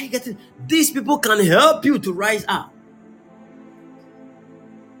 Are you getting? These people can help you to rise up.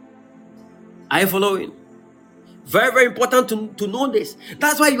 Are you following? Very, very important to know this.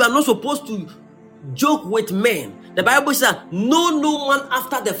 That's why you are not supposed to joke with men. The Bible says, know no man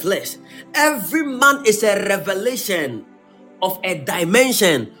after the flesh. Every man is a revelation of a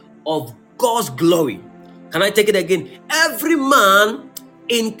dimension of God's glory. Can I take it again? Every man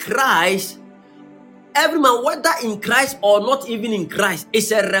in Christ, every man, whether in Christ or not even in Christ,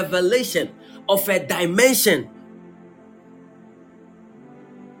 is a revelation of a dimension.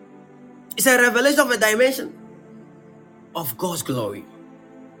 It's a revelation of a dimension of God's glory.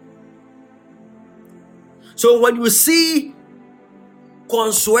 So when you see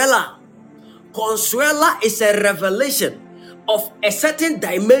Consuela is a revelation of a certain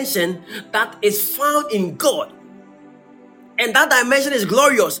dimension that is found in God. And that dimension is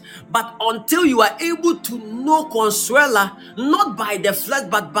glorious. But until you are able to know Consuela, not by the flesh,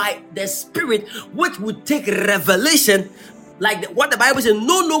 but by the Spirit, which would take revelation, like what the Bible says,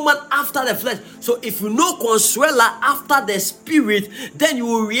 know no man after the flesh. So if you know Consuela after the Spirit, then you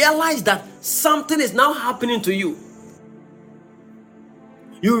will realize that something is now happening to you.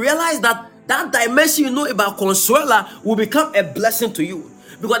 You realize that that dimension you know about Consuela will become a blessing to you.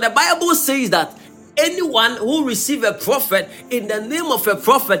 Because the Bible says that anyone who receives a prophet in the name of a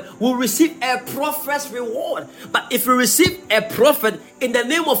prophet will receive a prophet's reward. But if you receive a prophet in the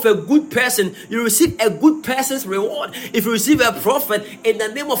name of a good person, you receive a good person's reward. If you receive a prophet in the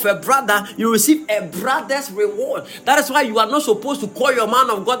name of a brother, you receive a brother's reward. That is why you are not supposed to call your man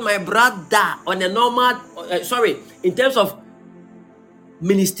of God my brother on a normal, in terms of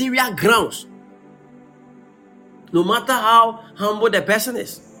ministerial grounds. No matter how humble the person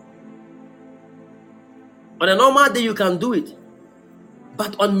is. On a normal day, you can do it.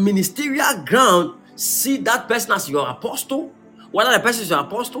 But on ministerial ground, see that person as your apostle. Whether the person is your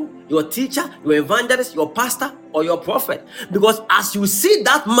apostle, your teacher, your evangelist, your pastor, or your prophet. Because as you see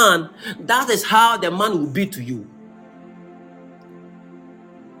that man, that is how the man will be to you.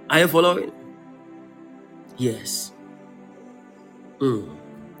 Are you following? Yes.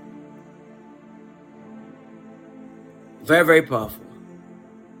 Very, very powerful.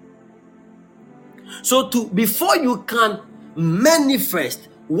 So before you can manifest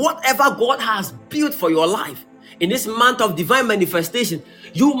whatever God has built for your life in this month of divine manifestation,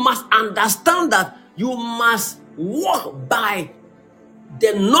 you must understand that you must walk by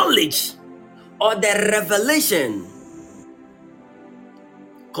the knowledge or the revelation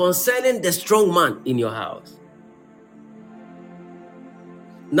concerning the strong man in your house.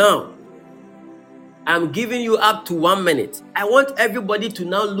 Now, I'm giving you up to 1 minute. I want everybody to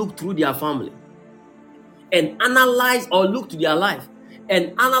now look through their family and analyze, or look to their life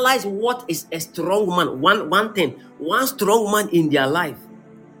and analyze what is a strong man. One strong man in their life.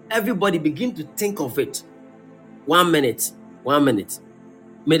 Everybody begin to think of it. 1 minute. 1 minute.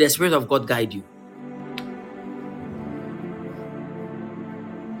 May the Spirit of God guide you.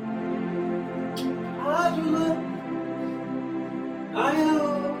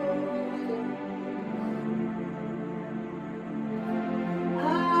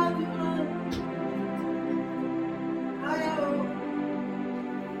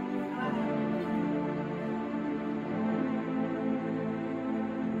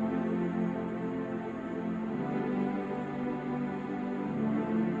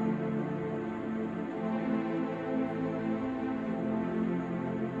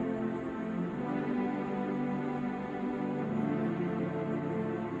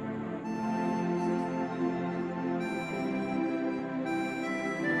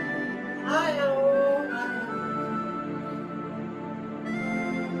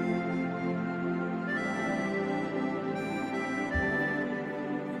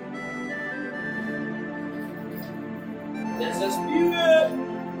 There's a spirit.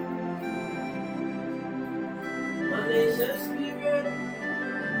 Malaysia spirit.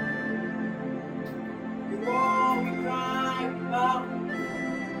 Before we cry, we bow,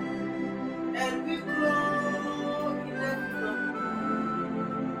 and we grow in the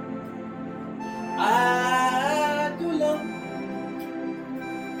I do love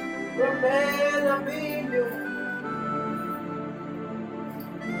remain a video.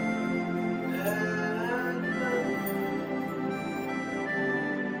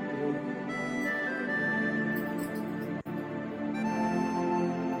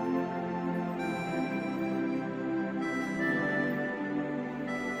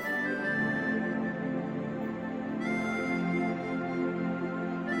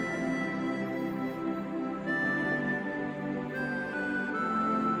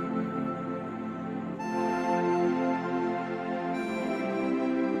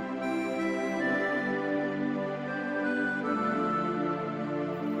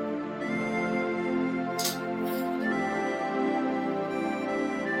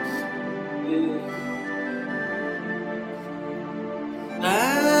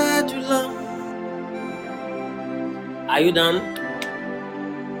 Are you done?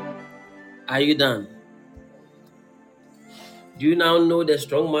 Are you done? Do you now know the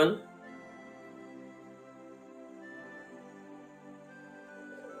strong man?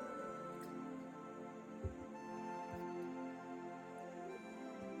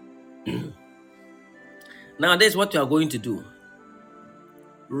 Now, this is what you are going to do.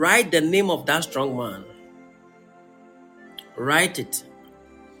 Write the name of that strong man. Write it.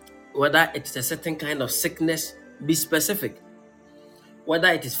 Whether it's a certain kind of sickness, be specific. Whether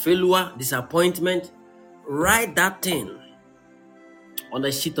it is failure, disappointment, write that thing on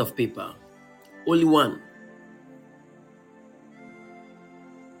a sheet of paper. Only one.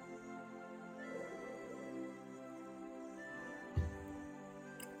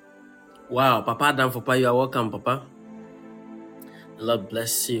 Wow, Papa Danfopa, you are welcome, Papa. The Lord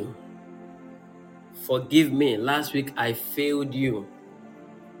bless you. Forgive me. Last week I failed you.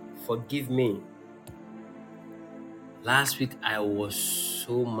 Forgive me. Last week I was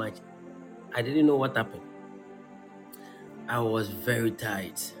so much. I didn't know what happened. I was very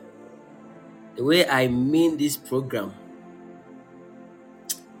tired. The way I mean this program,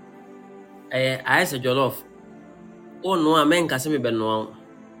 I said jollof. Oh no, I mean kasemi benwa.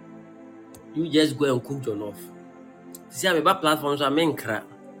 You just go and cook jollof. See, I'm about platforms. I mean cra.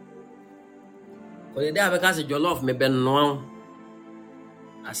 Because the day I because jollof me benwa.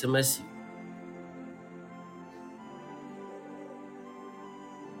 As a mercy.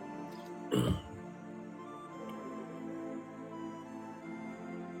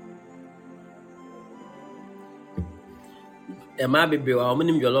 My baby, I'm going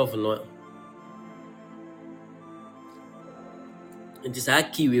to jollof no. It is a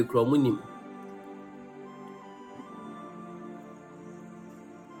key we cromunim.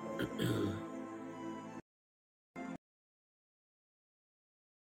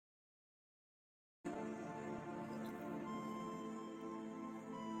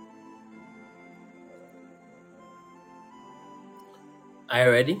 Are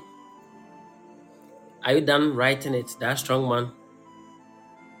you ready? Are you done writing it? That strong man.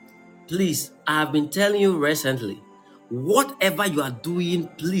 Please, I have been telling you recently, whatever you are doing,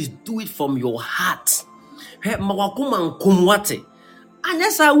 please do it from your heart. I have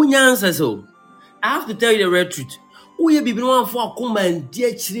to tell you the real truth.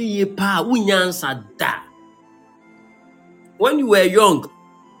 When you were young,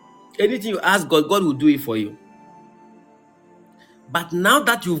 anything you ask God, God will do it for you. But now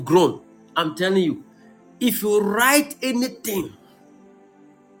that you've grown, I'm telling you, if you write anything,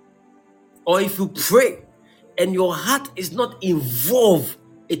 or if you pray and your heart is not involved,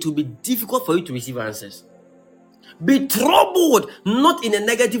 it will be difficult for you to receive answers. Be troubled, not in a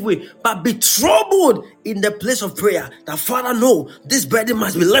negative way, but be troubled in the place of prayer. That Father, no, this burden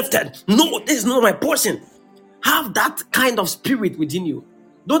must be lifted. No, this is not my portion. Have that kind of spirit within you.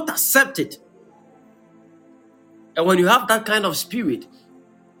 Don't accept it. And when you have that kind of spirit,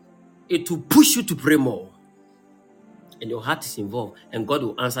 it will push you to pray more. And your heart is involved, and God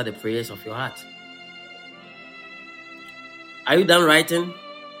will answer the prayers of your heart. Are you done writing?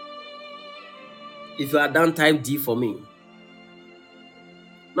 If you are done, type D for me.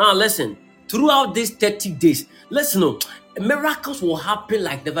 Now listen, throughout these 30 days, listen, miracles will happen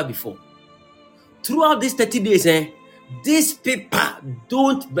like never before. Throughout these 30 days, this paper, I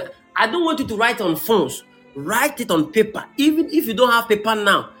don't want you to write on phones. Write it on paper. Even if you don't have paper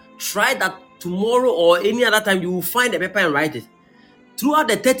now, try that tomorrow or any other time, you will find the paper and write it. Throughout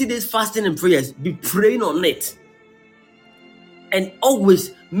the 30 days fasting and prayers, be praying on it. And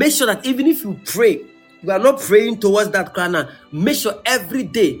always make sure that even if you pray, you are not praying towards that corner. Make sure every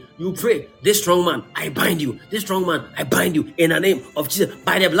day you pray, this strong man, I bind you. This strong man, I bind you in the name of Jesus.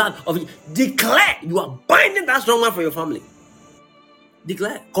 By the blood of Jesus. Declare you are binding that strong man for your family.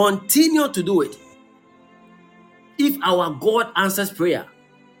 Declare. Continue to do it. If our God answers prayer,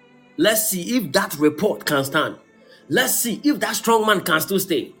 let's see if that report can stand. Let's see if that strong man can still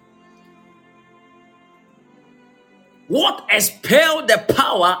stay. What expelled the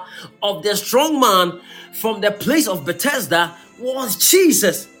power of the strong man from the place of Bethesda was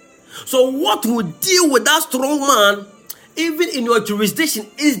Jesus. So what will deal with that strong man, even in your jurisdiction,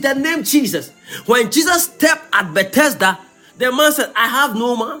 is the name Jesus. When Jesus stepped at Bethesda, the man said, I have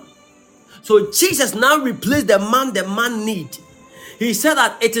no man. So Jesus now replaced the man need. He said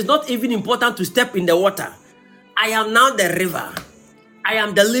that it is not even important to step in the water. I am now the river. I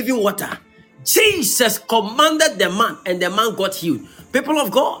am the living water. Jesus commanded the man and the man got healed. People of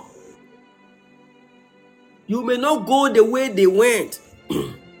God, you may not go the way they went,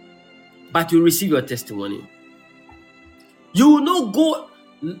 but you receive your testimony. You will not go,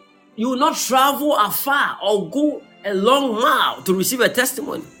 you will not travel afar or go a long mile to receive a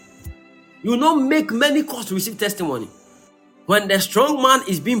testimony. You will not make many calls to receive testimony. When the strong man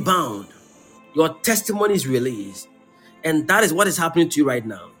is being bound, your testimony is released. And that is what is happening to you right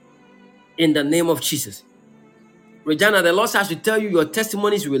now. In the name of Jesus. Regina, the Lord says to tell you your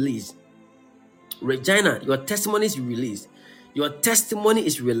testimony is released. Regina, your testimony is released. Your testimony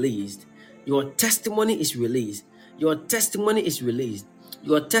is released. Your testimony is released. Your testimony is released.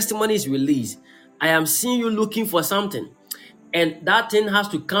 Your testimony is released. I am seeing you looking for something. And that thing has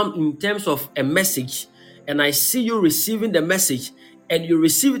to come in terms of a message. And I see you receiving the message. And you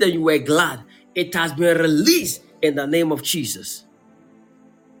received it and you were glad. It has been released in the name of Jesus.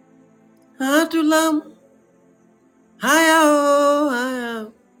 Atulam.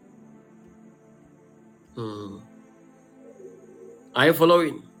 Hiya. Are you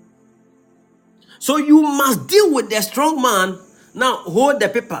following? So you must deal with the strong man. Now hold the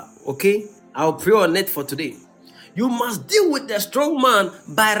paper, okay? I'll pray on it for today. You must deal with the strong man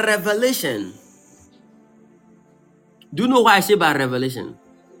by revelation. Do you know why I say by revelation?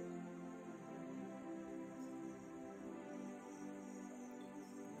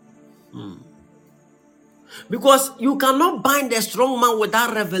 Because you cannot bind the strong man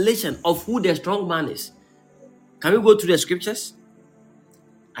without revelation of who the strong man is. Can we go to the scriptures?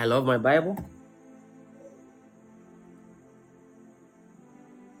 I love my Bible.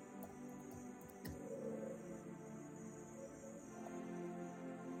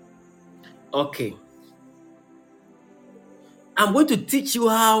 Okay. I'm going to teach you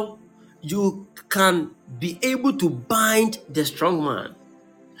how you can be able to bind the strong man.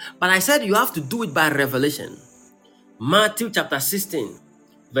 But I said you have to do it by revelation. Matthew chapter 16,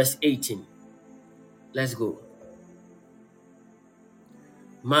 verse 18. Let's go.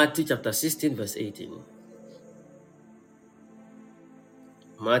 Matthew chapter 16, verse 18.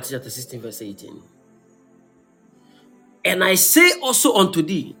 Matthew chapter 16, verse 18. And I say also unto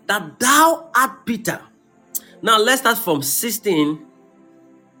thee that thou art Peter. Now let's start from 16,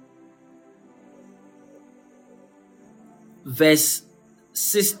 verse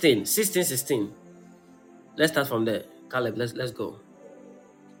 16. Let's start from there. Caleb, let's go.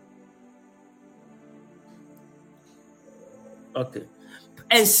 Okay.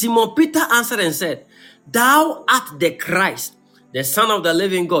 And Simon Peter answered and said, thou art the Christ, the Son of the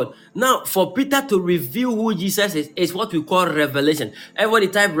living God. Now, for Peter to reveal who Jesus is what we call revelation. Everybody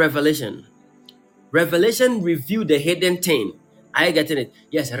type revelation. Revelation reveal the hidden thing. Are you getting it?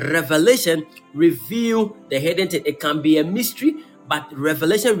 Yes, revelation reveal the hidden thing. It can be a mystery, but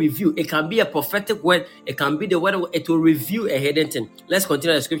revelation reveal. It can be a prophetic word. It can be the word. It will reveal a hidden thing. Let's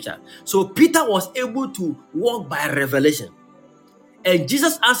continue the scripture. So Peter was able to walk by revelation. And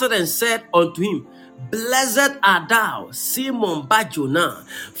Jesus answered and said unto him, blessed art thou, Simon Bar-Jonah,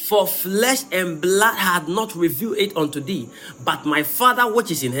 for flesh and blood had not revealed it unto thee, but my Father which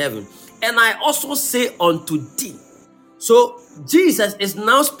is in heaven. And I also say unto thee. So Jesus is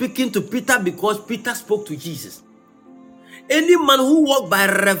now speaking to Peter because Peter spoke to Jesus. Any man who walks by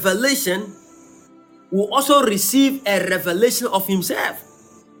revelation will also receive a revelation of himself.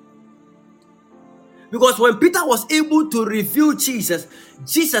 Because when Peter was able to reveal Jesus,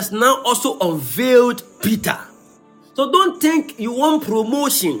 Jesus now also unveiled Peter. So don't think you want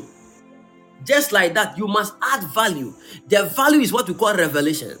promotion. Just like that, you must add value. The value is what we call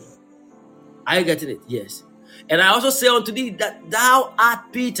revelation. Are you getting it? Yes. And I also say unto thee that thou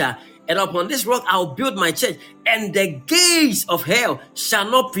art Peter, and upon this rock I will build my church, and the gates of hell shall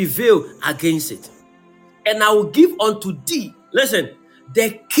not prevail against it. And I will give unto thee Listen,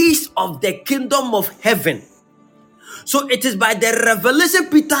 the keys of the kingdom of heaven. So it is by the revelation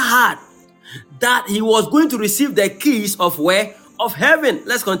Peter had that he was going to receive the keys of where? Of heaven.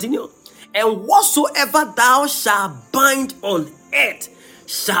 Let's continue. And whatsoever thou shalt bind on earth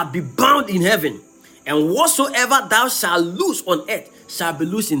shall be bound in heaven. And whatsoever thou shalt loose on earth shall be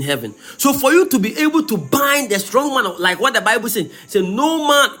loosed in heaven. So for you to be able to bind the strong man, like what the Bible says, no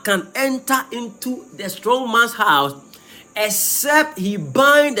man can enter into the strong man's house except he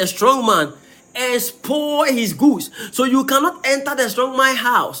bind the strong man and spoil his goods. So you cannot enter the strong man's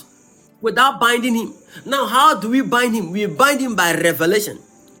house without binding him. Now, how do we bind him? We bind him by revelation.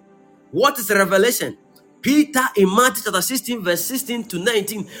 What is revelation? Peter in Matthew chapter 16 verse 16 to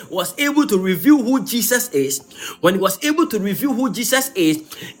 19 was able to reveal who Jesus is. When he was able to reveal who Jesus is,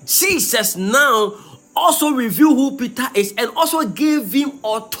 Jesus now also revealed who Peter is and also gave him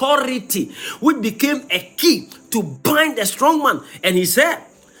authority, which became a key to bind the strong man. And he said,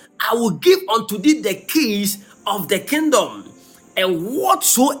 I will give unto thee the keys of the kingdom. And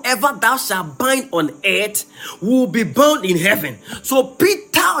whatsoever thou shalt bind on earth will be bound in heaven. So Peter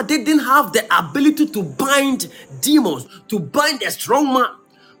didn't have the ability to bind demons, to bind a strong man.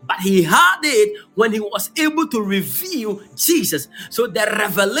 But he had it when he was able to reveal Jesus. So the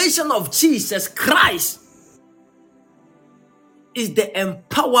revelation of Jesus Christ is the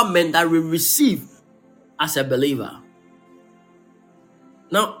empowerment that we receive as a believer.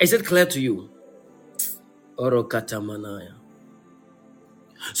 Now, is it clear to you? Orokatamanaya.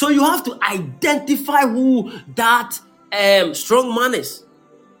 So you have to identify who that strong man is.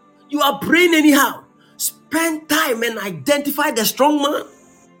 You are praying anyhow. Spend time and identify the strong man.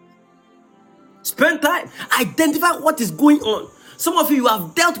 Spend time. Identify what is going on. Some of you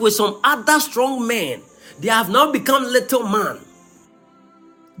have dealt with some other strong men. They have now become little man.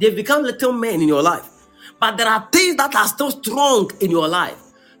 They've become little men in your life. But there are things that are still strong in your life.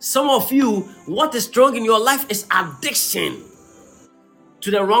 Some of you, what is strong in your life is addiction to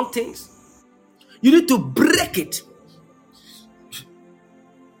the wrong things. You need to break it.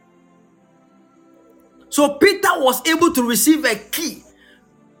 So Peter was able to receive a key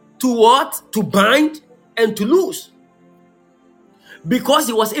to what? To bind and to loose. Because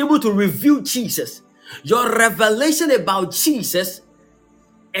he was able to reveal Jesus. Your revelation about Jesus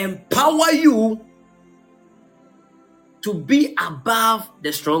empower you to be above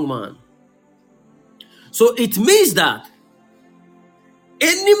the strong man. So it means that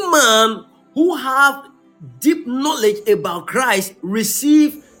any man who have deep knowledge about Christ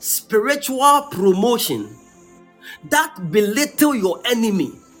receive spiritual promotion that belittle your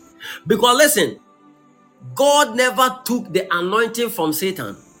enemy. Because listen, God never took the anointing from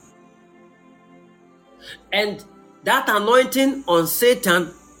Satan. And that anointing on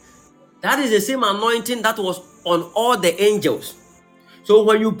Satan, that is the same anointing that was on all the angels. So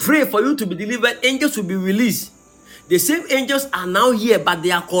when you pray for you to be delivered, angels will be released. The same angels are now here, but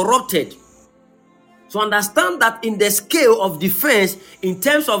they are corrupted. So understand that in the scale of defense, in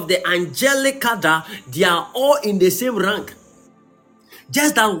terms of the angelic cadre, they are all in the same rank.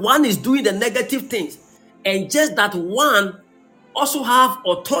 Just that one is doing the negative things, and just that one also have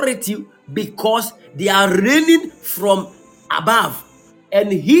authority because they are reigning from above.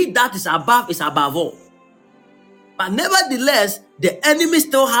 And he that is above all. But nevertheless, the enemy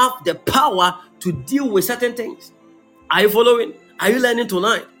still have the power to deal with certain things. Are you following? Are you learning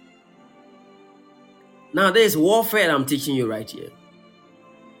tonight? Now there is warfare I'm teaching you right here.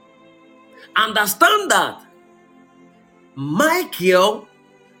 Understand that Mceagle,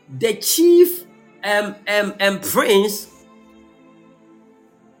 the chief prince,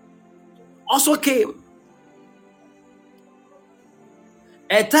 also came.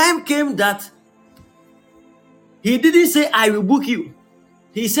 A time came that he didn't say, I rebuke you.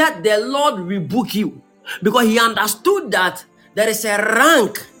 He said, the Lord rebuke you. Because he understood that there is a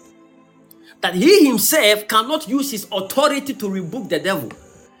rank that he himself cannot use his authority to rebuke the devil.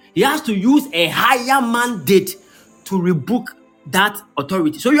 He has to use a higher mandate to rebuke that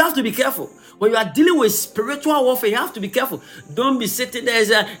authority. So you have to be careful. When you are dealing with spiritual warfare, you have to be careful. Don't be sitting there and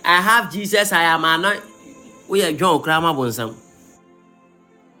say, I have Jesus, I am anointed. We are John Kramer Bonsam.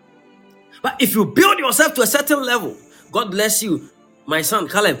 But if you build yourself to a certain level, God bless you, my son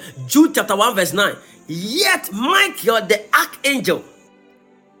Caleb. Jude chapter 1 verse 9. Yet Mceagle, the archangel,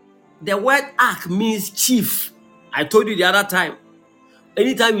 the word arch means chief. I told you the other time.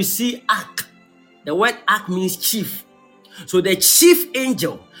 Anytime you see arch, the word arch means chief. So the chief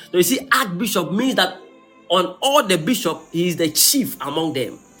angel. So you see, archbishop means that on all the bishop, he is the chief among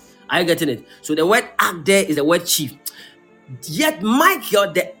them. Are you getting it? So the word arch there is the word chief. Yet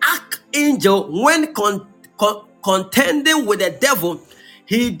Mceagle, the archangel, when contending with the devil,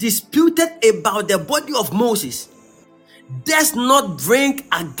 he disputed about the body of Moses, does not bring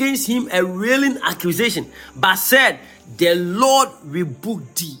against him a railing accusation, but said, the Lord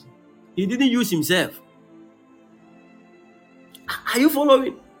rebuked thee. He didn't use himself. Are you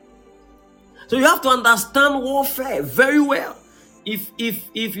following? So you have to understand warfare very well.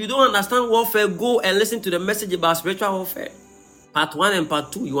 If you don't understand warfare, go and listen to the message about spiritual warfare. Part 1 and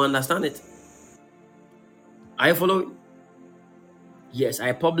part 2, you understand it. Are you following? Yes,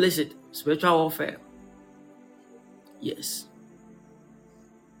 I publish it. Spiritual warfare. Yes.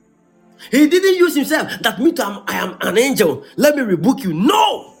 He didn't use himself. That means I am an angel. Let me rebuke you.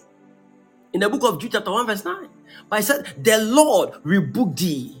 No. In the book of Jude chapter 1 verse 9. But he said, the Lord rebuked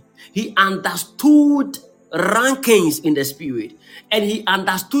thee. He understood rankings in the spirit. And he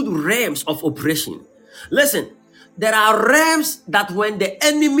understood realms of operation. Listen, there are realms that when the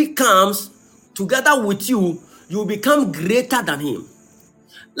enemy comes together with you, you become greater than him.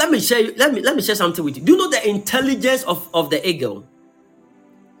 Let me share something with you. Do you know the intelligence of the eagle?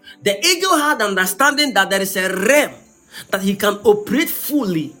 The eagle had understanding that there is a realm that he can operate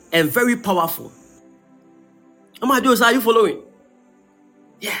fully and very powerful. Amadeus, are you following?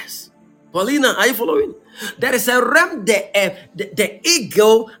 Yes. Paulina, are you following? There is a realm, the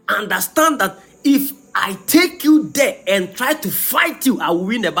eagle understands that if I take you there and try to fight you, I will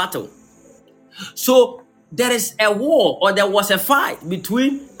win the battle. So there is a war, or there was a fight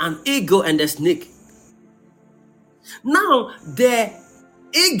between an eagle and a snake. Now, the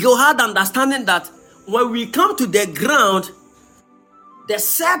eagle had understanding that when we come to the ground, the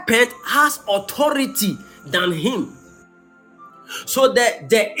serpent has authority than him. So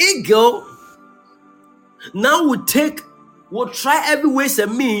the eagle now will try every ways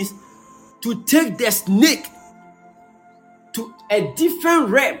and means to take the snake to a different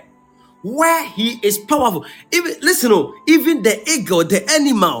realm where he is powerful. Even the eagle, the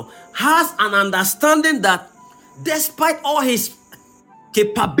animal, has an understanding that despite all his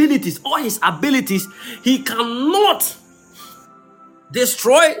capabilities, all his abilities, he cannot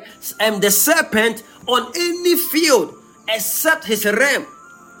destroy the serpent on any field except his realm.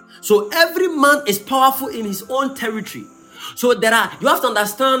 So every man is powerful in his own territory. So you have to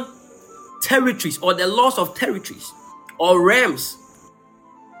understand territories, or the laws of territories or realms.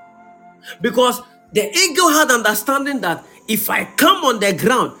 Because the eagle had understanding that if I come on the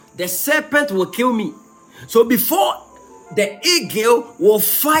ground, the serpent will kill me. So before the eagle will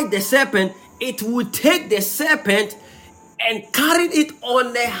fight the serpent, it will take the serpent and carry it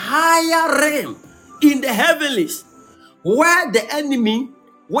on a higher realm in the heavenlies, where the enemy,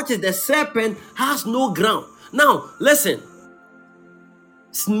 which is the serpent, has no ground. Now, listen.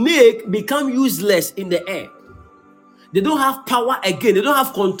 Snake become useless in the air. They don't have power again. They don't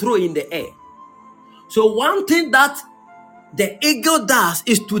have control in the air. So one thing that the eagle does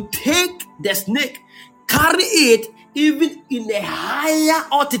is to take the snake, carry it even in a higher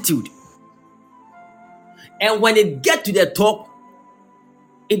altitude. And when it gets to the top,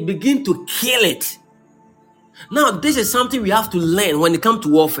 it begins to kill it. Now, this is something we have to learn when it comes to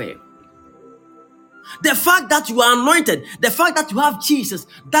warfare. The fact that you are anointed, the fact that you have Jesus,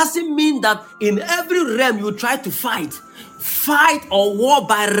 doesn't mean that in every realm you try to fight or war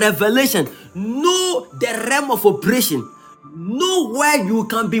by revelation. Know the realm of operation. Know where you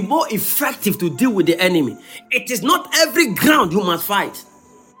can be more effective to deal with the enemy. It is not every ground you must fight.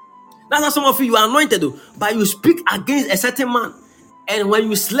 That's why some of you are anointed, but you speak against a certain man. And when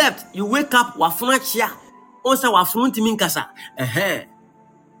you slept, you wake up,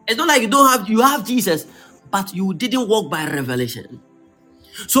 it's not like you have Jesus, but you didn't walk by revelation.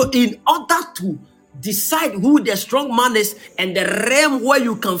 So in order to decide who the strong man is and the realm where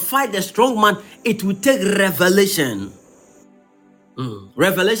you can fight the strong man, it will take revelation.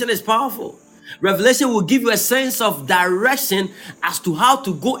 Revelation is powerful. Revelation will give you a sense of direction as to how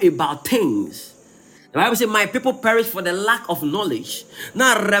to go about things. The Bible says, my people perish for the lack of knowledge.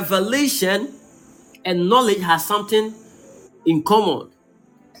 Now, revelation and knowledge has something in common.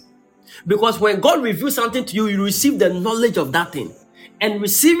 Because when God reveals something to you, you receive the knowledge of that thing. And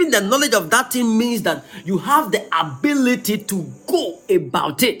receiving the knowledge of that thing means that you have the ability to go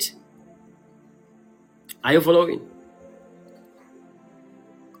about it. Are you following?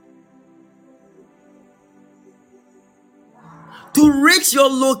 To reach your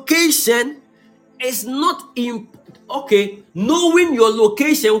location is not knowing your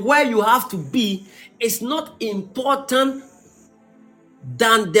location where you have to be is not important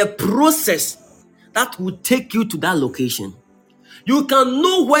than the process that will take you to that location. You can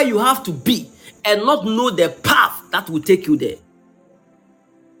know where you have to be and not know the path that will take you there.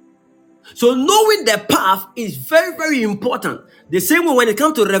 So knowing the path is very, very important. The same way when it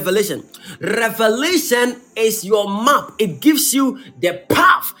comes to revelation. Revelation is your map. It gives you the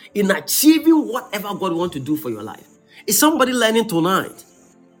path in achieving whatever God wants to do for your life. Is somebody learning tonight?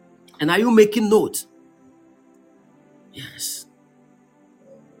 And are you making notes? Yes.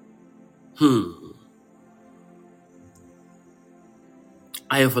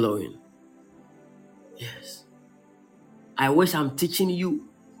 Are you following? Yes. I wish I'm teaching you,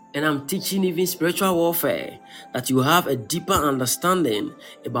 and I'm teaching even spiritual warfare, that you have a deeper understanding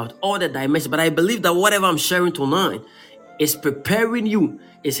about all the dimensions. But I believe that whatever I'm sharing tonight is preparing you,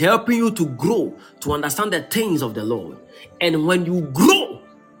 is helping you to grow, to understand the things of the Lord. And when you grow,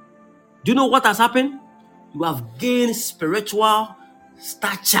 do you know what has happened? You have gained spiritual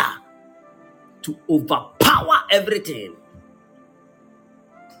stature to overpower everything.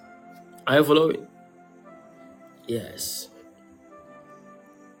 Are you following? Yes.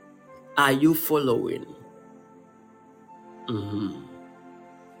 Are you following?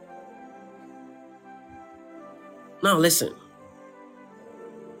 Now listen.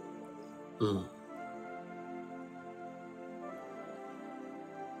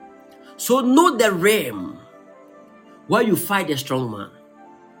 So know the realm where you fight the strong man.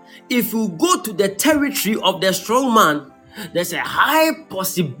 If you go to the territory of the strong man, there's a high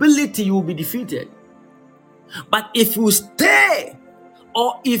possibility you will be defeated. But if you stay,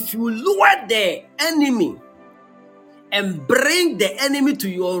 or if you lure the enemy and bring the enemy to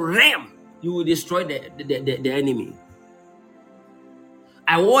your realm, you will destroy the enemy.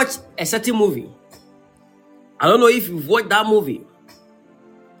 I watched a certain movie. I don't know if you've watched that movie.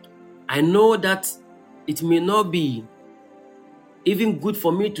 I know that it may not be even good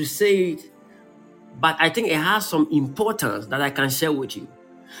for me to say it, but I think it has some importance that I can share with you.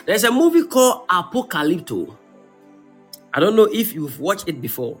 There's a movie called Apocalypto. I don't know if you've watched it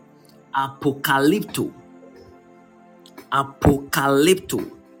before. Apocalypto.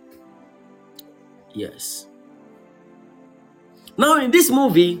 Yes. Now in this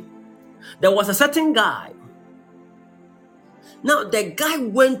movie, there was a certain guy. Now the guy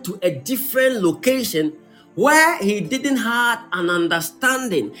went to a different location where he didn't have an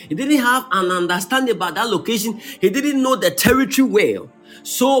understanding. He didn't have an understanding about that location. He didn't know the territory well.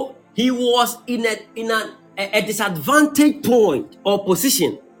 So he was in a disadvantaged point or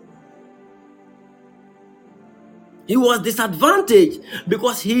position. He was disadvantaged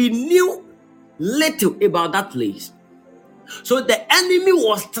because he knew little about that place. So the enemy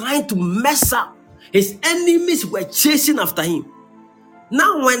was trying to mess up. His enemies were chasing after him.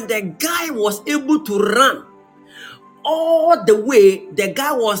 Now when the guy was able to run all the way, the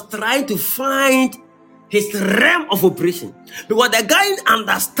guy was trying to find his realm of operation. Because the guy didn't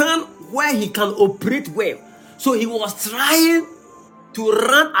understand where he can operate well. So he was trying to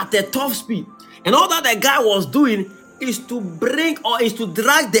run at a top speed. And all that the guy was doing is to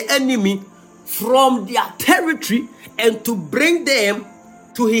drag the enemy from their territory and to bring them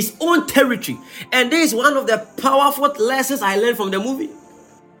to his own territory. And this is one of the powerful lessons I learned from the movie.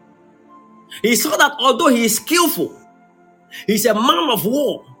 He saw that although he is skillful, he's a man of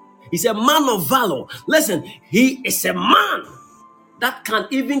war, he's a man of valor. Listen, he is a man that can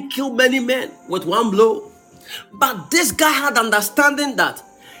even kill many men with one blow. But this guy had understanding that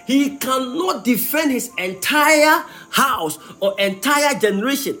he cannot defend his entire house or entire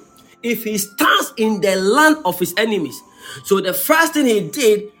generation if he stands in the land of his enemies. So the first thing he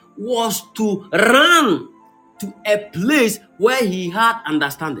did was to run to a place where he had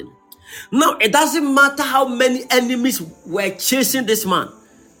understanding. Now, it doesn't matter how many enemies were chasing this man.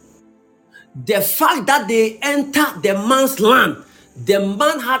 The fact that they entered the man's land, the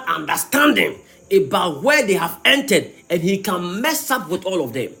man had understanding about where they have entered, and he can mess up with all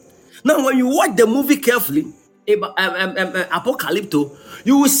of them. Now, when you watch the movie carefully, Apocalypto,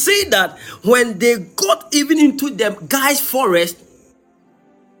 you will see that when they got even into the guy's forest,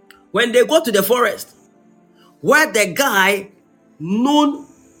 when they got to the forest, where the guy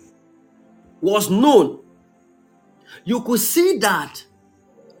was known, you could see that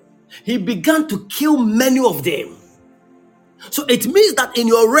he began to kill many of them. So it means that in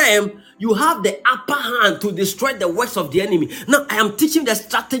your realm, you have the upper hand to destroy the works of the enemy. Now, I am teaching the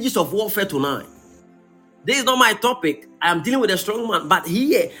strategies of warfare tonight. This is not my topic. I am dealing with a strong man. But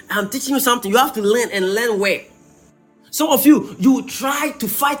here, I am teaching you something. You have to learn and learn well. Some of you try to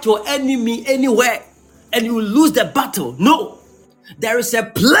fight your enemy anywhere and you lose the battle. No. There is a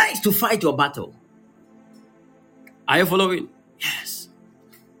place to fight your battle. Are you following? Yes.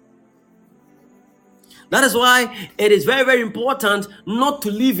 That is why it is very, very important not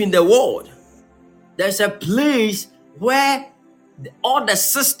to live in the world. There's a place where all the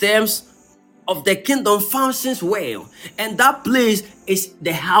systems of the kingdom functions well, and that place is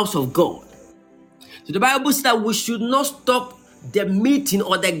the house of God. So the Bible says that we should not stop the meeting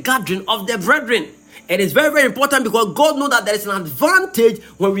or the gathering of the brethren. It is very, very important because God knows that there is an advantage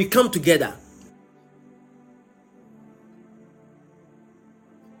when we come together.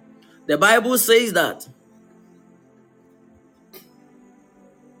 The Bible says that.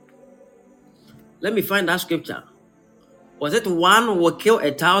 Let me find that scripture. Was it 1 will kill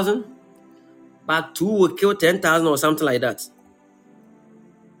 1,000, but 2 will kill 10,000 or something like that?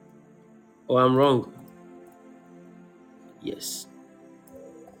 Or I'm wrong? Yes.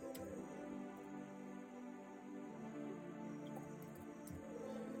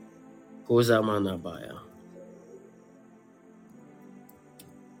 Koza Manabaya.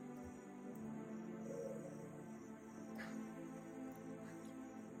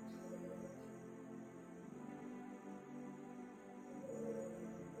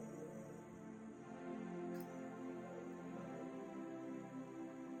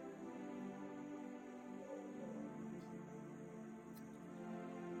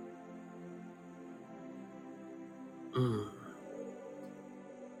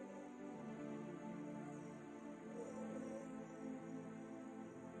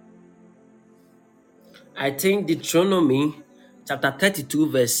 I think Deuteronomy chapter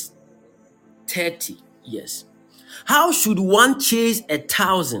 32 verse 30. Yes. How should one chase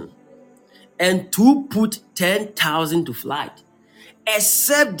 1,000 and 2 put 10,000 to flight,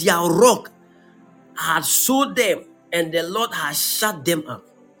 except their rock had sold them and the Lord has shut them up?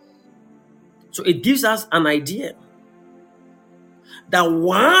 So it gives us an idea that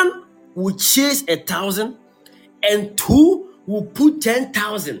one will chase 1,000 and 2 will put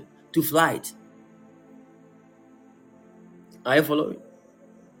 10,000 to flight. Are you following?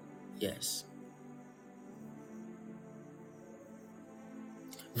 Yes.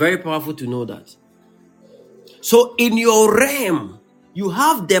 Very powerful to know that. So in your realm, you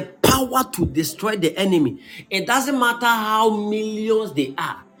have the power to destroy the enemy. It doesn't matter how millions they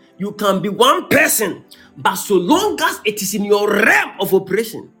are. You can be one person, but so long as it is in your realm of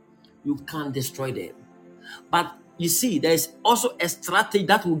operation, you can destroy them. But you see, there is also a strategy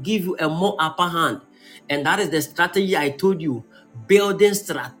that will give you a more upper hand. And that is the strategy I told you, building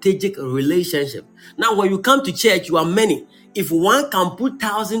strategic relationship. Now, when you come to church, you are many. If one can put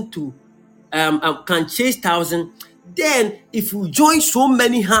 1,000 to can chase 1,000, then if you join so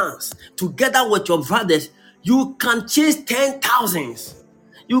many hands together with your brothers, you can chase 10,000s.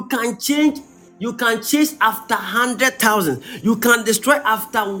 You can chase after 100,000. You can destroy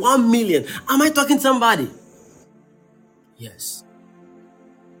after 1,000,000. Am I talking to somebody? Yes.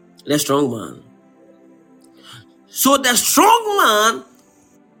 The strong man. So the strong man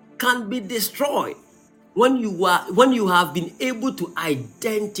can be destroyed when you have been able to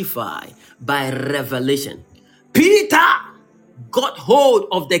identify by revelation. Peter got hold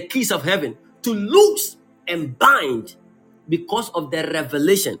of the keys of heaven to loose and bind because of the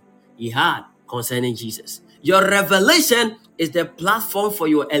revelation he had concerning Jesus. Your revelation is the platform for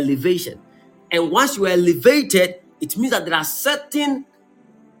your elevation. And once you are elevated, it means that there are certain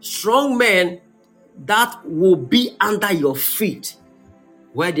strong men that will be under your feet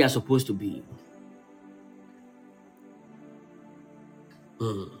where they are supposed to be.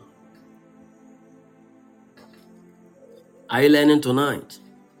 Are you learning tonight?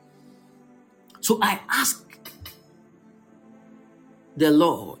 So I ask the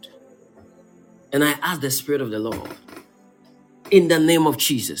Lord, and I ask the Spirit of the Lord, in the name of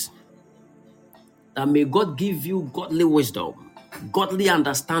Jesus, that may God give you godly wisdom, godly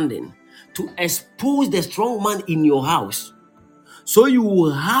understanding to expose the strong man in your house, so you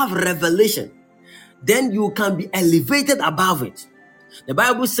will have revelation. Then you can be elevated above it. The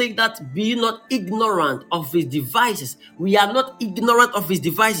Bible says that be not ignorant of his devices. We are not ignorant of his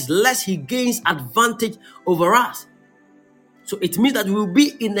devices, lest he gains advantage over us. So it means that we will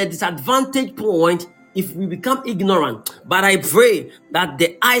be in a disadvantage point if we become ignorant. But I pray that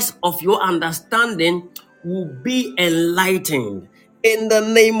the eyes of your understanding will be enlightened in the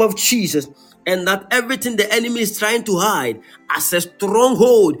name of Jesus, and that everything the enemy is trying to hide as a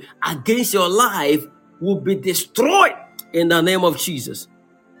stronghold against your life will be destroyed in the name of Jesus.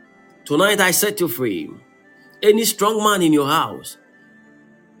 Tonight I set you free. Any strong man in your house,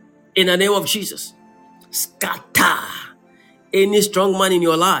 in the name of Jesus, scatter. Any strong man in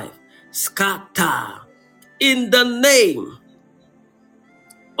your life, scatter in the name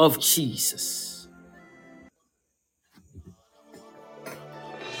of Jesus.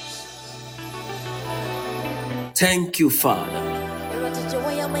 Thank you, Father.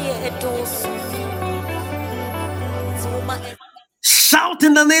 Shout out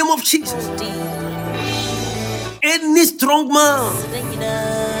in the name of Jesus. Any strong man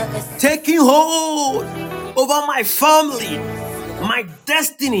taking hold over my family, my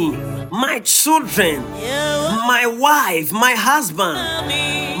destiny, my children, my wife, my husband,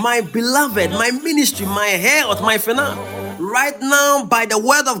 my beloved, my ministry, my health, my finance, right now by the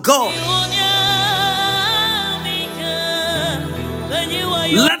word of God,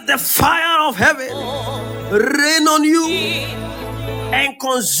 let the fire of heaven rain on you and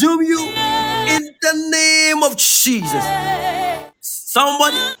consume you in the name of Jesus.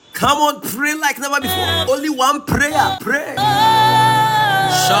 Somebody, come on, pray like never before. Only one prayer, pray.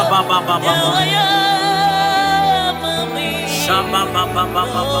 Shabba ba ba ba ba. Shabba ba ba ba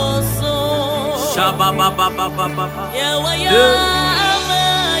ba ba. Shabba ba ba ba ba ba.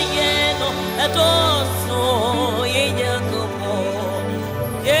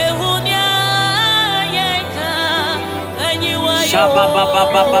 Shabba ba ba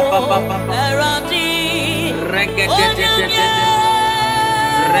ba ba ba ba ba. Reggae.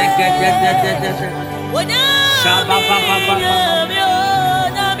 Shabba ba ba ba ba.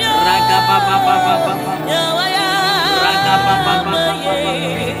 Raga ba ba ba ba ba. Raga ba ba ba ba ba.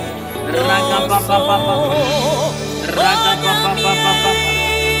 Raga ba ba ba ba. Raga ba ba ba ba ba.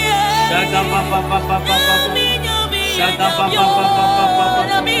 Shaga ba ba ba ba ba. Shaga ba ba ba ba ba.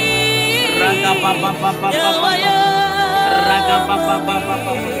 Raga ba ba ba ba ba. Raga ba ba ba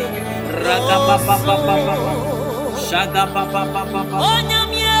ba. Raga ba ba ba ba. Shaga ba ba ba ba.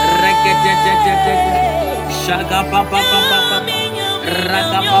 Reggae. Shaga ba ba ba ba.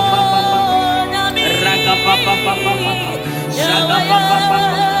 Raga ba ba ba ba. Raga ba ba ba ba. Shaga ba ba ba ba.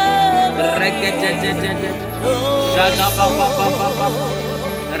 Reggae. Shaga ba ba ba ba.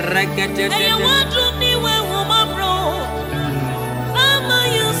 Reggae.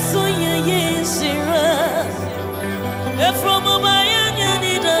 From a man, you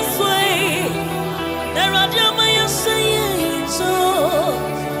need a sway. There are you saying so.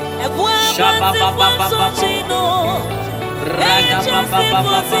 Shabba ba ba ba ba ba. Raga ba ba ba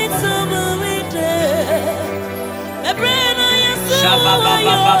ba ba. Shabba ba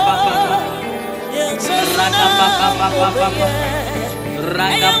ba ba ba ba. Raga ba ba ba ba ba.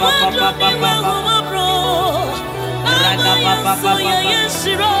 Raga ba ba ba ba ba. Raga ba ba ba ba.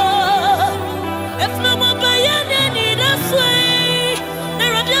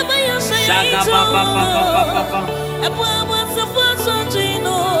 Shaga ba ba ba ba ba.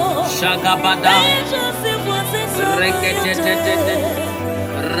 Shaga ba da. Reggae.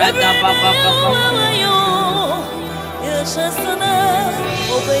 Raga ba ba ba ba.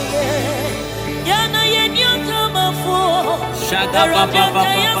 Shaga ba ba ba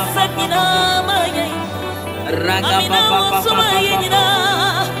ba. Raga ba ba ba ba.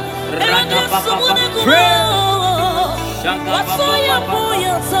 Raga ba ba ba. Pray. Shaga ba ba ba.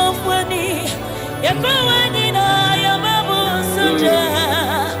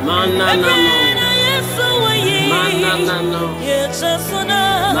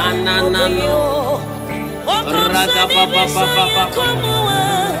 Raga ba ba ba ba.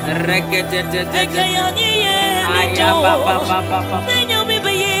 Reggae. Aya ba ba ba ba.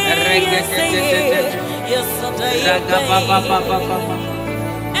 Reggae. Raga ba ba ba ba.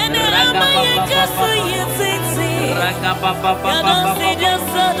 Raga ba ba ba ba. Raga ba ba ba ba.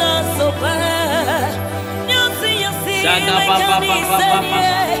 Shaga ba ba ba ba ba.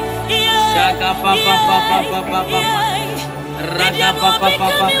 Shaga ba ba ba ba ba. Raga ba ba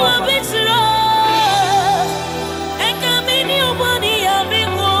ba ba ba.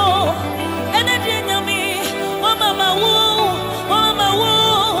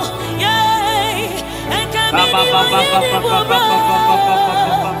 Ba ba ba ba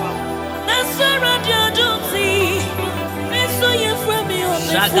ba ba.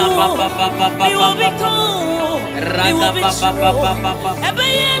 Shaga ba ba ba ba ba. Raga ba ba ba ba ba.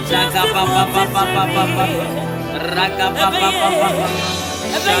 Shaga ba ba ba ba ba. Raga ba ba ba ba.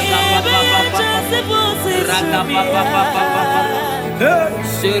 Shaga ba ba ba ba. Raga ba ba ba ba.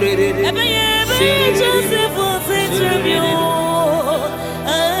 Shiri.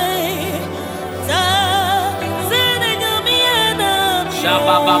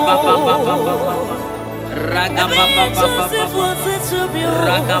 Shaba ba ba ba ba ba. Raga ba ba ba ba.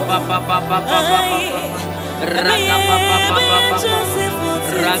 Raga ba ba ba ba. Raga ba ba ba ba.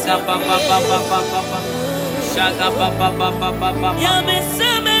 Raga ba ba ba ba. Shaga ba ba ba ba. Ya me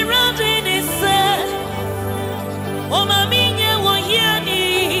se me radi se. O mami nye wo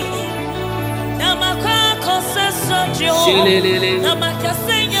hiani. Na makako se sojo. Na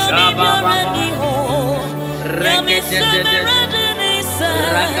makasenya ni biorani ho. Ya me se me radi se.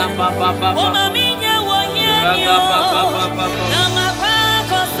 Raga ba ba ba. O mami nye wo hiani. Na makako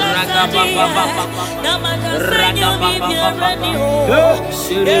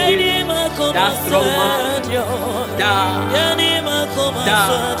That strong man.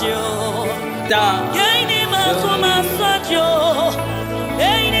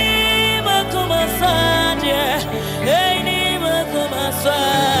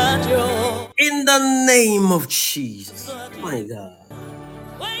 In the name of Jesus. My God.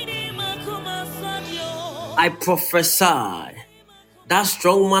 I prophesy that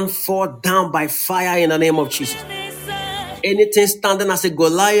strong man fall down by fire in the name of Jesus. Anything standing as a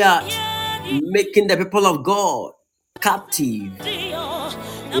Goliath, making the people of God captive,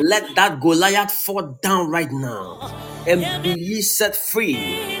 let that Goliath fall down right now and be ye set free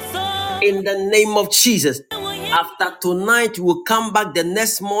in the name of Jesus. After tonight, you will come back the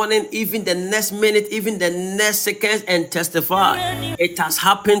next morning, even the next minute, even the next second, and testify. It has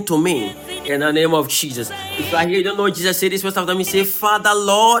happened to me in the name of Jesus. If you are here, you don't know Jesus, say this first after me. Say, Father,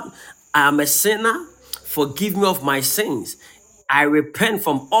 Lord, I am a sinner. Forgive me of my sins. I repent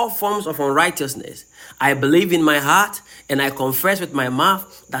from all forms of unrighteousness. I believe in my heart and I confess with my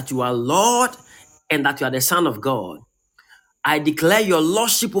mouth that you are Lord and that you are the Son of God. I declare your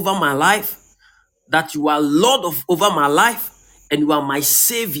Lordship over my life, that you are Lord over my life and you are my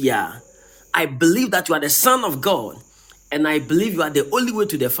Savior. I believe that you are the Son of God and I believe you are the only way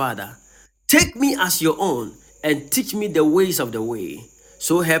to the Father. Take me as your own and teach me the ways of the way.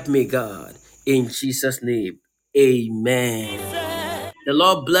 So help me God. In Jesus' name, amen. The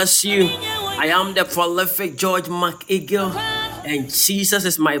Lord bless you. I am the prolific George Mceagle and Jesus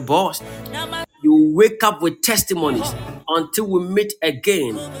is my boss. You wake up with testimonies until we meet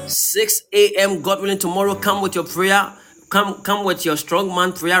again. 6 a.m. God willing, tomorrow. Come with your prayer. Come with your strong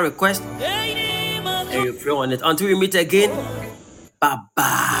man prayer request. And you pray on it. Until we meet again. Bye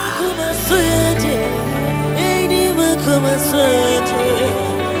bye.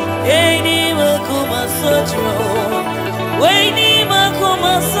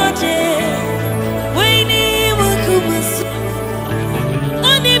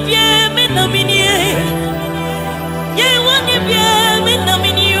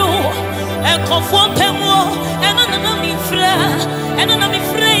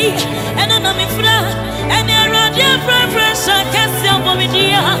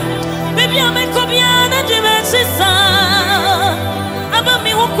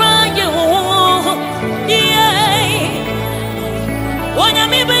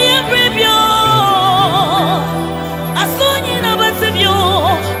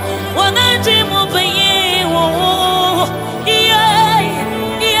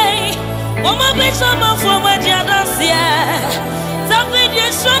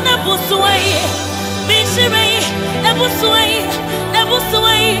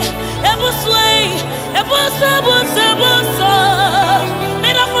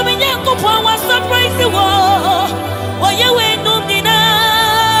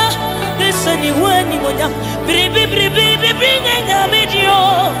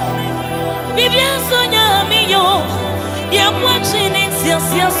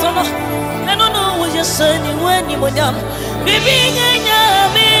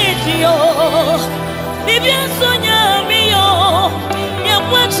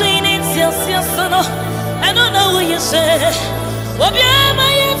 I don't know what you say.